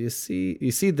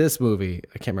see this movie?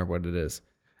 I can't remember what it is.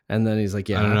 And then he's like,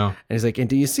 yeah. I don't know. And he's like, and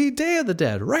do you see Day of the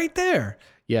Dead right there?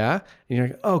 Yeah. And you're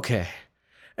like, okay.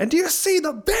 And do you see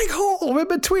the big hole in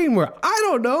between where, I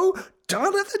don't know, Dawn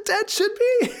of the Dead should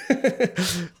be?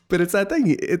 But it's that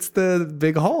thing. It's the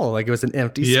big hole. Like it was an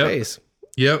empty space.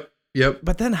 Yep.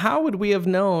 But then how would we have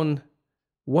known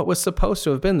what was supposed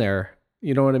to have been there?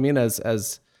 You know what I mean?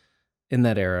 As in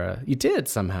that era, you did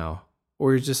somehow,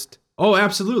 or you're just. Oh,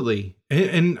 absolutely.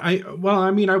 And I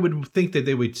would think that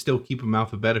they would still keep them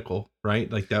alphabetical,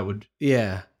 right? Like that would.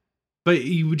 Yeah. But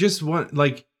you would just want,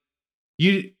 like,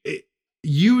 you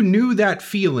knew that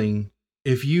feeling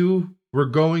if you were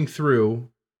going through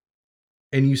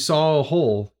and you saw a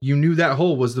hole, you knew that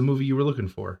hole was the movie you were looking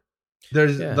for.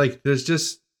 There's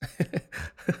just.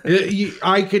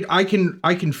 I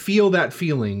can feel that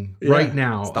feeling right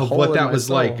now of what that was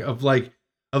like, of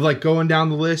going down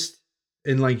the list,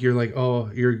 and like you're like,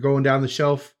 oh, you're going down the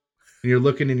shelf and you're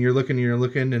looking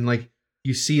and like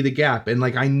you see the gap, and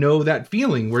like I know that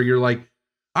feeling where you're like,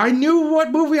 I knew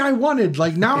what movie I wanted,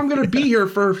 like now I'm gonna be here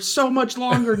for so much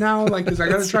longer now, like because I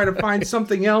gotta try to find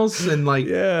something else, and like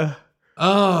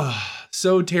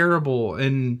so terrible.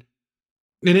 And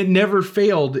it never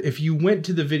failed. If you went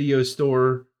to the video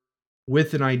store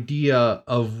with an idea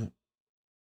of,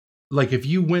 like, if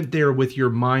you went there with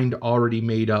your mind already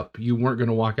made up, you weren't going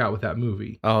to walk out with that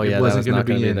movie. Oh yeah, it wasn't going to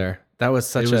be there. That was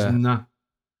such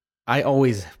I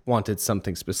always wanted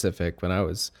something specific when I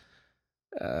was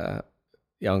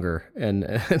younger, and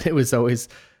it was always,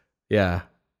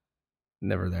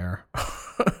 never there.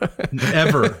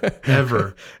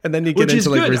 ever. And then you get into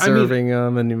like reserving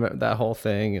them and that whole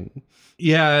thing, and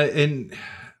and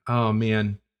oh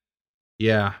man,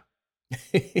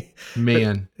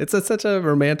 man, it's such a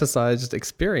romanticized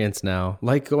experience now,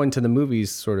 like going to the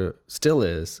movies sort of still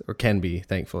is, or can be,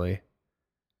 thankfully.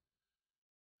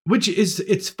 Which is,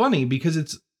 it's funny because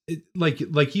it's like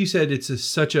you said, it's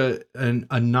such a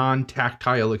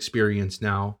non-tactile experience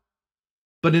now,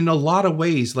 but in a lot of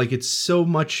ways, like it's so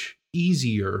much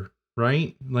easier,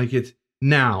 right? Like it's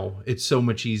so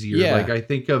much easier. Like I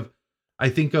think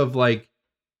of like,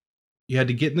 you had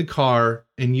to get in the car,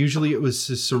 and usually it was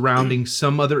surrounding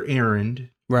some other errand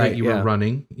that you were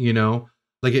running,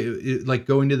 like it like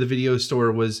going to the video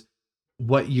store was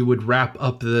what you would wrap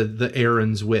up the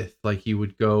errands with. Like you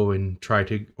would go and try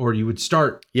to, or you would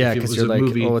start. Yeah. Cause you're like,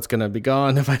 movie, it's going to be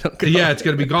gone if I don't go. Yeah. It's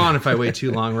going to be gone if I wait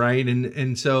too long. Right.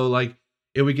 And so like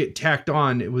it would get tacked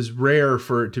on. It was rare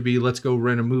for it to be, let's go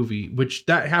rent a movie, which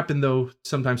that happened though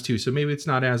sometimes too. So maybe it's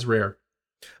not as rare.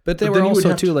 But they were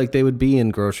also too, like they would be in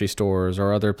grocery stores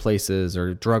or other places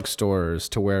or drugstores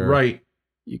to where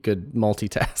you could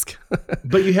multitask.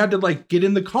 But you had to like get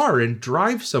in the car and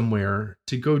drive somewhere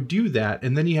to go do that.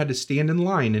 And then you had to stand in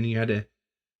line, and you had to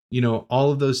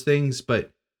all of those things.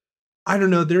 But I don't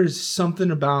know. There's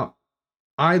something about,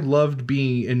 I loved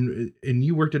being and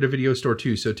you worked at a video store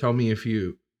too. So tell me if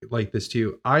you like this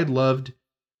too. I loved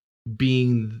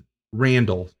being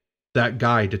Randall, that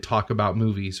guy to talk about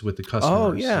movies with the customers.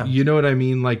 Oh yeah. You know what I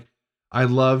mean? Like I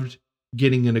loved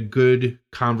getting in a good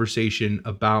conversation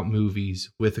about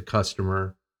movies with a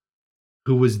customer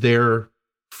who was there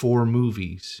for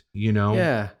movies,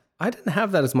 Yeah. I didn't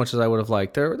have that as much as I would have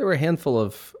liked. There were a handful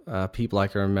of people I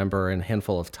can remember and a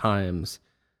handful of times.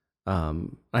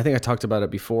 I think I talked about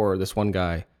it before. This one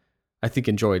guy, I think,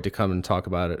 enjoyed to come and talk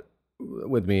about it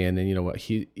with me. And then, you know what,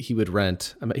 he would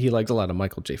rent. I mean, he liked a lot of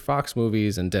Michael J. Fox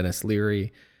movies and Dennis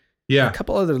Leary. Yeah. A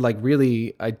couple other like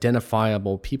really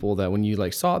identifiable people that when you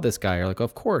like saw this guy, you're like,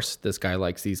 of course, this guy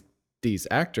likes these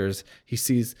actors.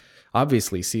 He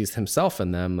obviously sees himself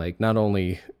in them, like not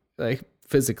only like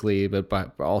physically,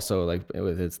 but also like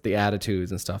with the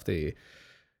attitudes and stuff that he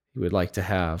would like to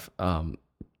have.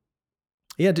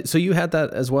 Yeah. So you had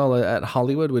that as well at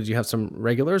Hollywood. Would you have some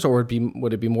regulars, or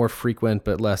would it be more frequent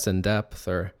but less in depth,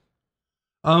 or?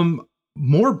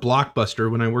 More Blockbuster.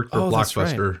 When I worked for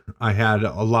Blockbuster, right. I had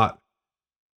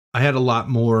a lot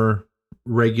more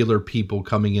regular people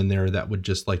coming in there that would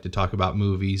just like to talk about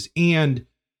movies. And,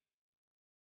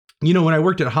 when I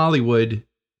worked at Hollywood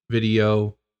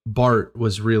Video, Bart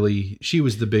was she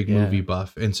was the big movie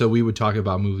buff. And so we would talk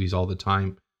about movies all the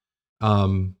time.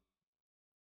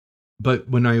 But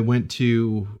when I worked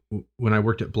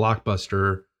at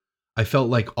Blockbuster, I felt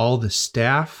like all the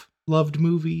staff loved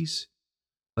movies.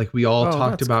 Like we all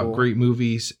talked about great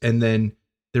movies. And then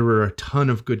there were a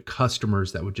ton of good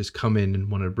customers that would just come in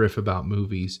and want to riff about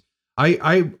movies.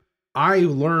 I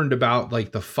learned about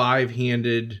like the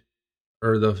 5-handed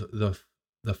or the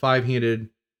 5-handed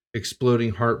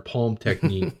exploding heart palm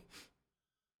technique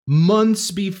months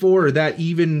before that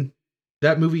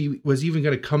movie was even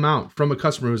going to come out, from a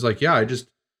customer who was like, yeah,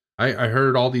 I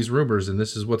heard all these rumors and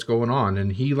this is what's going on.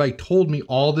 And he like told me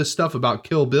all this stuff about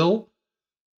Kill Bill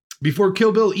before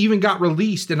Kill Bill even got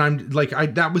released. And I'm like,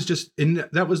 that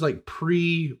was like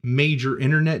pre-major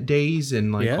internet days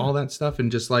and like all that stuff.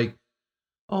 And just like,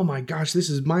 oh my gosh, this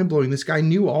is mind blowing. This guy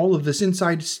knew all of this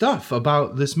inside stuff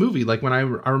about this movie. Like when I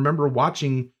remember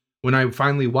when I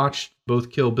finally watched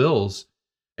both Kill Bills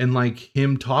and like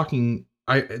him talking,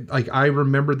 I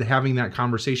remember having that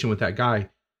conversation with that guy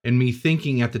and me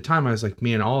thinking at the time, I was like,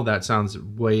 man, all that sounds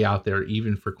way out there,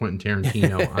 even for Quentin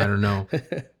Tarantino. I don't know.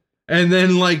 And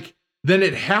then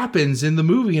it happens in the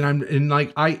movie, and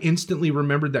I instantly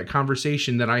remembered that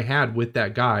conversation that I had with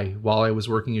that guy while I was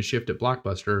working a shift at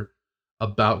Blockbuster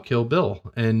about Kill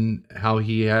Bill and how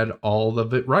he had all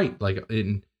of it right.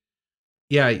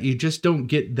 You just don't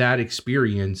get that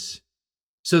experience.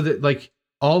 So that like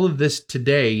all of this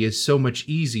today is so much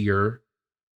easier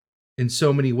in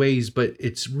so many ways, but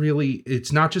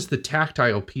it's not just the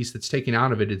tactile piece that's taken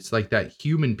out of it. It's like that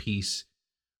human piece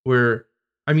where,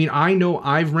 I mean, I know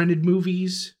I've rented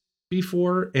movies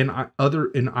before and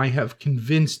I have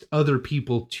convinced other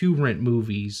people to rent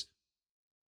movies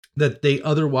that they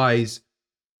otherwise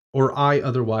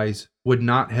would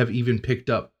not have even picked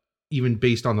up, even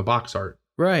based on the box art.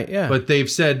 Right. Yeah. But they've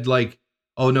said like,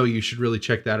 oh no, you should really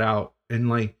check that out. And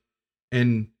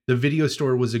the video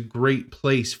store was a great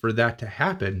place for that to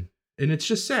happen. And it's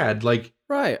just sad. Like,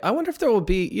 right. I wonder if there will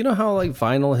be, how like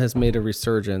vinyl has made a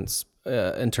resurgence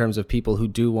in terms of people who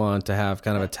do want to have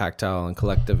kind of a tactile and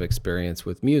collective experience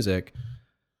with music.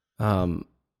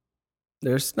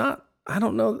 There's not, I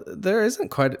don't know, there isn't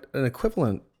quite an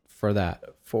equivalent for that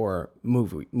for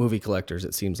movie collectors,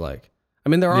 it seems like. I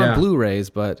mean, there are Blu-rays,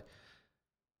 but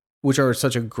which are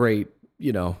such a great,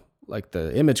 like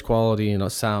the image quality,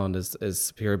 sound is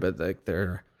superior, but like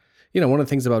they're, one of the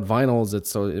things about vinyl is it's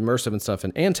so immersive and stuff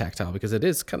and tactile because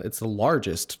it's the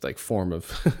largest like form of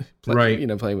playing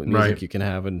with music you can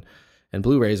have, and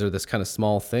Blu-rays are this kind of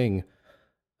small thing.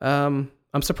 I'm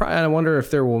surprised. I wonder if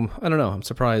there will, I don't know. I'm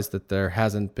surprised that there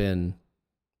hasn't been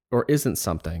or isn't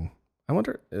something. I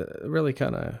wonder, really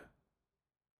kind of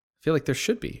feel like there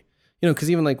should be.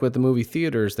 Because even like with the movie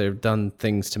theaters, they've done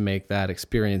things to make that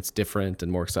experience different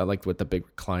and more exciting, like with the big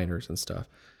recliners and stuff.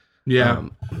 Yeah.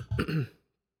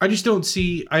 I don't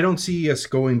see us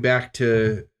going back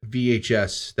to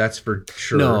VHS. That's for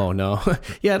sure. No.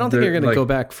 Yeah, I don't think you're going to go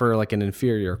back for like an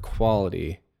inferior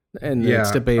quality. And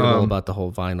it's debatable about the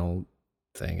whole vinyl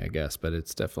thing, I guess, but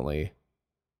it's definitely.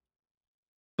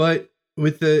 But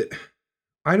with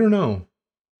I don't know.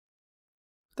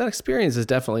 That experience is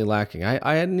definitely lacking.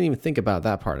 I didn't even think about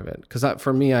that part of it because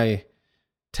for me, I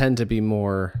tend to be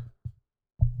more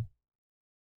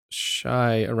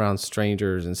shy around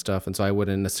strangers and stuff, and so I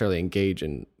wouldn't necessarily engage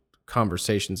in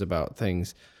conversations about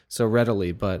things so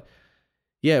readily. But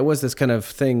yeah, it was this kind of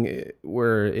thing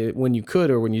where when you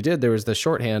could or when you did, there was the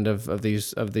shorthand of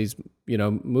these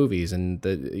movies, and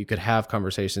that you could have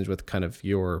conversations with kind of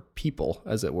your people,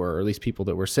 as it were, or at least people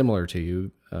that were similar to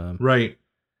you. Right.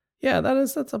 Yeah,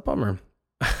 that's a bummer.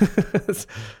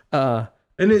 And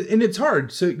it's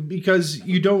hard, so because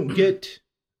you don't get.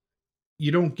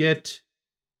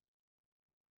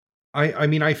 I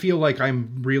mean, I feel like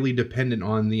I'm really dependent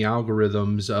on the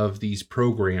algorithms of these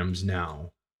programs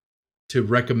now to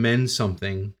recommend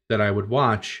something that I would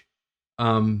watch.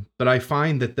 But I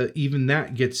find that even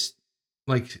that gets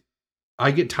like,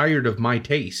 I get tired of my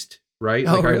taste, right?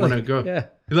 Oh, like really? I want to go,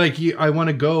 I want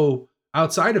to go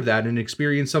outside of that and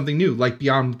experience something new, like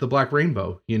Beyond the Black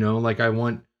Rainbow, like I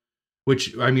want,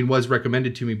 which I mean, was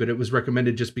recommended to me, but it was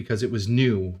recommended just because it was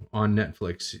new on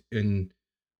Netflix and,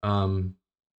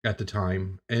 at the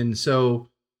time. And so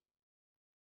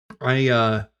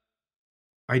I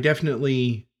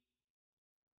definitely,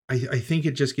 I think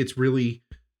it just gets really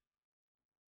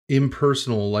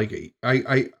impersonal. Like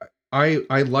I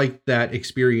like that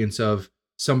experience of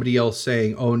somebody else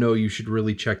saying, "Oh no, you should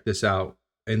really check this out,"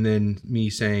 and then me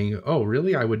saying, "Oh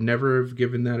really? I would never have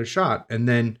given that a shot." And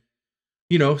then,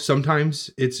 sometimes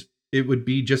it would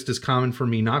be just as common for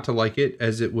me not to like it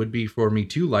as it would be for me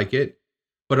to like it.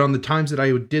 But on the times that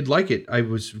I did like it, I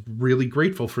was really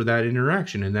grateful for that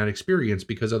interaction and that experience,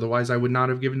 because otherwise I would not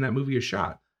have given that movie a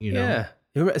shot. Yeah.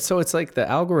 So it's like the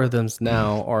algorithms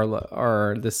now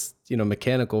are this,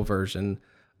 mechanical version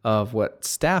of what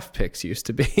staff picks used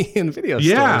to be in video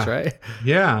stores, right?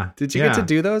 Yeah. Did you get to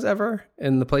do those ever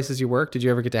in the places you work? Did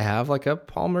you ever get to have like a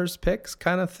Palmer's Picks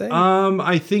kind of thing?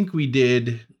 I think we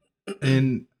did.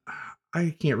 And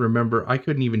I can't remember. I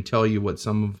couldn't even tell you what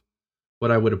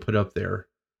I would have put up there.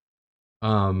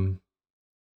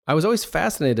 I was always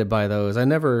fascinated by those.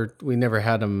 We never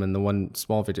had them in the one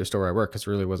small video store I worked, because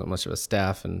there really wasn't much of a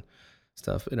staff and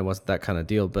stuff, and it wasn't that kind of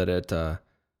deal. But and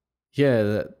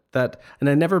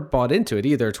I never bought into it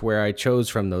either, to where I chose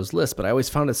from those lists. But I always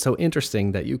found it so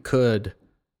interesting that you could,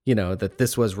 that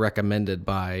this was recommended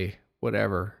by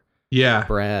whatever. Yeah,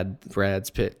 Brad's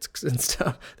Picks and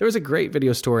stuff. There was a great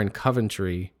video store in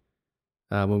Coventry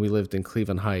when we lived in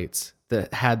Cleveland Heights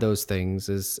that had those things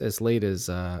as late as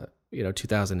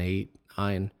 2008,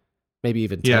 9, maybe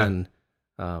even 10.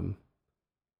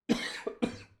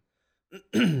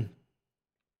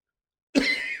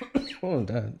 Oh,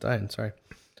 dying. Sorry.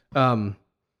 So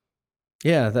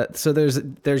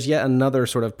there's yet another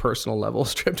sort of personal level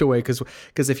stripped away,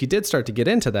 because if you did start to get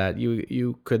into that,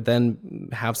 you could then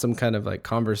have some kind of like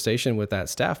conversation with that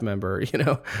staff member,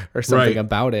 or something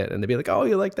about it, and they'd be like, "Oh,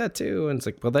 you like that too?" And it's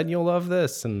like, "Well, then you'll love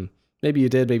this." And maybe you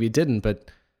did, maybe you didn't, but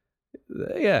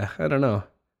yeah, I don't know.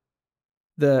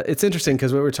 It's interesting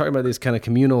because we were talking about these kind of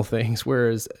communal things,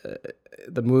 whereas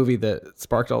the movie that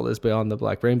sparked all this, Beyond the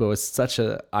Black Rainbow, is such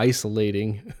a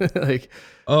isolating, like.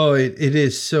 Oh, it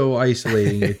is so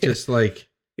isolating. It's just like,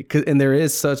 and there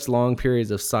is such long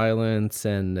periods of silence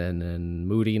and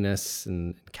moodiness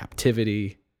and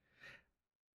captivity.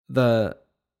 The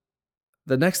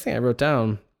next thing I wrote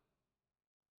down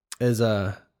is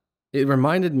it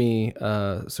reminded me.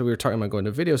 So we were talking about going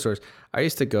to video stores. I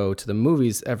used to go to the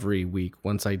movies every week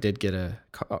once I did get a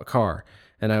car,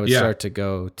 and I would start to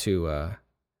go to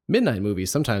midnight movies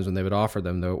sometimes when they would offer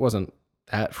them, though it wasn't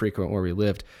that frequent where we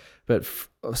lived. But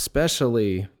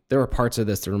especially, there were parts of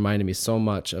this that reminded me so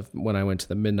much of when I went to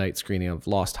the midnight screening of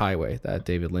Lost Highway, that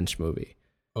David Lynch movie.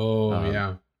 Oh,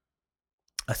 yeah.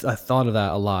 I thought of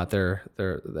that a lot.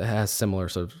 It has similar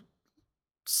sort of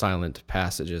silent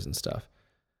passages and stuff.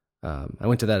 I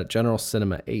went to that at General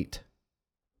Cinema 8.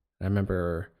 I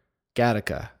remember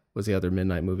Gattaca was the other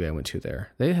midnight movie I went to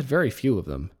there. They had very few of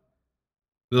them.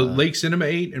 The Lake Cinema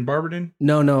 8 in Barberton?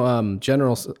 No,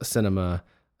 General Cinema.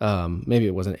 Maybe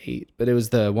it wasn't 8, but it was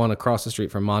the one across the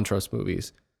street from Montrose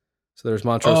Movies. So there's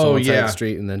Montrose on one side of the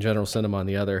street, and then General Cinema on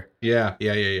the other. Yeah.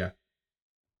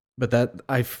 But that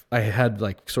I had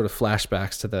like sort of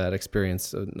flashbacks to that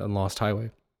experience on Lost Highway.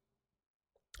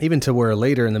 Even to where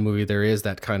later in the movie there is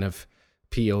that kind of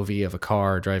POV of a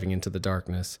car driving into the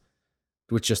darkness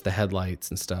with just the headlights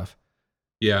and stuff.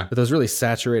 Yeah. But those really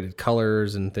saturated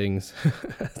colors and things.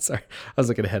 Sorry, I was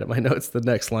looking ahead at my notes. The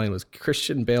next line was,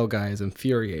 Christian Bale guy is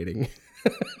infuriating.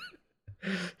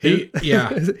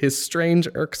 His strange,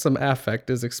 irksome affect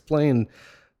is explained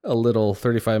a little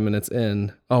 35 minutes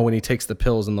in. Oh, when he takes the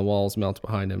pills and the walls melt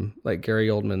behind him, like Gary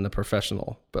Oldman, the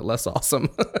professional, but less awesome.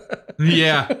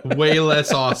 Yeah, way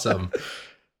less awesome.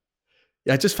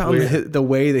 Yeah, I just found the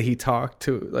way that he talked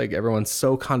to like everyone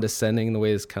so condescending, the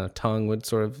way his kind of tongue would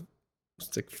sort of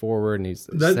stick forward, and he's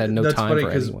had no time for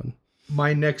anyone.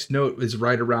 My next note is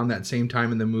right around that same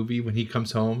time in the movie when he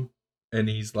comes home and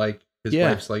he's like, his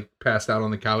wife's like passed out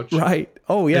on the couch. Right.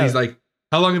 Oh yeah. And he's like,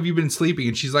 how long have you been sleeping?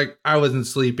 And she's like, I wasn't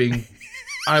sleeping.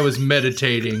 I was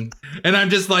meditating. And I'm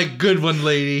just like, good one,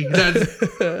 lady. That's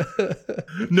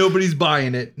nobody's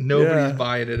buying it. Nobody's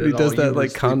buying it at all. He does that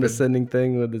like condescending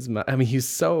thing with his mouth. I mean, he's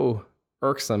so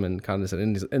irksome and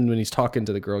condescending. And when he's talking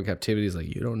to the girl in captivity, he's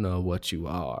like, you don't know what you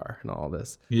are and all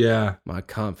this. Yeah. My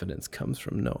confidence comes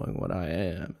from knowing what I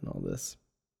am and all this.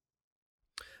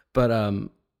 But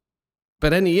so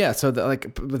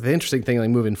the interesting thing, like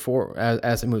moving forward,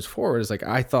 as it moves forward, is like,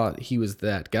 I thought he was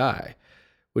that guy,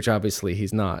 which obviously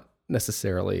he's not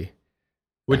necessarily.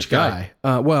 Which guy?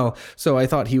 So I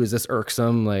thought he was this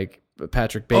irksome, like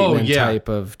Patrick Bateman type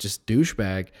of just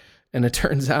douchebag. And it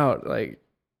turns out like,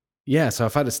 so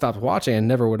if I'd have stopped watching, I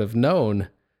never would have known.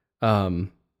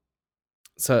 What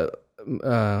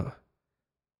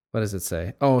does it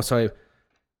say? Oh, so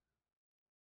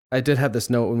I did have this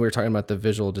note when we were talking about the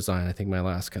visual design. I think my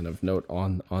last kind of note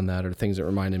on that, or things that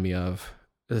reminded me of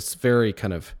this very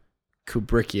kind of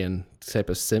Kubrickian type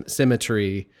of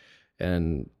symmetry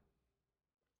and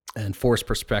forced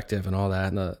perspective and all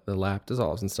that, and the lap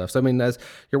dissolves and stuff. So I mean, as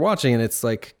you're watching, and it's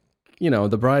like,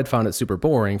 The Bride found it super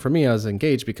boring. For me, I was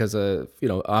engaged because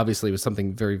obviously it was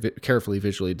something very carefully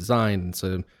visually designed, and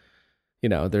so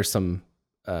there's some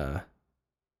I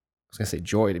was gonna say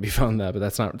joy to be found in that, but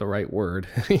that's not the right word.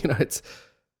 It's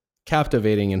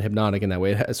captivating and hypnotic in that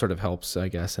way. It sort of helps, I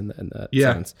guess, in that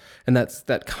sense. And that's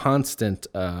that constant.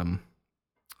 I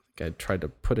tried to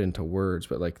put into words,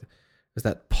 but like, there's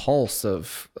that pulse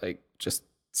of like just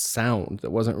sound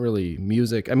that wasn't really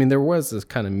music. I mean, there was this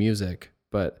kind of music,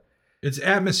 but it's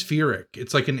atmospheric.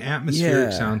 It's like an atmospheric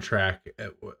soundtrack.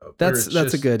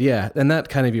 That's a good, and that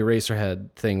kind of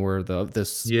Eraserhead thing where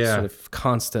this sort of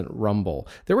constant rumble.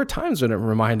 There were times when it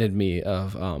reminded me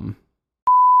of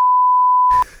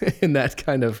in that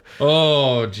kind of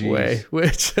way,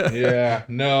 which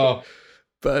no.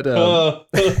 But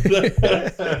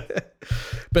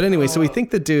but anyway, so we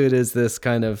think the dude is this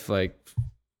kind of like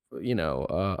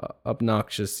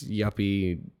obnoxious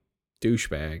yuppie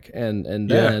douchebag, and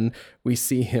then we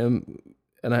see him,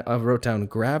 and I wrote down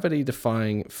gravity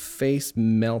defying, face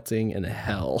melting in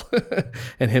hell,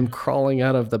 and him crawling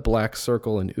out of the black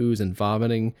circle and ooze and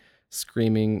vomiting,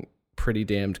 screaming, pretty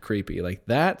damned creepy. Like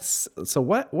that's so.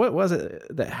 What was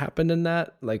it that happened in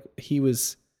that? Like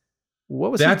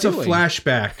what was that's he a doing?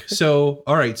 flashback. So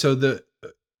all right, so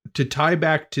to tie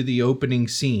back to the opening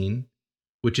scene,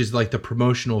 which is like the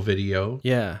promotional video.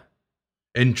 Yeah.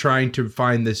 And trying to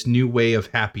find this new way of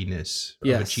happiness,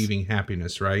 of achieving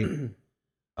happiness, right?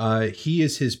 He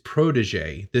is his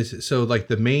protege. So like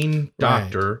the main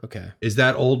doctor is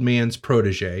that old man's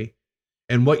protege.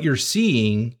 And what you're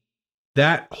seeing,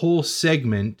 that whole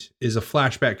segment is a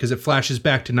flashback because it flashes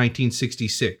back to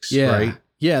 1966, right?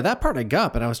 Yeah, that part I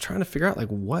got, but I was trying to figure out like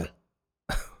what.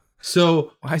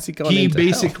 So why is he going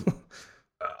into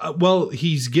hell? Well,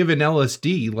 he's given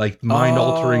LSD, like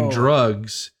mind-altering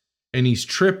drugs. And he's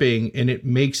tripping, and it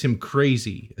makes him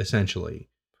crazy, essentially.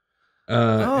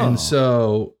 And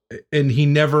he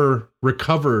never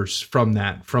recovers from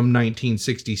that, from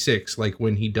 1966, like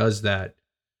when he does that.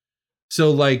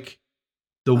 So, like,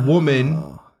 the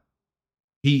woman,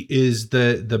 he is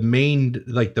the main,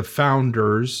 like the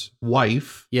founder's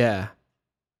wife. Yeah.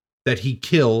 That he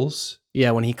kills.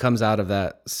 Yeah, when he comes out of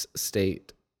that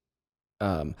state.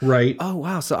 Right. Oh,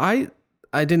 wow. So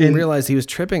I didn't realize he was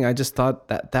tripping. I just thought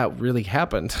that really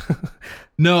happened.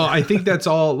 No, I think that's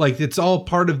all like, it's all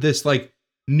part of this like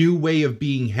new way of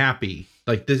being happy.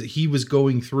 Like this, he was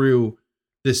going through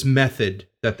this method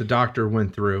that the doctor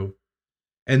went through,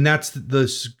 and that's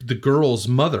the girl's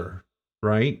mother.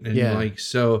 Right. And like,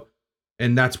 so,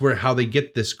 and that's how they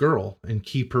get this girl and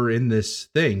keep her in this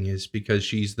thing is because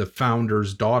she's the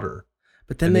founder's daughter.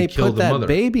 But then they put that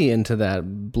baby into that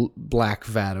black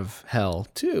vat of hell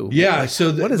too. Yeah. Like,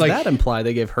 so what does that imply?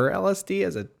 They gave her LSD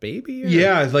as a baby? Or?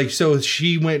 Yeah. Like, so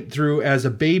she went through as a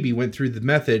baby, went through the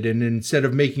method, and instead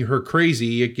of making her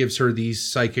crazy, it gives her these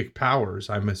psychic powers,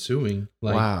 I'm assuming.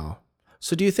 Like, wow.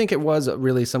 So do you think it was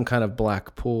really some kind of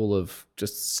black pool of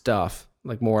just stuff,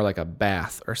 like more like a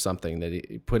bath or something that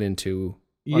he put into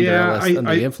under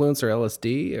the influence or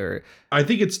LSD? Or I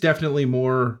think it's definitely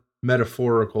more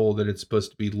metaphorical than it's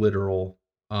supposed to be literal.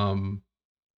 Wow.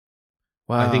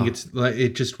 I think it's like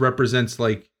it just represents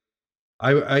like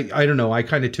I don't know. I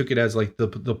kind of took it as like the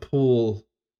pool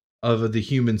of the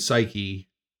human psyche,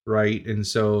 right? And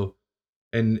so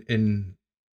and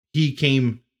he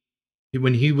came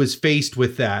when he was faced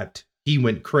with that, he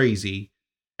went crazy,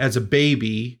 as a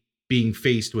baby being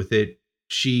faced with it,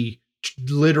 she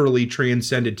literally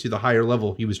transcended to the higher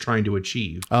level he was trying to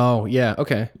achieve. Oh yeah.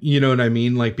 Okay. You know what I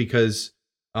mean? Like, because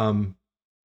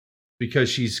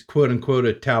she's quote unquote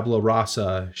a tabula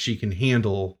rasa, she can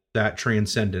handle that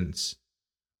transcendence.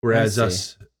 Whereas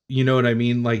us, you know what I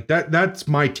mean? Like that's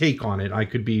my take on it. I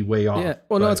could be way off. Yeah.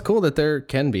 Well, no, it's cool that there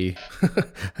can be.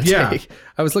 Yeah.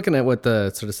 I was looking at what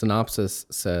the sort of synopsis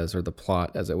says, or the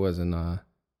plot as it was in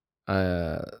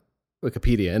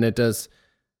Wikipedia, and it does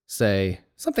say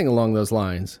something along those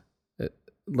lines. It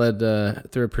led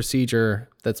through a procedure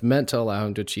that's meant to allow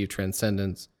him to achieve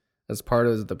transcendence. As part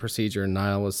of the procedure,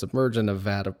 Niall was submerged in a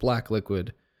vat of black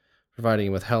liquid, providing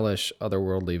him with hellish,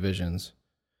 otherworldly visions.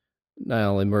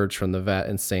 Niall emerged from the vat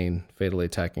insane, fatally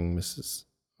attacking Mrs.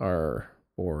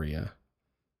 Arboria.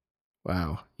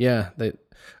 Wow. Yeah.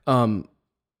 I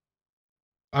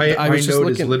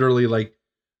noticed literally like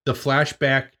the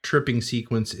flashback tripping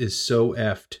sequence is so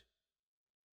effed.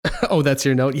 Oh, that's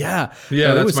your note? Yeah.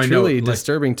 Yeah, that's my note. It was truly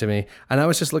disturbing to me. And I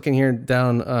was just looking here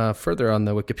down further on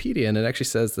the Wikipedia, and it actually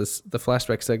says the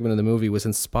flashback segment of the movie was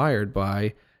inspired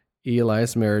by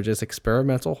Elias Marriage's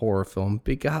experimental horror film,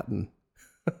 Begotten.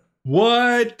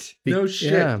 What? No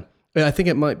shit. Yeah. I think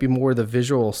it might be more the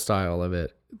visual style of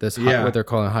it. What they're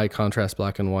calling high contrast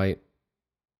black and white.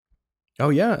 Oh,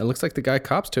 yeah. It looks like the guy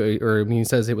cops to it, or he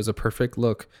says it was a perfect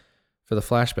look for the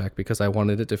flashback because I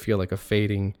wanted it to feel like a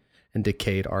fading and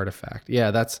decayed artifact. Yeah,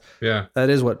 that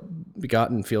is what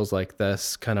Begotten feels like,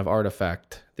 this kind of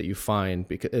artifact that you find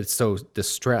because it's so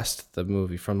distressed, the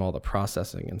movie, from all the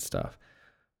processing and stuff.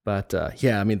 But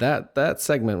I mean, that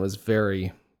segment was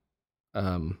very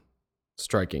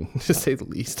striking, to say the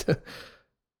least.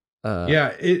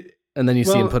 And then you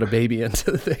see him put a baby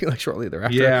into the thing like shortly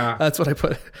thereafter. Yeah. That's what I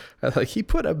put. I was like, he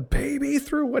put a baby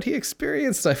through what he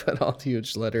experienced. I put all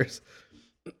huge letters.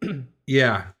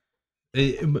 Yeah.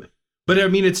 But I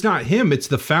mean, it's not him. It's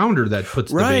the founder that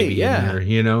puts the baby in there,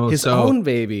 you know? His own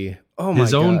baby. Oh my God.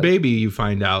 His own baby, you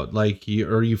find out, like,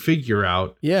 you figure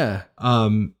out. Yeah.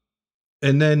 And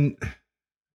then,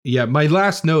 my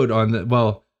last note on that,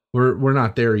 well, we're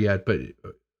not there yet, but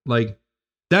like,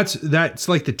 that's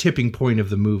like the tipping point of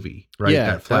the movie, right?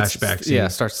 Yeah, that flashback scene. Yeah,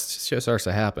 starts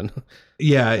to happen.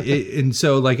 Yeah, and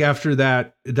so like after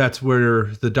that, that's where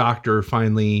the doctor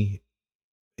finally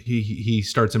he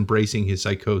starts embracing his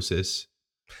psychosis,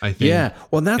 I think. Yeah,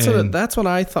 well, that's what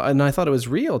I thought, and I thought it was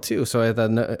real too. So I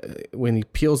thought when he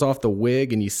peels off the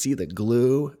wig and you see the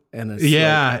glue, and it's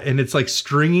and it's like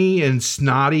stringy and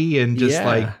snotty and just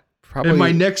like. Probably. And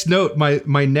my next note,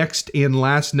 my next and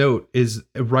last note is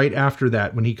right after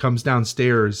that, when he comes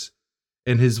downstairs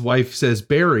and his wife says,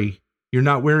 "Barry, you're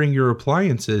not wearing your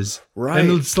appliances." Right.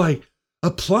 And it's like,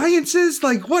 appliances?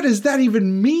 Like, what does that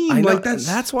even mean? Like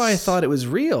that's why I thought it was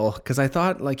real, because I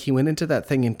thought like he went into that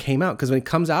thing and came out, because when he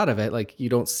comes out of it, like you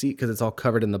don't see, because it's all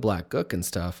covered in the black gook and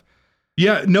stuff.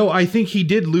 Yeah, no, I think he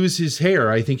did lose his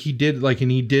hair. I think he did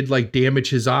damage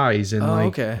his eyes and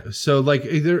okay. So like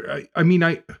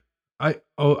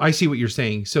I see what you're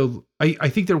saying. So I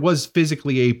think there was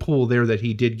physically a pool there that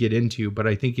he did get into, but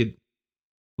I think it,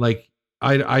 like,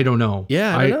 I don't know.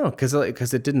 Yeah, I don't know, because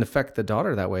it didn't affect the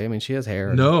daughter that way. I mean, she has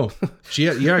hair. No,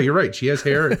 you're right. She has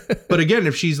hair. But again,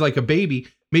 if she's like a baby,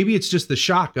 maybe it's just the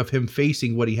shock of him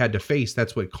facing what he had to face.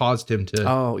 That's what caused him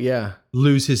to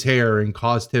lose his hair and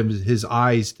caused his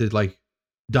eyes to like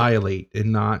dilate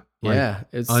and not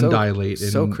it's undilate.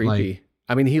 So creepy.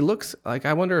 I mean, he looks like,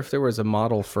 I wonder if there was a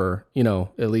model for,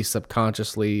 at least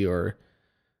subconsciously or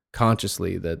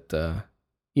consciously that,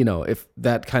 if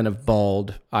that kind of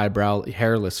bald eyebrow,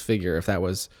 hairless figure, if that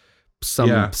was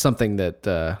something that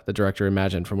the director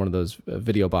imagined from one of those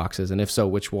video boxes. And if so,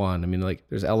 which one? I mean, like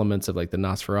there's elements of like the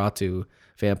Nosferatu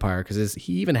vampire, because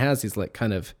he even has these like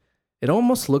kind of, it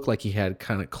almost looked like he had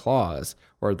kind of claws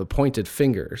or the pointed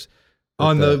fingers.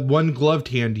 On the one gloved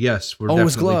hand, yes. It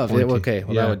was gloved. Okay,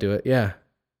 well, that would do it. Yeah.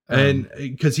 And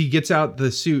because he gets out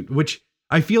the suit, which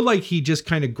I feel like he just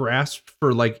kind of grasped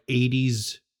for like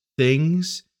 80s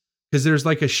things. Because there's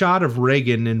like a shot of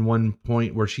Reagan in one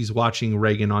point where she's watching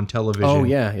Reagan on television. Oh,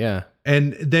 yeah.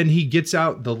 And then he gets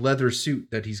out the leather suit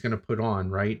that he's going to put on,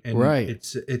 right? And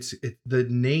it's the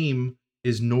name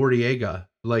is Noriega,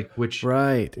 like, which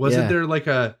wasn't there like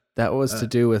a... That was to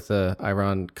do with the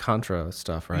Iran-Contra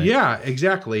stuff, right? Yeah,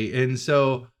 exactly. And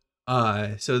so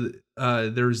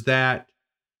there's that.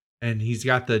 And he's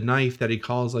got the knife that he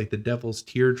calls like the devil's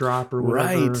teardrop or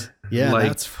whatever. Right. Yeah, like,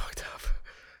 that's fucked up.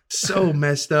 So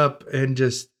messed up, and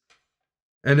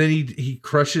then he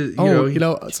crushes.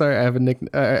 Sorry, I have a nickname.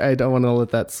 I don't want to let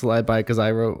that slide by, because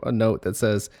I wrote a note that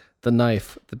says the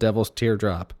knife, the devil's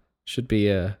teardrop, should be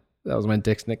a That was my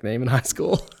dick's nickname in high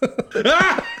school.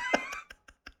 That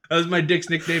was my dick's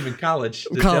nickname in college.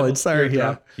 College, sorry,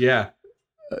 yeah.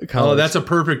 College. Oh, that's a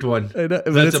perfect one. I know,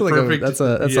 That's a perfect. That's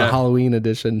a Halloween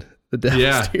edition. The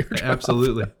Devil's Teardrop.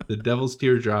 Absolutely. The Devil's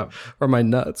Teardrop. Or my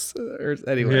nuts. Or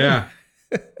anyway. Yeah.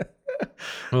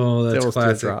 Oh, that's Devil's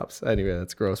classic. Teardrops. Anyway,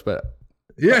 that's gross, but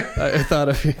yeah, I thought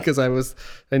of it because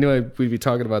I knew we'd be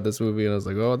talking about this movie, and I was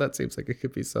like, oh, that seems like it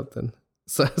could be something.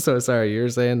 So sorry, you're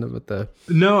saying about the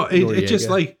it just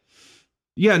like,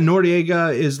 yeah,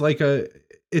 Noriega is like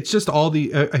it's just all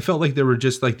I felt like there were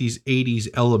just like these 80s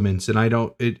elements, and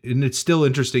and it's still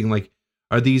interesting. Like,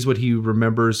 are these what he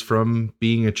remembers from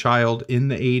being a child in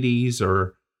the 80s,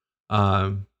 or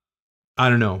I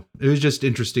don't know. It was just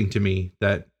interesting to me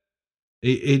that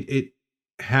it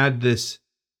had this.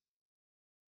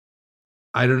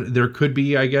 There could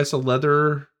be, I guess, a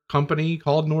leather company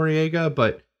called Noriega,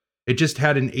 but it just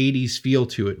had an 80s feel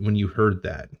to it when you heard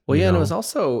that. Well, yeah, and it was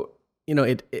also,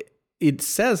 it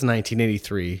says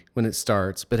 1983 when it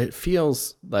starts, but it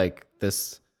feels like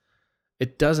this.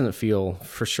 It doesn't feel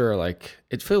for sure like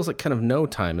it feels like kind of no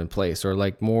time and place, or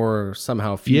like more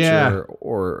somehow future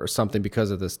or something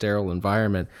because of the sterile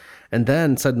environment. And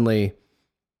then suddenly,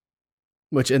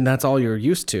 and that's all you're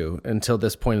used to until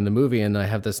this point in the movie. And I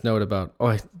have this note about,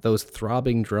 those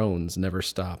throbbing drones never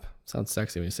stop. Sounds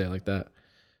sexy when you say it like that.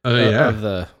 Of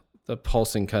the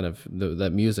pulsing kind of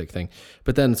that music thing.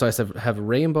 But then, so I said, have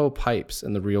rainbow pipes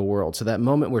in the real world. So that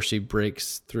moment where she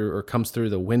breaks through or comes through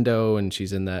the window and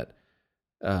she's in that,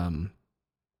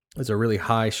 there's a really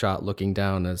high shot looking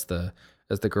down as the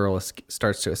girl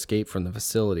starts to escape from the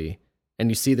facility. And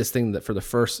you see this thing that for the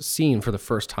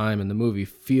first time in the movie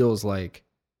feels like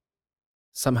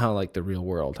somehow like the real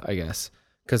world, I guess.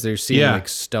 Because they're seeing like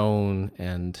stone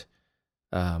and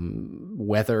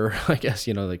weather, I guess,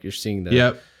 like you're seeing the...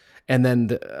 Yep. And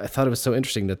then I thought it was so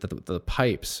interesting that the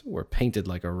pipes were painted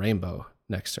like a rainbow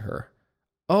next to her.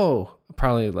 Oh,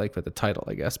 probably like with the title,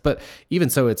 I guess. But even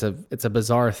so, it's a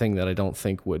bizarre thing that I don't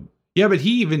think would... Yeah, but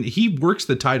he works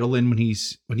the title in when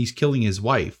he's killing his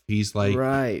wife. He's like...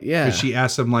 Right, yeah. Because she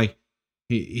asks him, like,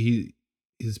 he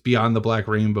is beyond the black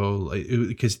rainbow,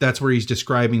 because that's where he's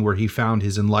describing where he found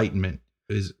his enlightenment.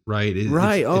 Is right.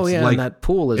 Right. It's like, and that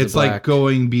pool is. It's like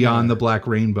going beyond the black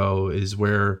rainbow is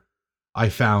where I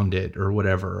found it, or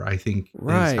whatever. I think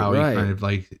is how he kind of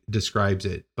like describes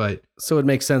it. But so it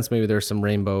makes sense. Maybe there's some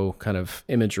rainbow kind of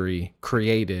imagery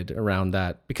created around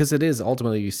that, because it is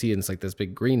ultimately you see it's like this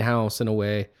big greenhouse in a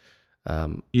way.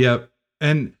 Yep.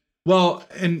 And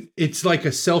it's like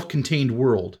a self-contained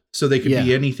world, so they could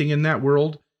be anything in that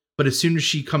world. But as soon as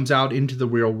she comes out into the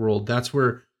real world, that's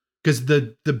where. Because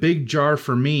the big jar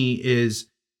for me is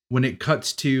when it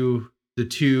cuts to the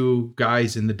two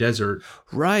guys in the desert,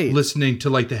 right, listening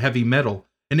to like the heavy metal,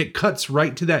 and it cuts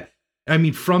right to that. I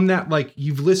mean, from that, like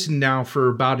you've listened now for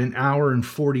about an hour and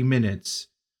 40 minutes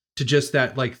to just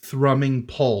that like thrumming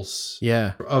pulse,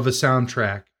 of a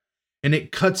soundtrack, and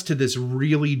it cuts to this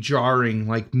really jarring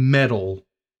like metal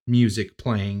music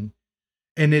playing,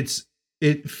 and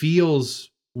it feels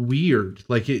weird,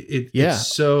 like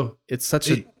it's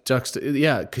such a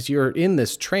because you're in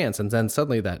this trance, and then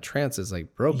suddenly that trance is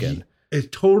like broken. It's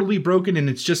totally broken, and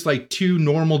it's just like two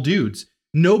normal dudes.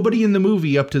 Nobody in the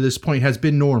movie up to this point has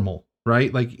been normal,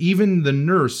 right? Like even the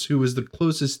nurse, who was the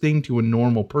closest thing to a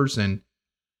normal person,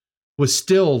 was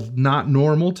still not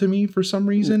normal to me for some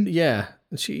reason.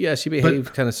 She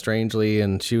behaved kind of strangely,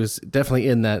 and she was definitely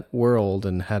in that world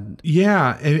and had...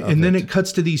 Yeah, and then it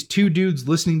cuts to these two dudes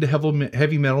listening to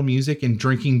heavy metal music and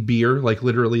drinking beer. Like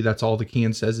literally, that's all the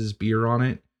can says is beer on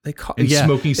it.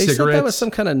 Smoking cigarettes. They said that was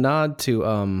some kind of nod to,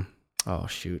 to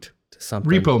something.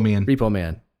 Repo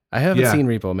Man. I haven't seen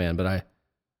Repo Man, but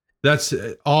that's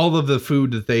all of the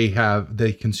food that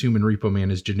they consume in Repo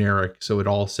Man is generic. So it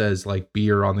all says like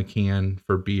beer on the can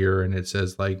for beer, and it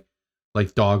says like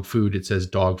dog food, it says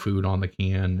dog food on the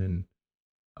can,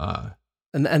 I'm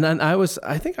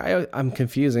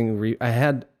confusing. I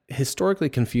had historically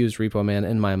confused Repo Man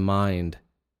in my mind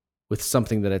with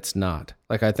something that it's not.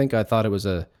 Like I thought it was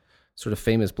a sort of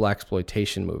famous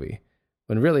blaxploitation movie,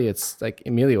 when really it's like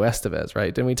Emilio Estevez,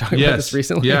 right? Didn't we talk about this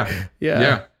recently?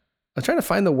 Yeah. I'm trying to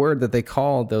find the word that they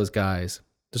call those guys.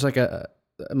 There's like it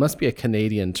must be a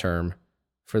Canadian term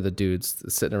for the dudes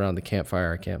sitting around the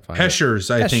campfire. I can't find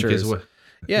Heshers, I think is what.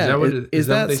 Yeah, is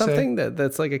that something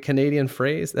that's like a Canadian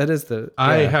phrase? That is the.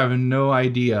 I have no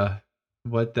idea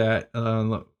what that.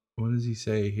 What does he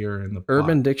say here in the plot?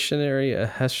 Urban Dictionary? A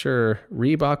Hesher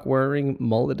Reebok wearing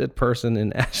mulleted person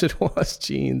in acid wash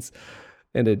jeans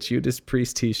and a Judas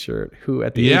Priest t-shirt, who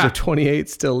at the age of 28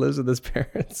 still lives with his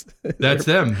parents. That's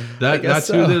them. That's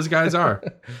who those guys are.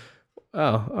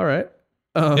 Oh, all right.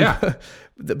 Yeah.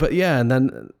 But yeah, and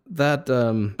then that.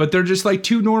 But they're just like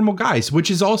two normal guys,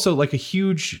 which is also like a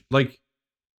huge, like,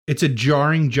 it's a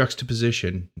jarring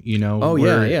juxtaposition, you know? Oh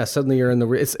yeah. Suddenly you're in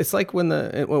the. It's like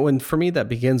when for me that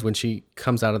begins when she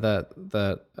comes out of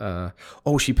that.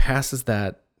 She passes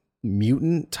that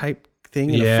mutant type thing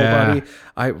in a full body.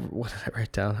 What did I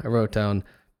write down? I wrote down.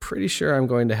 Pretty sure I'm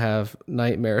going to have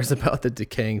nightmares about the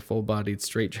decaying full-bodied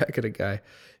straitjacketed guy.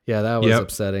 Yeah, that was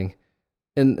upsetting.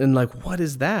 And like, what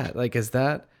is that? Like, is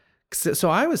that? So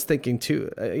I was thinking too.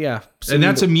 Yeah, and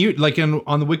that's a mutant. Like on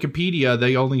the Wikipedia,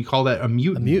 they only call that a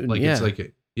mutant. A mutant. Like yeah. It's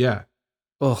like yeah.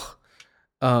 Oh,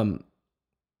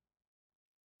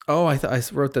 I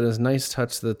wrote that as a nice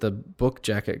touch that the book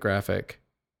jacket graphic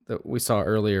that we saw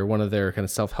earlier, one of their kind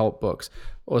of self-help books,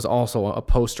 was also a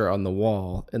poster on the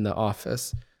wall in the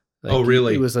office. Like, oh,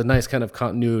 really? It was a nice kind of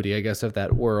continuity, I guess, of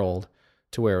that world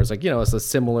to where it was like, it's a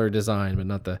similar design, but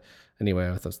not the. Anyway,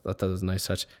 I thought that was a nice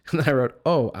touch. And then I wrote,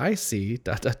 "Oh, I see. ...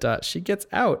 She gets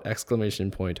out! !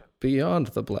 Beyond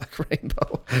the black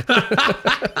rainbow."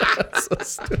 So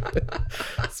stupid.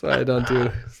 That's why I don't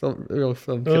do real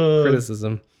film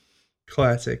criticism.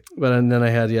 Classic. But and then I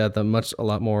had a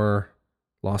lot more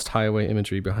Lost Highway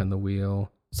imagery behind the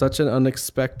wheel. Such an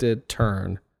unexpected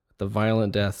turn. The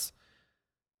violent deaths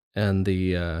and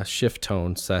the shift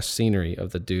tone / scenery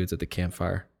of the dudes at the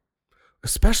campfire.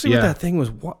 Especially when that thing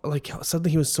was like suddenly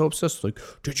he was so obsessed with, like,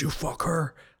 did you fuck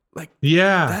her? Like,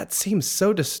 that seems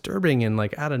so disturbing and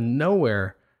like out of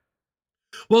nowhere.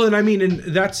 Well, and I mean, and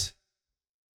that's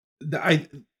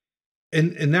and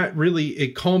that really,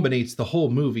 it culminates the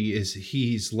whole movie is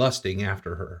he's lusting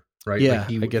after her, right? Yeah,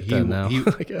 like I get that now.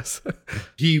 I guess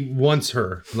he wants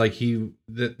her. Like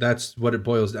that's what it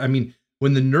boils down. I mean,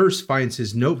 when the nurse finds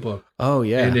his notebook,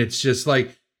 and it's just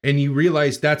like. And you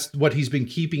realize that's what he's been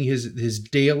keeping his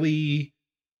daily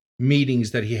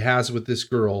meetings that he has with this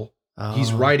girl. Oh.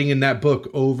 He's writing in that book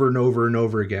over and over and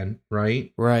over again,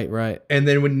 right? Right. And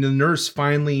then when the nurse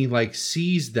finally like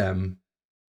sees them,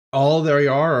 all they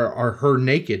are her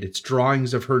naked. It's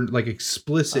drawings of her, like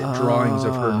explicit drawings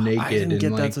of her naked. I didn't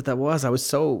get that's what that was. I was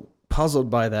so puzzled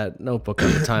by that notebook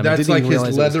at the time. That's like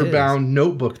his leather-bound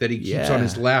notebook that he keeps on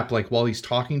his lap, like while he's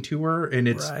talking to her, and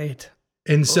it's right.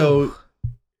 And so.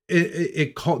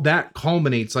 That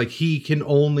culminates, like he can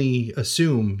only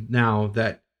assume now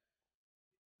that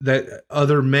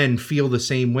other men feel the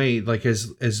same way, like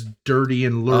as dirty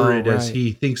and lurid as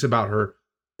he thinks about her.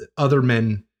 Other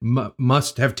men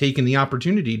must have taken the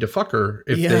opportunity to fuck her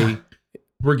if they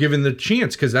were given the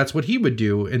chance, because that's what he would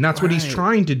do, and that's what he's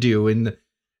trying to do, and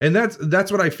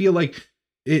that's what I feel like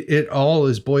it all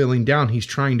is boiling down. He's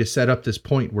trying to set up this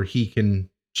point where he can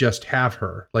just have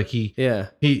her, like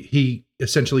he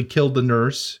essentially killed the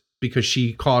nurse because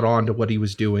she caught on to what he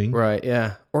was doing. Right.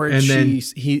 Yeah. Or and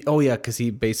because he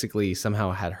basically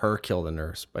somehow had her kill the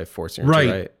nurse by forcing her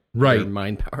to write her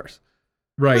mind powers.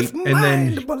 Right. With and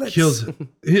then bullets. Kills.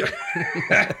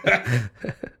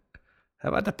 How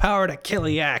about the power to kill a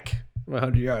yak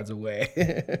 100 yards away?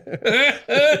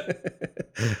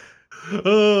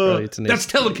 That's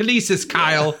telekinesis,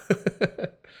 Kyle.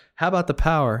 How about the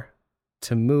power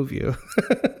to move you?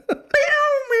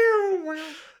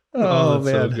 That's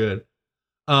man. So good.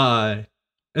 And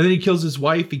then he kills his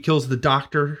wife. He kills the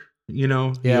doctor. He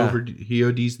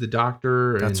ODs the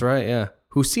doctor. That's right. Yeah.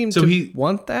 Who seemed to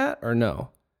want that or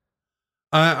no?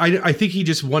 I think he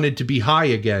just wanted to be high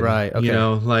again. Right.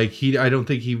 Okay. I don't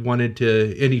think he wanted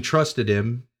to, and he trusted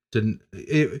him to.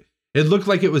 It looked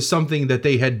like it was something that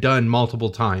they had done multiple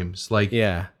times. Like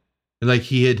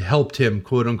he had helped him,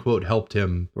 quote unquote,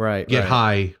 get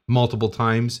high multiple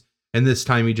times. And this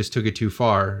time he just took it too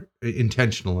far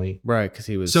intentionally. Right, because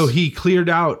he was... So he cleared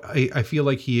out, I feel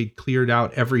like he had cleared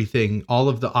out everything, all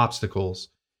of the obstacles,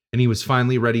 and he was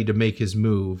finally ready to make his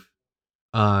move.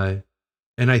 And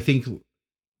I think, Do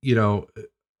you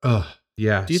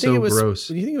think gross.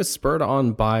 Do you think it was spurred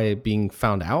on by being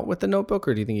found out with the notebook,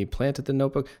 or do you think he planted the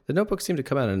notebook? The notebook seemed to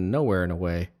come out of nowhere in a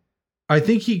way. I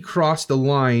think he crossed the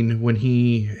line when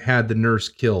he had the nurse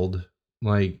killed.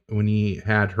 Like when he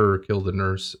had her kill the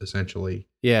nurse, essentially.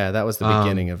 Yeah, that was the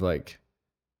beginning of like.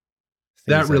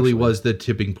 That really was the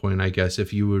tipping point, I guess.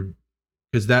 If you would,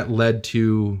 because that led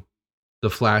to the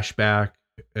flashback,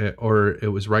 or it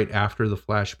was right after the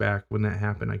flashback when that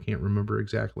happened. I can't remember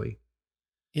exactly.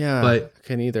 Yeah, but I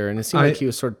can't either. And it seemed like he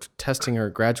was sort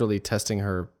of gradually testing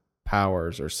her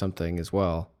powers or something as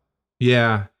well.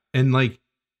 Yeah, and like,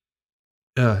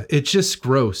 it's just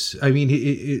gross. I mean,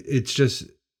 it's just.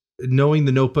 Knowing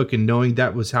the notebook and knowing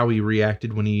that was how he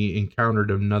reacted when he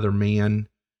encountered another man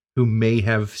who may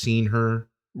have seen her.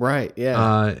 Right.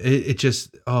 Yeah. It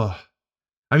just,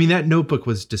 I mean, that Notebook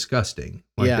was disgusting.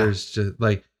 Like Yeah. there's just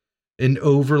like an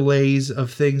overlays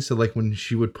of things. So like when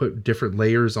she would put different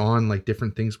layers on, like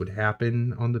different things would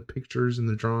happen on the pictures and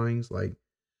the drawings. Like,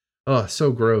 oh,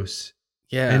 so gross.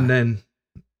 Yeah. And then,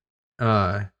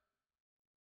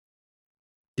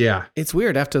 yeah, It's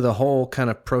weird after the whole kind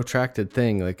of protracted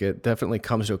thing. Like it definitely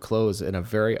comes to a close in a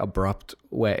very abrupt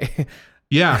way.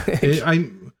 yeah.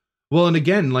 Well, and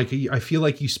again, like I feel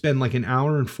like you spend like an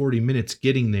hour and 40 minutes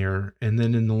getting there, and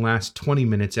then in the last 20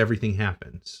 minutes, everything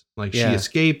happens. Like Yeah. she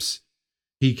escapes,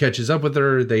 he catches up with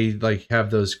her. They like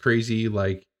have those crazy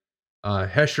like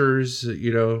Heschers,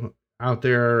 you know, out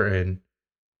there, and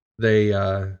they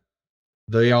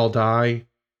all die,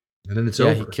 and then it's Yeah,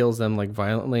 over. he kills them like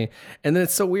violently. And then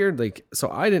it's so weird. Like,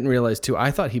 so I didn't realize too.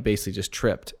 I thought he basically just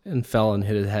tripped and fell and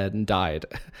hit his head and died.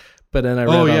 But then I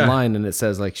read online and it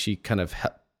says like she kind of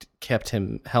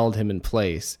held him in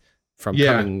place from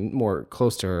coming more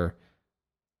close to her.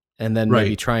 And then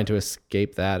maybe trying to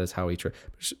escape that is how he tripped.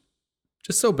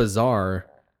 Just so bizarre.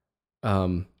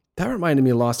 That reminded me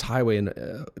of Lost Highway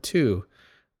too.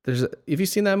 Have you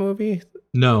seen that movie?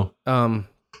 No. Well,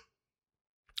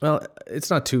 it's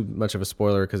not too much of a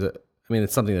spoiler because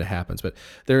it's something that happens, but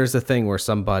there is a thing where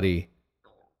somebody,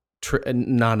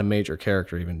 not a major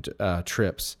character even,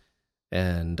 trips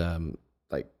and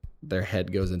like their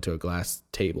head goes into a glass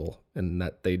table and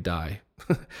that they die.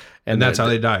 and that's how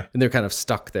they die. And they're kind of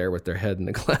stuck there with their head in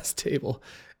a glass table.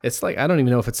 It's like, I don't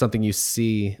even know if it's something you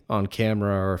see on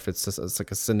camera or if it's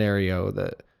like a scenario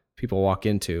that people walk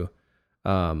into.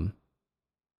 But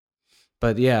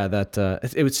yeah, that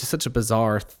it was just such a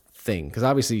bizarre thing because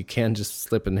obviously you can just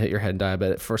slip and hit your head and die,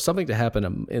 but for something to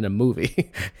happen in a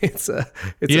movie, it's a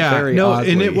very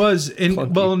oddly and it was, and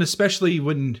clunky. well, and especially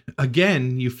when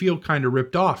again you feel kind of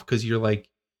ripped off because you're like,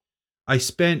 I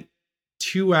spent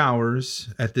 2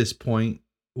 hours at this point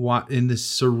in this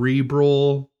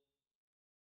cerebral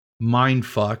mind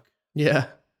fuck. Yeah.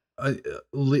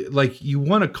 Like you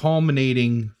want a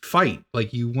culminating fight,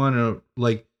 like you want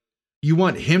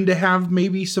him to have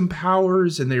maybe some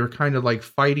powers and they were kind of like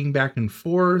fighting back and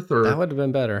forth, or that would have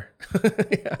been better.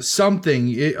 Yeah. Something.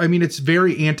 It's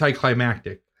very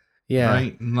anticlimactic. Yeah.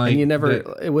 Right. Like, and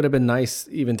it would have been nice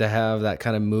even to have that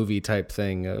kind of movie type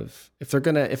thing of if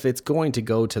it's going to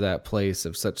go to that place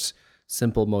of such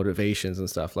simple motivations and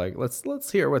stuff, like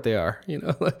let's hear what they are,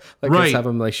 like let's have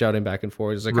them like shouting back and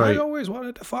forth. It's like, I always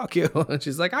wanted to fuck you. And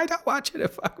she's like, I don't want you to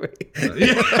fuck me.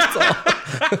 That's all.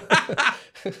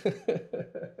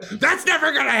 That's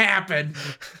never gonna happen.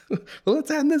 Well,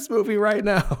 let's end this movie right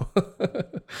now.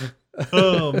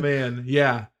 Oh man.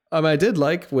 Yeah. I did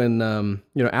like when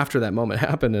after that moment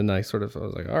happened and I was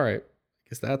like, all right, I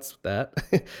guess that's that.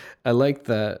 I liked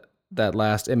that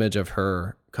last image of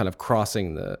her kind of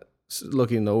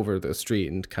looking over the street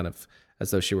and kind of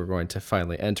as though she were going to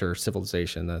finally enter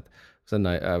civilization. That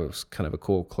was kind of a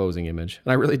cool closing image.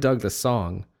 And I really dug this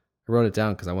song. I wrote it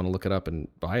down because I want to look it up and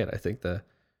buy it. I think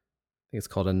it's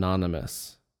called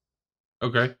Anonymous.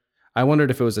 Okay. I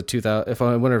wondered if it was if it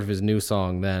was his new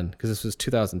song then, because this was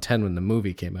 2010 when the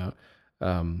movie came out.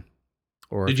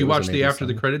 Or did you watch the after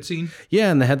the credit scene?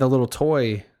 Yeah, and they had the little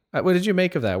toy. What did you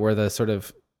make of that? Where the sort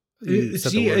of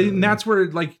and that's where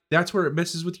it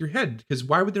messes with your head, because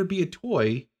why would there be a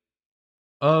toy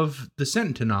of the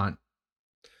Sentinant?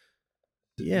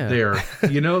 Yeah, there,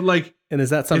 like. And is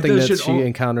that something that she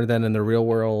encountered then in the real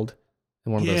world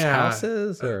in one of those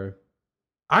houses, or?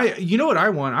 What I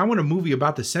want? I want a movie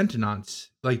about the Sentinants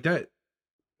like that,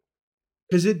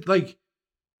 because it like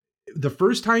the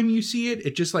first time you see it,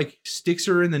 it just like sticks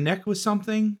her in the neck with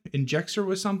something, injects her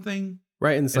with something,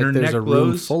 right? And it's like there's a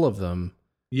room full of them.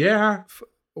 Yeah,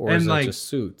 or is that just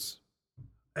suits?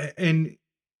 And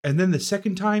then the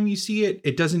second time you see it,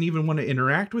 it doesn't even want to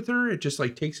interact with her. It just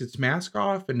like takes its mask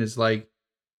off and is like,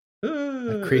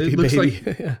 a creepy it looks baby.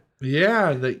 Like,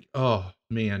 yeah. Oh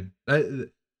man,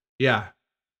 yeah,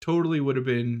 totally would have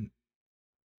been.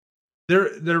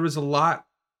 There was a lot.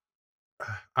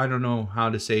 I don't know how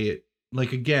to say it.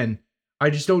 Like again,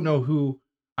 I just don't know who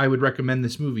I would recommend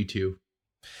this movie to.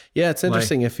 Yeah, it's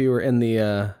interesting if you were in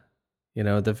the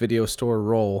the video store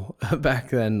role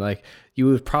back then, like you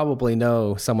would probably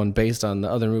know someone based on the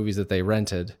other movies that they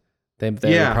rented. They would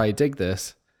probably dig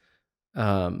this.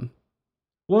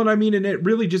 Well, and and it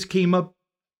really just came up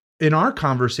in our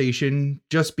conversation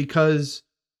just because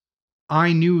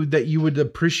I knew that you would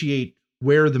appreciate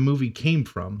where the movie came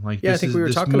from. Like, I think we were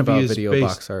talking about video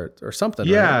box art or something.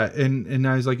 Yeah, right? and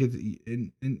I was like,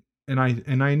 and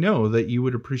I know that you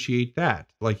would appreciate that,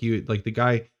 like the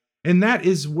guy. And that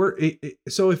is where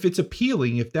so if it's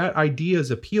appealing, if that idea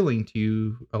is appealing to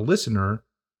you, a listener,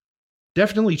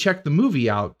 definitely check the movie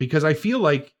out, because I feel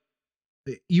like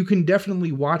you can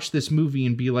definitely watch this movie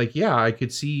and be like, yeah, I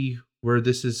could see where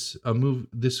this is a move.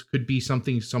 This could be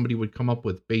something somebody would come up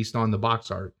with based on the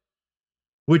box art,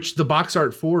 which the box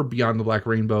art for Beyond the Black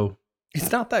Rainbow,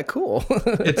 it's not that cool.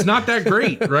 It's not that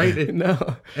great, right?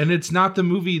 No. And it's not the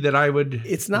movie that I would.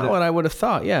 It's not what I would have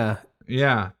thought. Yeah.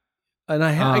 Yeah. And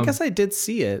I guess I did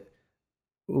see it.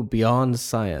 Beyond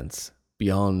science,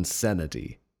 beyond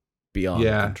sanity, beyond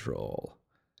control.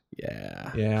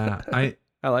 Yeah. Yeah.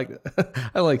 I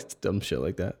like dumb shit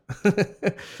like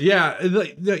that. Yeah.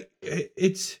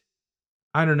 It's,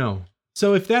 I don't know.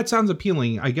 So if that sounds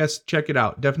appealing, I guess check it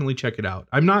out. Definitely check it out.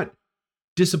 I'm not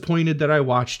disappointed that I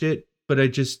watched it, but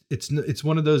it's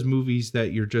one of those movies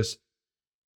that you're just.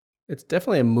 It's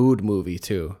definitely a mood movie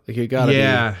too. Like you gotta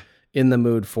be in the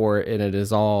mood for it, and it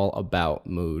is all about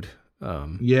mood.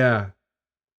 Yeah.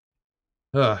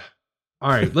 All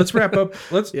right, let's wrap up.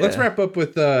 Let's wrap up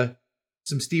with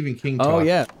some Stephen King talk. Oh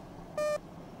yeah.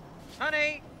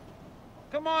 Honey,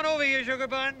 come on over here, sugar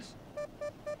buns.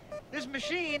 This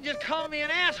machine just called me an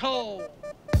asshole.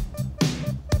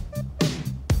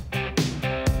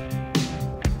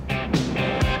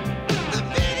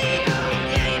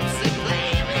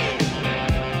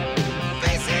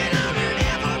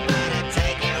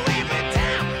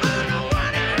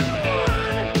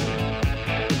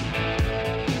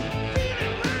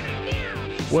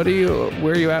 Where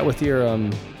are you at with your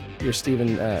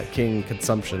Stephen King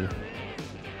consumption?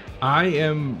 I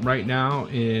am right now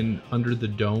in Under the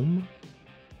Dome.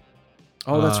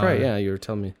 Oh, that's right. Yeah, you were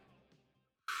telling me.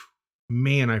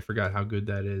 Man, I forgot how good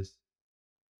that is.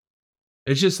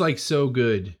 It's just like so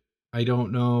good. I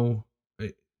don't know,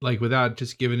 like without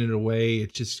just giving it away.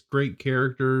 It's just great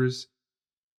characters.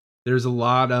 There's a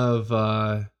lot of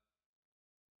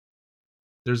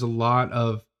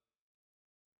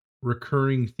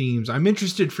recurring themes. I'm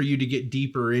interested for you to get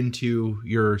deeper into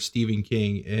your Stephen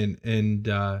King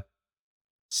and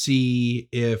see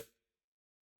if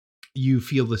you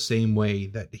feel the same way,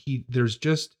 that there's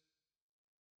just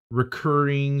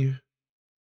recurring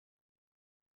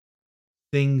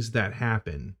things that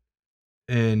happen,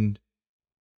 and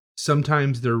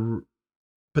sometimes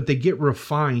but they get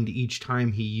refined each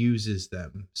time he uses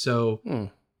them. So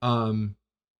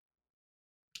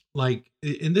like,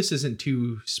 and this isn't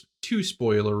too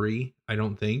spoilery, I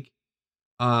don't think.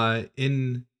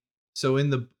 In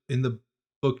the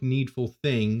book Needful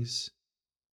Things,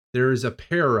 there is a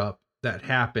pair up that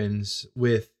happens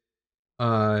with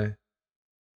kind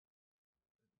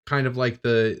of like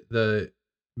the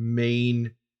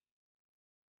main,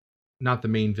 not the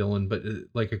main villain, but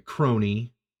like a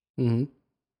crony,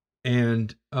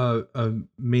 and a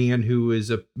man who is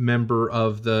a member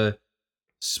of the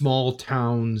small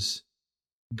town's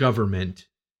government,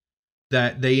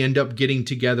 that they end up getting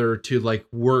together to like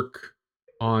work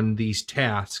on these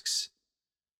tasks,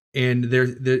 and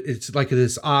it's like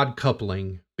this odd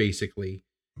coupling basically,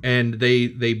 and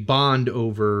they bond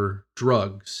over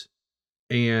drugs,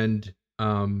 and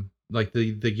like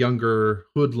the younger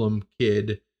hoodlum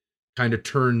kid kind of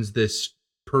turns this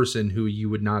person who you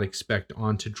would not expect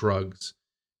onto drugs,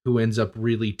 who ends up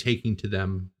really taking to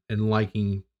them and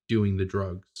liking doing the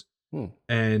drugs.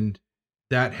 And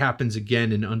that happens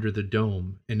again in Under the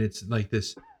Dome, and it's like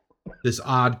this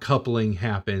odd coupling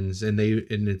happens, and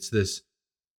it's this,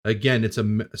 again, it's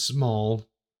a small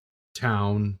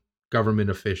town government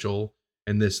official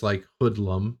and this like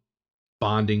hoodlum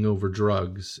bonding over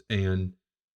drugs,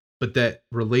 but that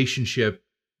relationship,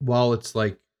 while it's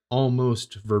like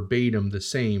almost verbatim the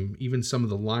same, even some of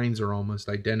the lines are almost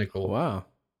identical. Wow.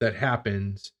 That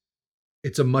happens.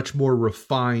 It's a much more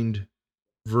refined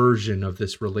version of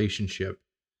this relationship.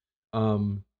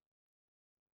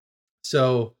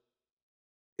 So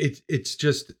it's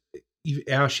just,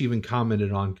 Ash even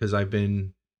commented on, because I've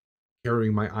been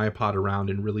carrying my iPod around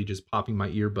and really just popping my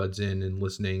earbuds in and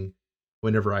listening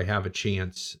whenever I have a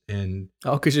chance. And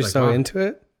because you're like, so into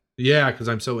it. Yeah, because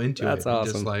I'm so into it. That's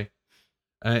awesome. Just like,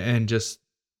 and just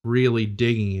really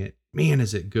digging it. Man,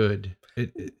 is it good?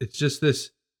 It's just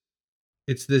this.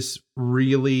 It's this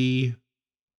really.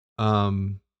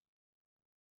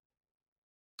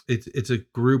 It's a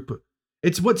group.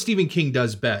 It's what Stephen King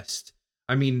does best.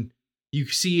 I mean, you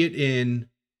see it in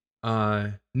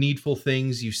Needful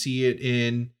Things. You see it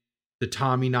in the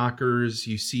Tommyknockers.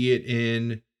 You see it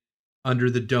in Under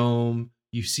the Dome.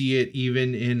 You see it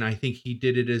even in, I think he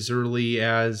did it as early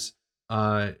as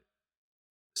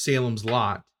Salem's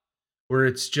Lot, where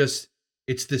it's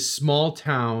this small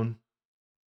town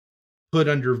put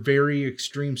under very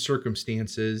extreme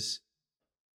circumstances,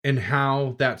 and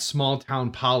how that small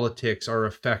town politics are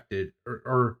affected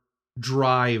or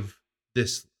drive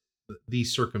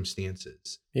these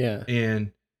circumstances. Yeah.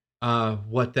 And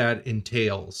what that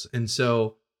entails. And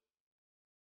so,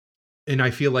 and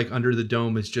I feel like Under the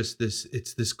Dome is just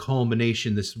it's this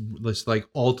culmination, this like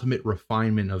ultimate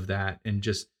refinement of that. And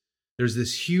just, there's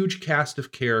this huge cast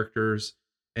of characters,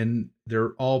 and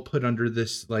they're all put under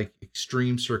this like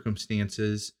extreme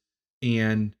circumstances,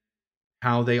 and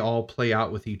how they all play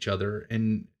out with each other.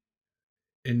 And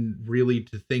really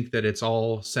to think that it's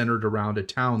all centered around a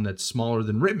town that's smaller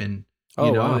than Rittman,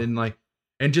 you know, wow.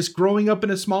 And just growing up in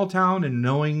a small town and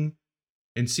knowing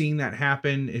and seeing that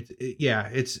happen,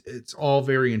 it's all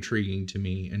very intriguing to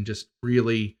me, and just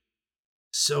really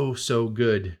so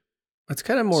good. It's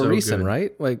kind of more recent,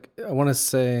 right? Like I want to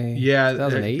say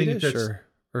 2008ish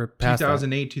or past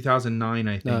 2008, 2009,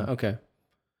 I think. No, okay.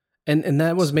 And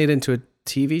that was made into a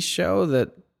TV show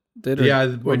that did or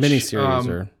miniseries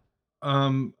or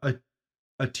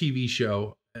a TV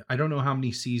show. I don't know how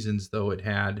many seasons though it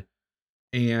had,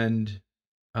 and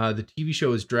the TV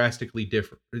show is drastically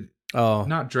different. Oh,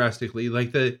 not drastically,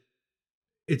 like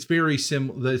it's very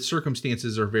the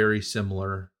circumstances are very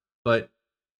similar, but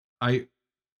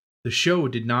the show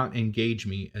did not engage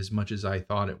me as much as I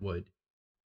thought it would.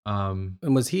 And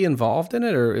was he involved in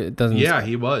it, or it doesn't? Yeah,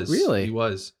 he was. Really? He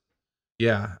was.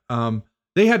 Yeah.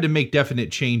 They had to make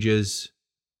definite changes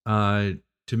to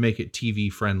make it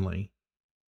TV friendly.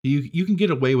 You can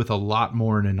get away with a lot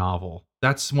more in a novel.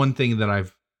 That's one thing that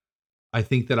I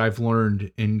think that I've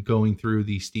learned in going through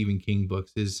these Stephen King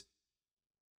books is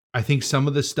I think some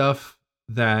of the stuff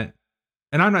that,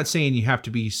 and I'm not saying you have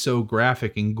to be so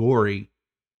graphic and gory,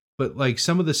 but like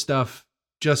some of the stuff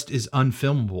just is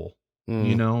unfilmable,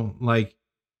 you know, like,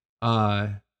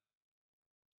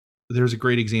 there's a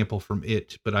great example from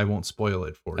It, but I won't spoil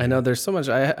it for you. I know there's so much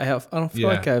I don't feel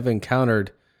like I've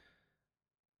encountered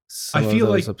some of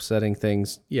those upsetting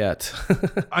things yet.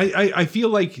 I feel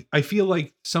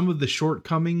like some of the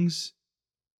shortcomings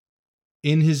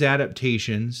in his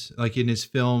adaptations, like in his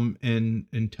film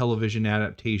and television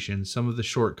adaptations, some of the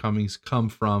shortcomings come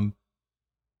from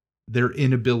their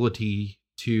inability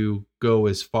to go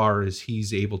as far as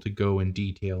he's able to go in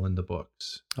detail in the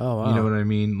books. Oh, wow. You know what I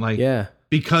mean? Like, yeah,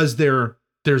 because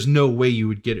there's no way you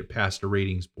would get it past a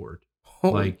ratings board.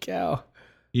 Holy cow.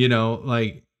 You know,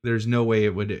 like there's no way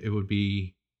it would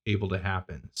be able to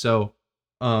happen. So,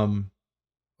 well,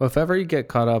 if ever you get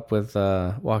caught up with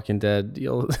Walking Dead,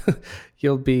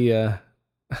 you'll be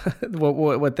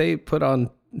what they put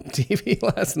on TV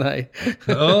last night.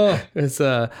 Oh, it's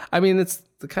I mean, it's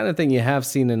the kind of thing you have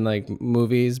seen in like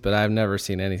movies, but I've never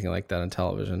seen anything like that on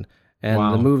television. And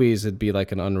wow. The movies, it'd be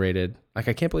like an unrated. Like,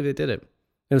 I can't believe they did it.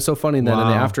 It was so funny that in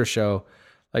the after show,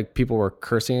 like people were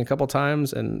cursing a couple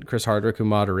times, and Chris Hardwick, who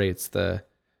moderates the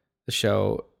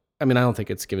show, I mean, I don't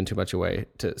think it's given too much away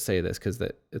to say this because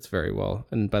it's very well.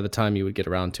 And by the time you would get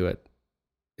around to it,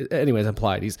 anyways,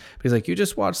 implied. He's like, you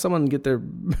just watch someone get their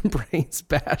brains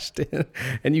bashed in,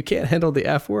 and you can't handle the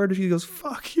F word. He goes,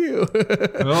 "Fuck you."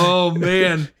 Oh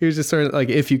man, he was just sort of like,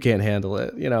 if you can't handle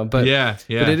it, you know. But yeah.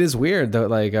 But it is weird though.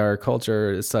 Like our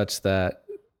culture is such that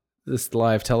this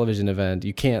live television event,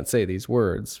 you can't say these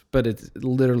words, but it's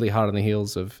literally hot on the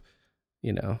heels of,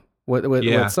 you know,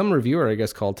 what some reviewer I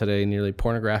guess called today nearly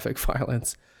pornographic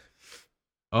violence.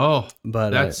 Oh,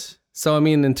 but that's. So, I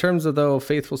mean, in terms of, though,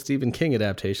 faithful Stephen King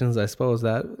adaptations, I suppose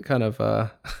that kind of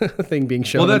thing being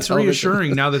shown. Well, that's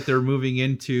reassuring now that they're moving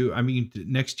into, I mean,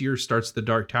 next year starts the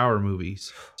Dark Tower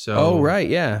movies. So. Oh, right.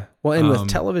 Yeah. Well, and with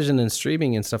television and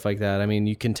streaming and stuff like that, I mean,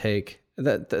 you can take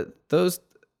those,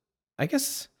 I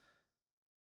guess,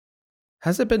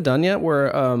 has it been done yet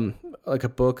where like a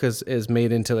book is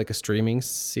made into like a streaming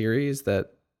series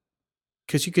that,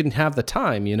 because you can have the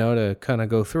time, you know, to kind of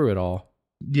go through it all.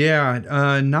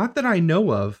 Yeah, not that I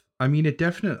know of. I mean, it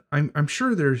definitely. I'm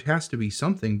sure there has to be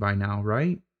something by now,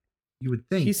 right? You would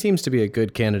think. He seems to be a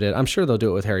good candidate. I'm sure they'll do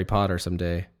it with Harry Potter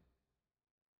someday.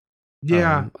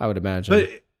 Yeah, I would imagine. But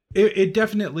it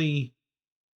definitely.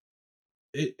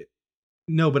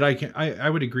 No, but I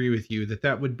would agree with you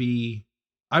that would be.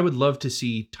 I would love to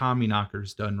see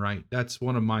Tommyknockers done right. That's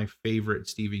one of my favorite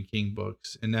Stephen King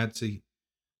books, and that's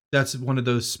one of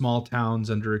those small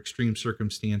towns under extreme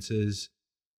circumstances.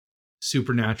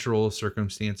 Supernatural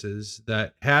circumstances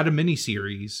that had a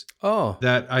miniseries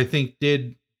that I think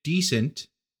did decent.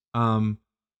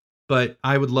 But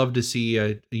I would love to see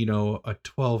a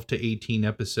 12 to 18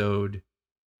 episode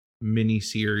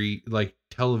miniseries, like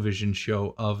television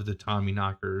show of the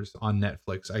Tommyknockers on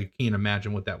Netflix. I can't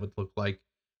imagine what that would look like.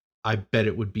 I bet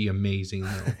it would be amazing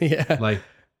though. Yeah. Like,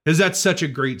 because that's such a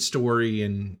great story,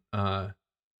 and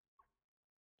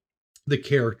the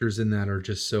characters in that are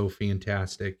just so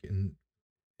fantastic, and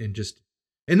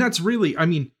that's really, I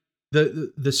mean,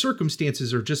 the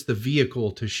circumstances are just the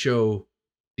vehicle to show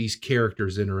these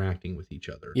characters interacting with each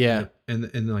other. Yeah.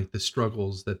 And like the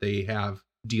struggles that they have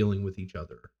dealing with each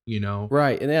other,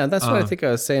 Right. And yeah, that's what I think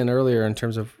I was saying earlier in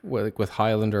terms of like with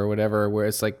Highlander or whatever, where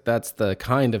it's like that's the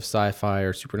kind of sci-fi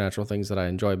or supernatural things that I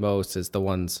enjoy most is the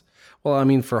ones. Well, I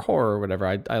mean, for horror or whatever,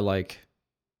 I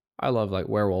love like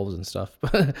werewolves and stuff.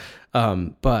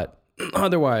 But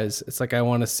otherwise, it's like I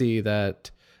want to see that.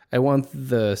 I want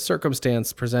the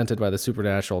circumstance presented by the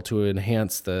supernatural to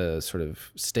enhance the sort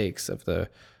of stakes of the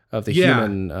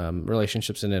human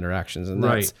relationships and interactions, and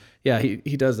that's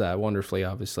he does that wonderfully,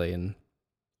 obviously, and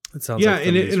it sounds like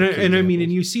and I mean,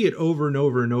 and you see it over and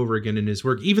over and over again in his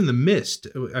work. Even The Mist.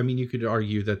 I mean, you could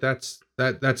argue that's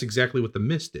exactly what The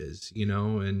Mist is,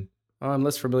 and. I'm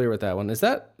less familiar with that one. Is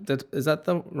that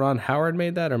the Ron Howard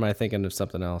made that, or am I thinking of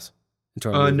something else?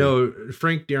 No,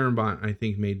 Frank Darabont, I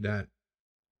think, made that.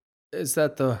 Is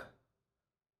that the?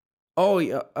 Oh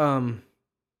yeah.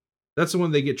 That's the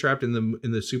one they get trapped in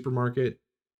the supermarket.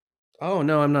 Oh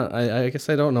no, I'm not. I guess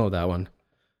I don't know that one.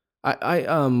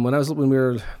 When we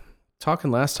were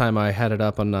talking last time, I had it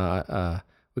up on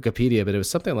Wikipedia, but it was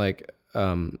something like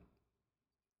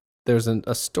there's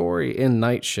a story in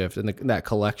Night Shift in that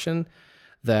collection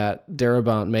that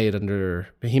Darabont made under.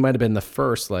 He might have been the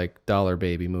first like Dollar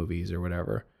Baby movies or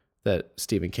whatever that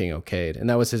Stephen King okayed, and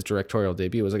that was his directorial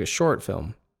debut. It was like a short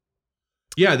film.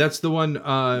 Yeah, that's the one.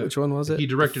 Which one was it? He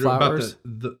directed about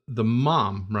the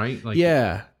mom, right? Like,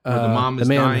 yeah, where the mom is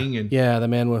dying, and the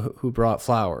man who brought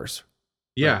flowers.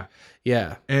 Yeah, right.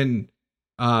 Yeah, and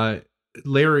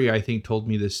Larry, I think, told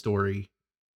me this story.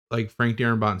 Like Frank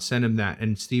Darabont sent him that,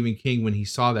 and Stephen King, when he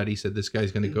saw that, he said, "This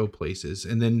guy's going to go places."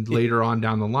 And then later on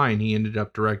down the line, he ended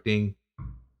up directing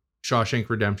Shawshank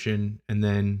Redemption, and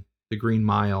then The Green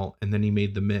Mile, and then he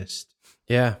made The Mist.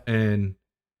 Yeah, and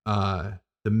The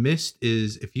Mist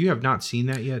is, if you have not seen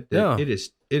that yet, it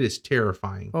is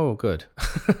terrifying. Oh, good.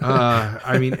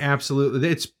 I mean, absolutely.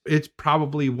 It's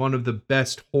probably one of the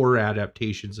best horror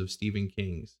adaptations of Stephen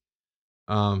King's.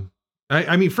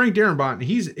 I mean, Frank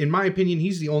Darabont, in my opinion,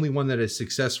 he's the only one that has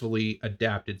successfully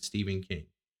adapted Stephen King.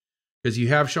 Because you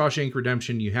have Shawshank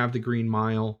Redemption, you have The Green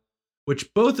Mile,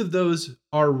 which both of those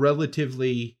are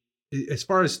relatively, as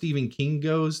far as Stephen King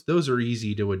goes, those are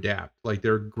easy to adapt. Like,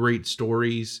 they're great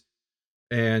stories,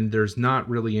 and there's not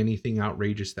really anything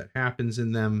outrageous that happens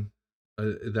in them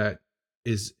that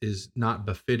is not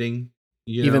befitting.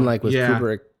 Even like with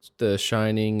Kubrick, The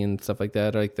Shining and stuff like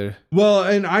that, like the. Well,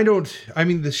 and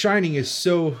The Shining is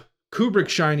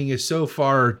Kubrick's Shining is so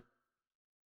far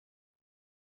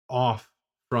off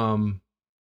from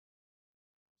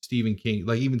Stephen King.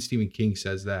 Like, even Stephen King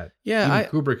says that. Yeah,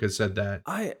 Kubrick has said that.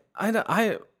 I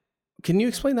can you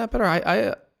explain that better?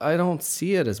 I don't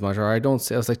see it as much, or I don't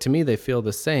see. I was like, to me, they feel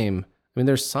the same. I mean,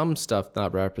 there's some stuff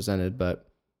not represented, but.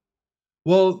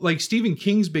 Well, like Stephen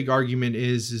King's big argument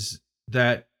is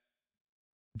that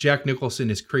Jack Nicholson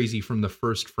is crazy from the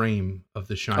first frame of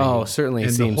The Shining. Oh, certainly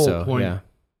it seems so. Yeah.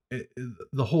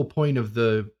 The whole point of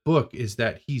the book is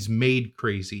that he's made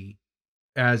crazy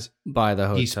as by the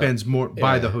hotel. He spends more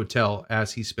by the hotel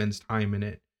as he spends time in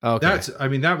it. Okay.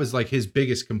 That was like his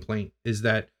biggest complaint, is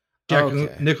that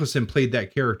Jack Nicholson played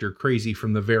that character crazy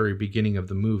from the very beginning of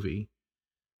the movie.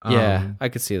 Yeah, I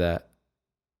could see that.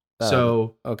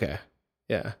 Okay.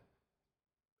 Yeah.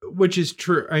 Which is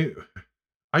true.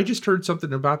 I just heard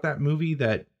something about that movie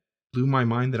that blew my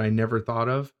mind that I never thought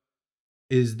of,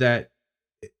 is that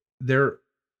it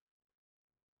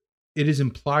is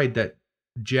implied that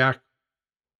Jack,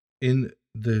 in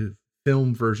the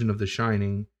film version of The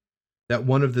Shining, that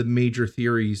one of the major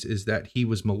theories is that he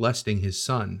was molesting his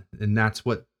son, and that's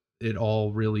what it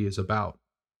all really is about.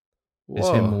 Whoa. Is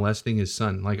him molesting his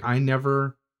son. Like, I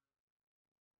never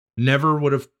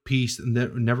would have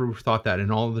never thought that.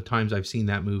 And all the times I've seen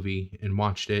that movie and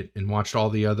watched it and watched all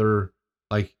the other,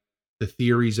 like, the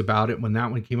theories about it, when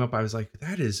that one came up, I was like,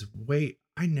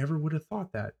 I never would have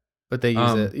thought that. But they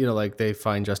use it, like they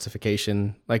find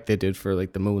justification like they did for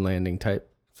like the moon landing type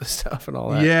stuff and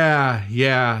all that.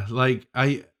 Yeah. Like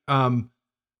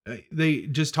they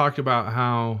just talked about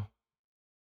how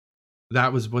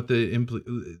that was what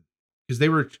because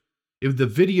if the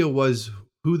video was,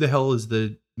 who the hell is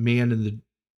the man in the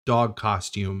dog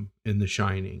costume in The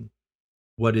Shining?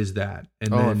 What is that?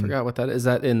 And I forgot what that is. Is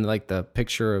that in like the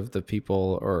picture of the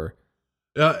people, or?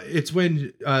 It's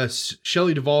when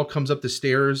Shelley Duvall comes up the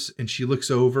stairs and she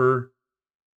looks over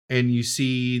and you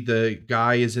see the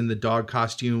guy is in the dog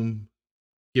costume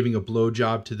giving a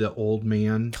blowjob to the old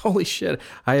man. Holy shit!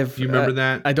 I have. Do you remember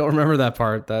that? I don't remember that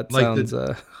part. That like sounds.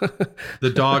 The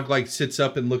dog like sits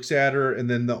up and looks at her, and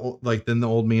then the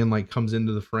old man like comes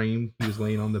into the frame. He was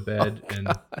laying on the bed, and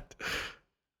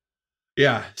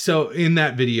yeah. So in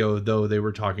that video, though, they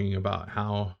were talking about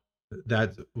how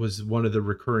that was one of the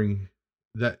recurring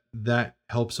that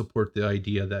helped support the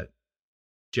idea that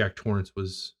Jack Torrance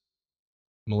was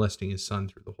molesting his son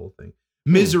through the whole thing.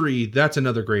 Misery, that's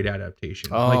another great adaptation.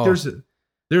 Oh. Like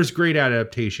there's great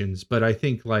adaptations, but I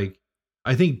think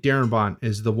Darabont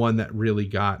is the one that really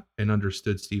got and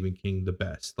understood Stephen King the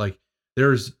best. Like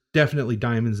there's definitely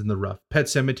diamonds in the rough. Pet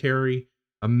Sematary,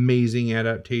 amazing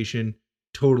adaptation,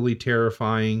 totally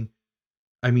terrifying.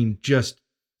 I mean, just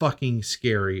fucking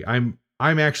scary.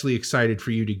 I'm actually excited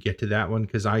for you to get to that one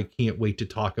because I can't wait to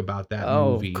talk about that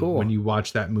movie when you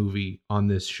watch that movie on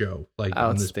this show. Like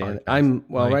on this podcast.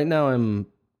 Right now I'm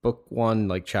book 1,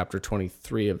 like chapter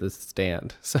 23 of The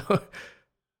Stand. So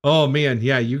oh man,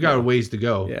 yeah, you got a ways to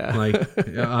go. Yeah. Like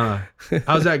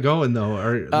how's that going though?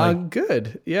 Or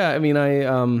good. Yeah, I mean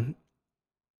I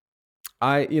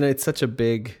it's such a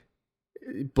big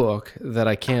book that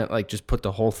I can't like just put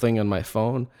the whole thing on my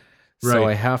phone. So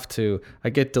I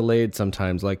get delayed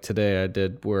sometimes, like today I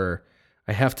did, where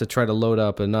I have to try to load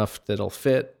up enough that'll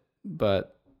fit,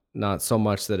 but not so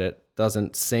much that it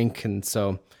doesn't sync. And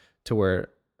so to where,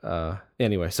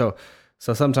 anyway, so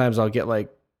sometimes I'll get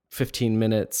like 15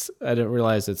 minutes. I didn't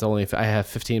realize it's only if I have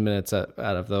 15 minutes out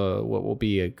of what will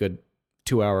be a good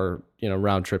 2-hour,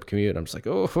 round trip commute. I'm just like,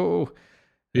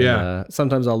 yeah. And,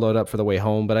 sometimes I'll load up for the way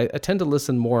home, but I tend to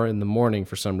listen more in the morning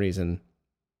for some reason.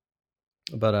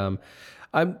 But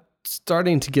I'm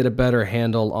starting to get a better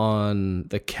handle on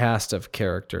the cast of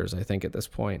characters, I think, at this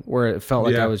point, where it felt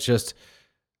like I was just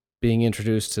being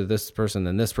introduced to this person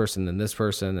and this person and this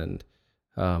person.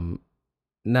 And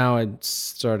now I'm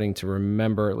starting to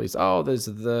remember at least, there's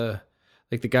the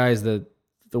guys, the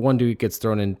one dude gets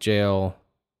thrown in jail.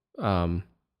 There's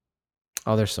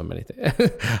so many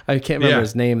things. I can't remember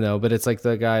his name, though, but it's like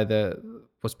the guy that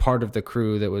was part of the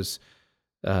crew that was...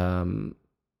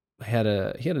 he had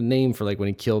a name for like when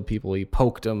he killed people, he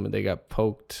poked them and they got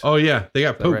poked. Oh yeah, they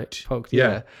got poked. Right? Poked,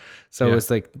 yeah. So it's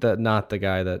like not the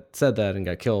guy that said that and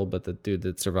got killed, but the dude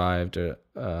that survived.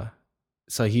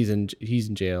 So he's in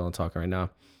jail and talking right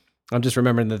now. I'm just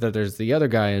remembering that there's the other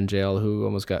guy in jail who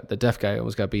the deaf guy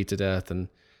almost got beat to death, and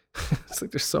it's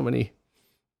like there's so many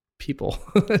people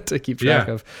to keep track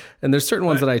of. And there's certain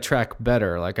ones that I track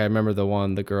better. Like I remember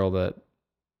the girl that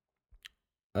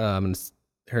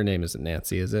her name isn't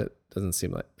Nancy, is it? Doesn't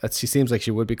seem like that. She seems like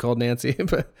she would be called Nancy,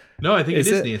 but no, I think it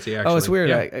is Nancy. Actually, it's weird.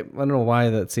 I don't know why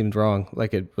that seemed wrong.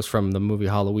 Like it was from the movie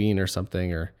Halloween or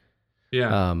something, or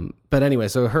But anyway,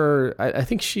 so I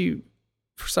think she,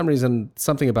 for some reason,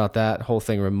 something about that whole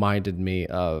thing reminded me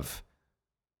of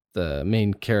the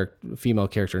main female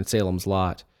character in Salem's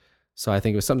Lot. So I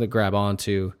think it was something to grab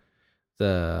onto.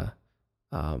 The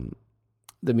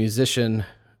musician,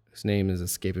 whose name is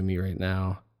escaping me right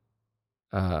now.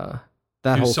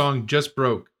 That whole song just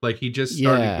broke. Like he just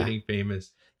started getting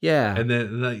famous. Yeah. And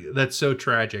then that's so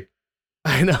tragic.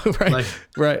 I know, right?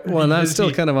 Right. Well, and that's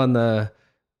still kind of on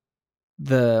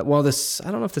this,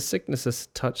 I don't know if the sickness has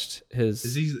touched his.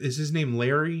 Is his name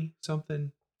Larry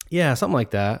something? Yeah, something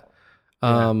like that.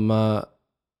 Yeah.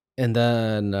 And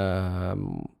then,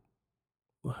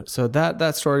 so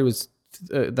that story was,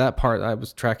 that part, I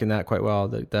was tracking that quite well.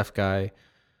 The deaf guy,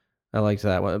 I liked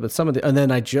that one. But and then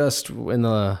I just,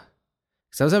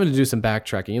 because I was having to do some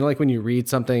backtracking. Like when you read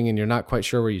something and you're not quite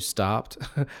sure where you stopped.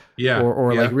 Yeah.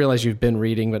 or like realize you've been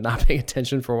reading but not paying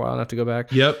attention for a while and have to go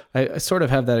back. Yep. I sort of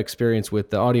have that experience with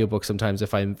the audiobook sometimes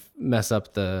if I mess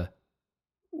up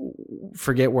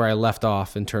forget where I left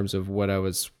off in terms of what I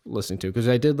was listening to. Because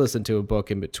I did listen to a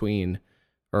book in between,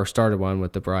 or started one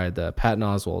with the bride, the Patton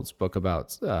Oswalt's book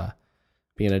about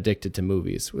being addicted to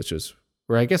movies, which was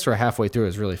where I guess we're halfway through. It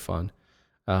was really fun.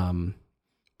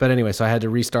 But anyway, so I had to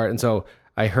restart. And so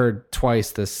I heard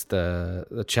twice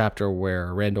the chapter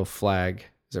where Randall Flagg,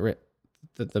 is it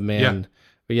the man?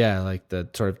 Yeah. Like the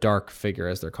sort of dark figure,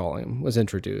 as they're calling him, was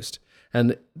introduced.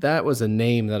 And that was a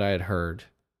name that I had heard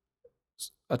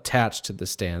attached to The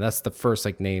Stand. That's the first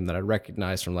like name that I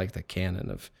recognized from like the canon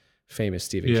of famous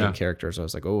Stephen King characters. I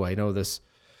was like, I know this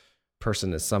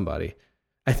person is somebody.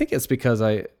 I think it's because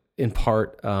in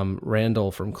part,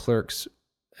 Randall from Clerks,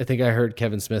 I think I heard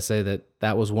Kevin Smith say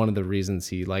that was one of the reasons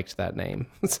he liked that name.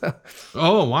 So,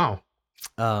 oh, wow.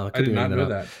 I did not know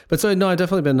that. But so, no, I've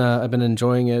definitely I've been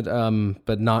enjoying it,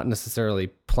 but not necessarily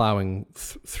plowing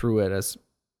through it as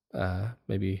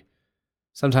maybe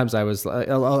sometimes I was,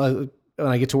 when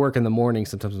I get to work in the morning,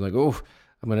 sometimes I'm like,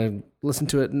 I'm gonna listen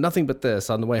to it nothing but this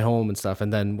on the way home and stuff,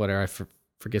 and then whatever I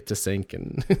forget to sync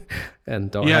and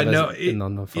and don't have it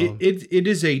on the phone. It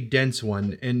is a dense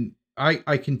one, and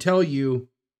I can tell you,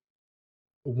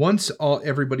 once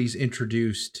everybody's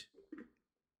introduced,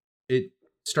 it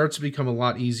starts to become a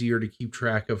lot easier to keep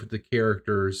track of the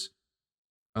characters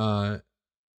once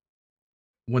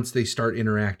they start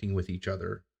interacting with each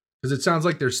other, because it sounds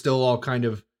like they're still all kind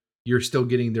of, you're still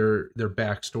getting their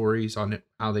backstories on it,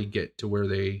 how they get to where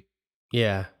they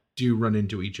do run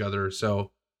into each other. So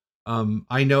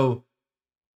I know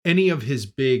any of his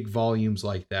big volumes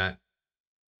like that,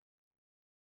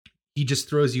 he just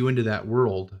throws you into that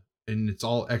world, and it's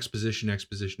all exposition,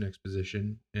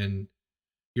 and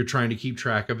you're trying to keep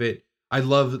track of it. I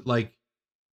love, like,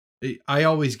 I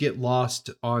always get lost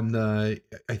on I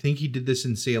think he did this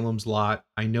in Salem's Lot.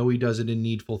 I know he does it in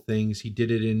Needful Things. He did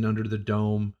it in Under the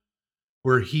Dome,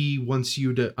 where he wants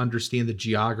you to understand the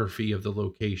geography of the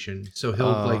location. So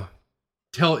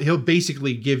he'll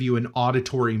basically give you an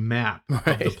auditory map of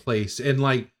the place. And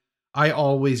like, I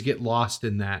always get lost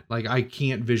in that. Like, I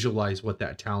can't visualize what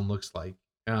that town looks like,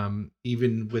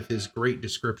 even with his great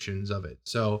descriptions of it.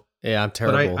 So yeah, I'm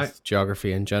terrible with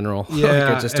geography in general. Yeah,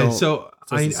 like I just don't, and so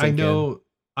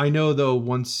I know though,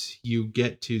 once you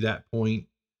get to that point,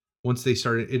 once they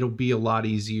start, it'll be a lot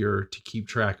easier to keep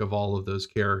track of all of those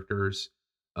characters.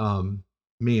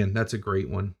 Man, that's a great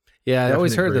one. Yeah, I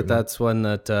always heard that that's one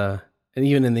that, and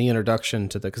even in the introduction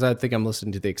to because I think I'm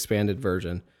listening to the expanded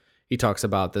version, he talks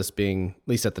about this being, at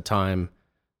least at the time,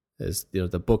 is the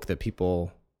book that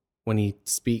people, when he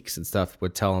speaks and stuff,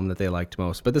 would tell him that they liked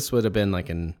most. But this would have been like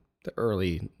in the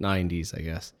early 90s, I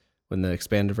guess, when the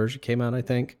expanded version came out, I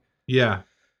think. Yeah.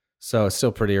 So it's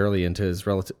still pretty early into his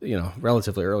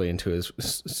relatively early into his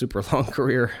super long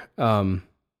career. Yeah.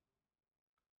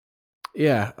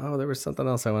 Oh, there was something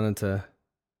else I wanted to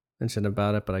mention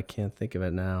about it, but I can't think of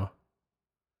it now.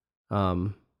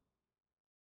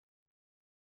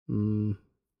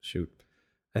 Shoot.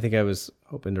 I think I was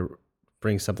hoping to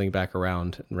bring something back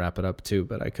around and wrap it up too,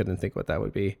 but I couldn't think what that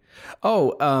would be.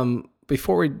 Oh,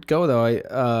 before we go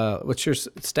though, what's your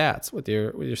stats with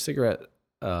your cigarette?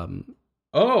 Smoking.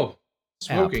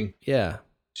 App? Yeah.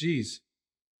 Jeez.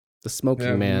 The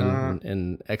smoking man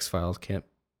in X-Files can't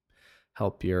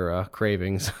help your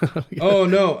cravings. Oh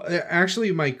no,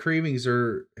 actually my cravings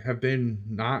have been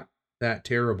not that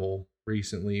terrible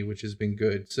recently, which has been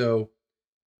good. So,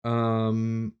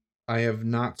 I have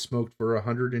not smoked for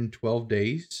 112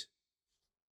 days.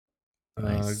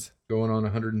 Nice. Going on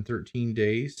 113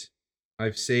 days.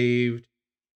 I've saved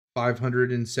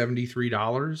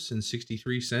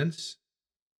 $573.63,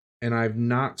 and I've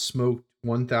not smoked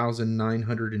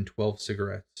 1,912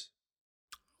 cigarettes.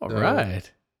 All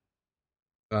right.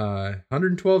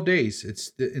 112 days.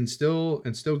 It's still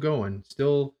going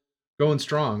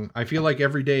strong. I feel like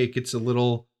every day it gets a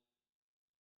little.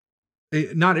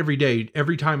 Not every day.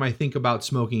 Every time I think about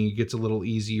smoking, it gets a little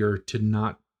easier to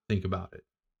not think about it.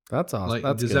 That's awesome. Like,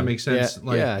 That's does good. that make sense?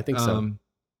 Yeah, yeah, I think so.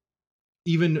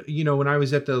 Even, when I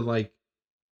was at the,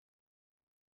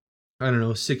 I don't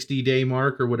know, 60-day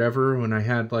mark or whatever, when I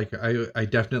had I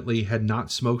definitely had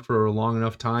not smoked for a long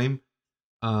enough time.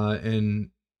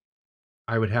 And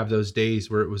I would have those days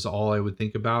where it was all I would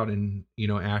think about. And,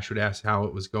 Ash would ask how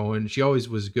it was going. She always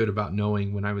was good about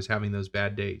knowing when I was having those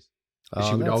bad days.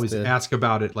 She would always ask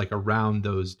about it around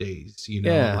those days,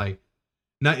 not,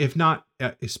 if not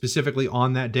specifically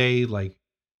on that day,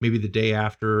 maybe the day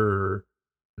after or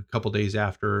a couple days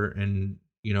after. And,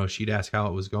 she'd ask how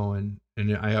it was going.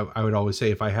 And I would always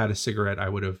say, if I had a cigarette, I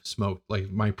would have smoked.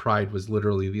 My pride was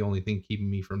literally the only thing keeping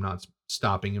me from not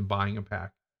stopping and buying a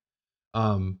pack.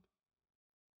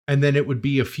 And then it would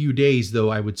be a few days though,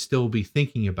 I would still be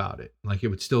thinking about it. It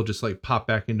would still just pop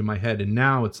back into my head. And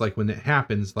now it's when it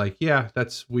happens, yeah,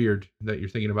 that's weird that you're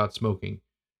thinking about smoking.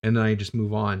 And then I just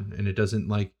move on, and it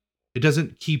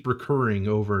doesn't keep recurring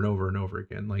over and over and over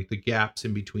again. The gaps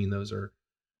in between those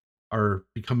are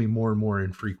becoming more and more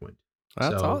infrequent.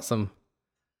 That's awesome.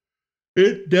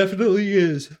 It definitely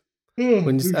is.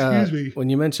 Excuse me. When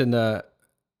you mentioned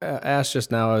Ash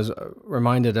just now, I was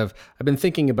reminded of, I've been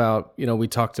thinking about,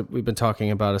 we've been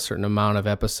talking about a certain amount of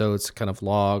episodes kind of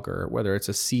log, or whether it's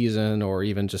a season or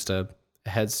even just a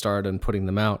head start and putting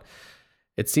them out.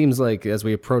 It seems like as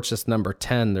we approach this number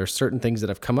 10, there's certain things that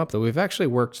have come up that we've actually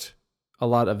worked a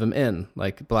lot of them in,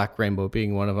 like Black Rainbow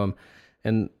being one of them.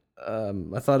 And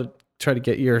I thought I'd try to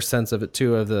get your sense of it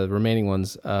too, of the remaining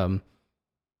ones.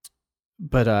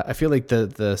 But I feel like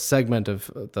the segment of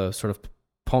the sort of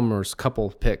Palmer's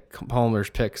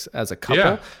picks as a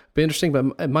couple be interesting, but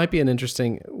it might be an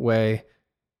interesting way.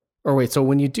 Or wait, so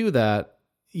when you do that,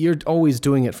 you're always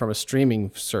doing it from a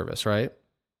streaming service, right?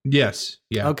 Yes.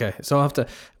 Yeah. Okay. So I'll have to,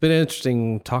 been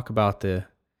interesting talk about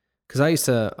because I used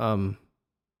to,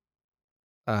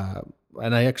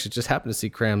 and I actually just happened to see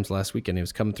Krams last weekend. He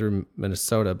was coming through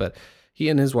Minnesota, but he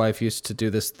and his wife used to do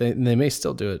this. They may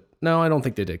still do it. No, I don't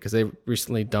think they did because they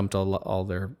recently dumped all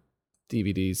their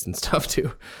DVDs and stuff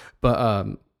too. But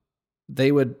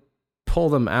they would pull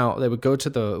them out. They would go to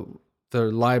the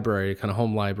library, kind of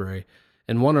home library,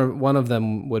 and one of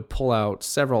them would pull out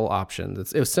several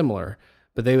options. It was similar,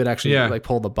 but they would actually like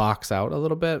pull the box out a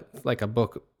little bit, like a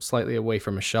book slightly away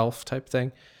from a shelf type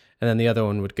thing, and then the other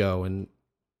one would go and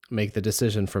make the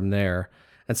decision from there.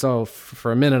 And so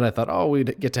for a minute, I thought, oh,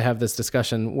 we'd get to have this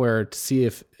discussion where to see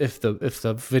if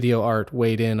the video art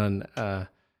weighed in on.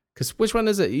 Because which one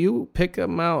is it? You pick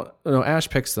them out. No, Ash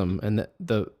picks them, and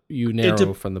you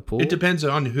narrow from the pool. It depends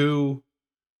on who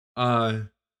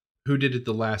did it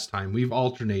the last time. We've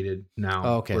alternated now.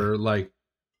 Oh, okay. Where like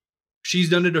she's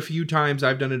done it a few times.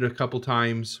 I've done it a couple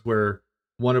times. Where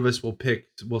one of us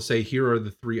will say, here are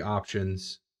the 3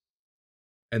 options,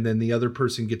 and then the other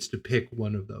person gets to pick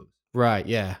one of those. Right.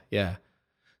 Yeah. Yeah.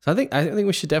 So I think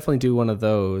we should definitely do one of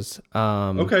those.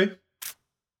 Okay.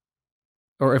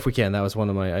 Or if we can, that was one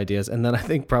of my ideas. And then I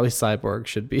think probably Cyborg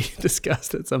should be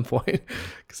discussed at some point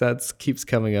because that keeps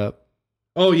coming up.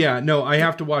 Oh yeah, no, I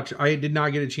have to watch. I did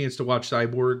not get a chance to watch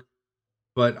Cyborg,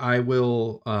 but I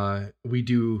will.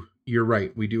 You're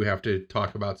right. We do have to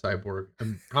talk about Cyborg.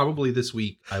 And probably this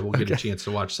week I will get a chance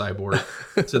to watch Cyborg,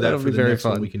 so that for the next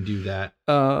one we can do that.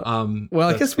 Well,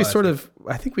 I guess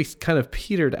I think we kind of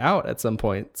petered out at some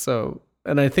point. So,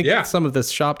 and I think some of this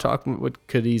shop talk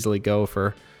could easily go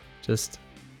for just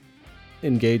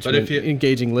engaging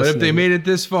listening. But if they made it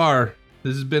this far,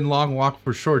 this has been Long Walk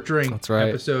for Short Drink. That's right.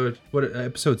 Episode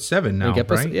 7 now,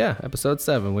 right? Yeah, episode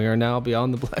 7. We are now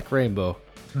beyond the Black Rainbow.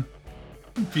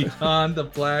 Beyond the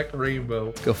Black Rainbow.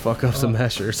 Let's go fuck up some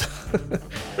Heshers.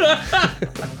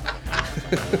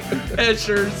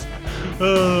 Heshers.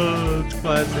 Oh, it's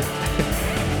classic.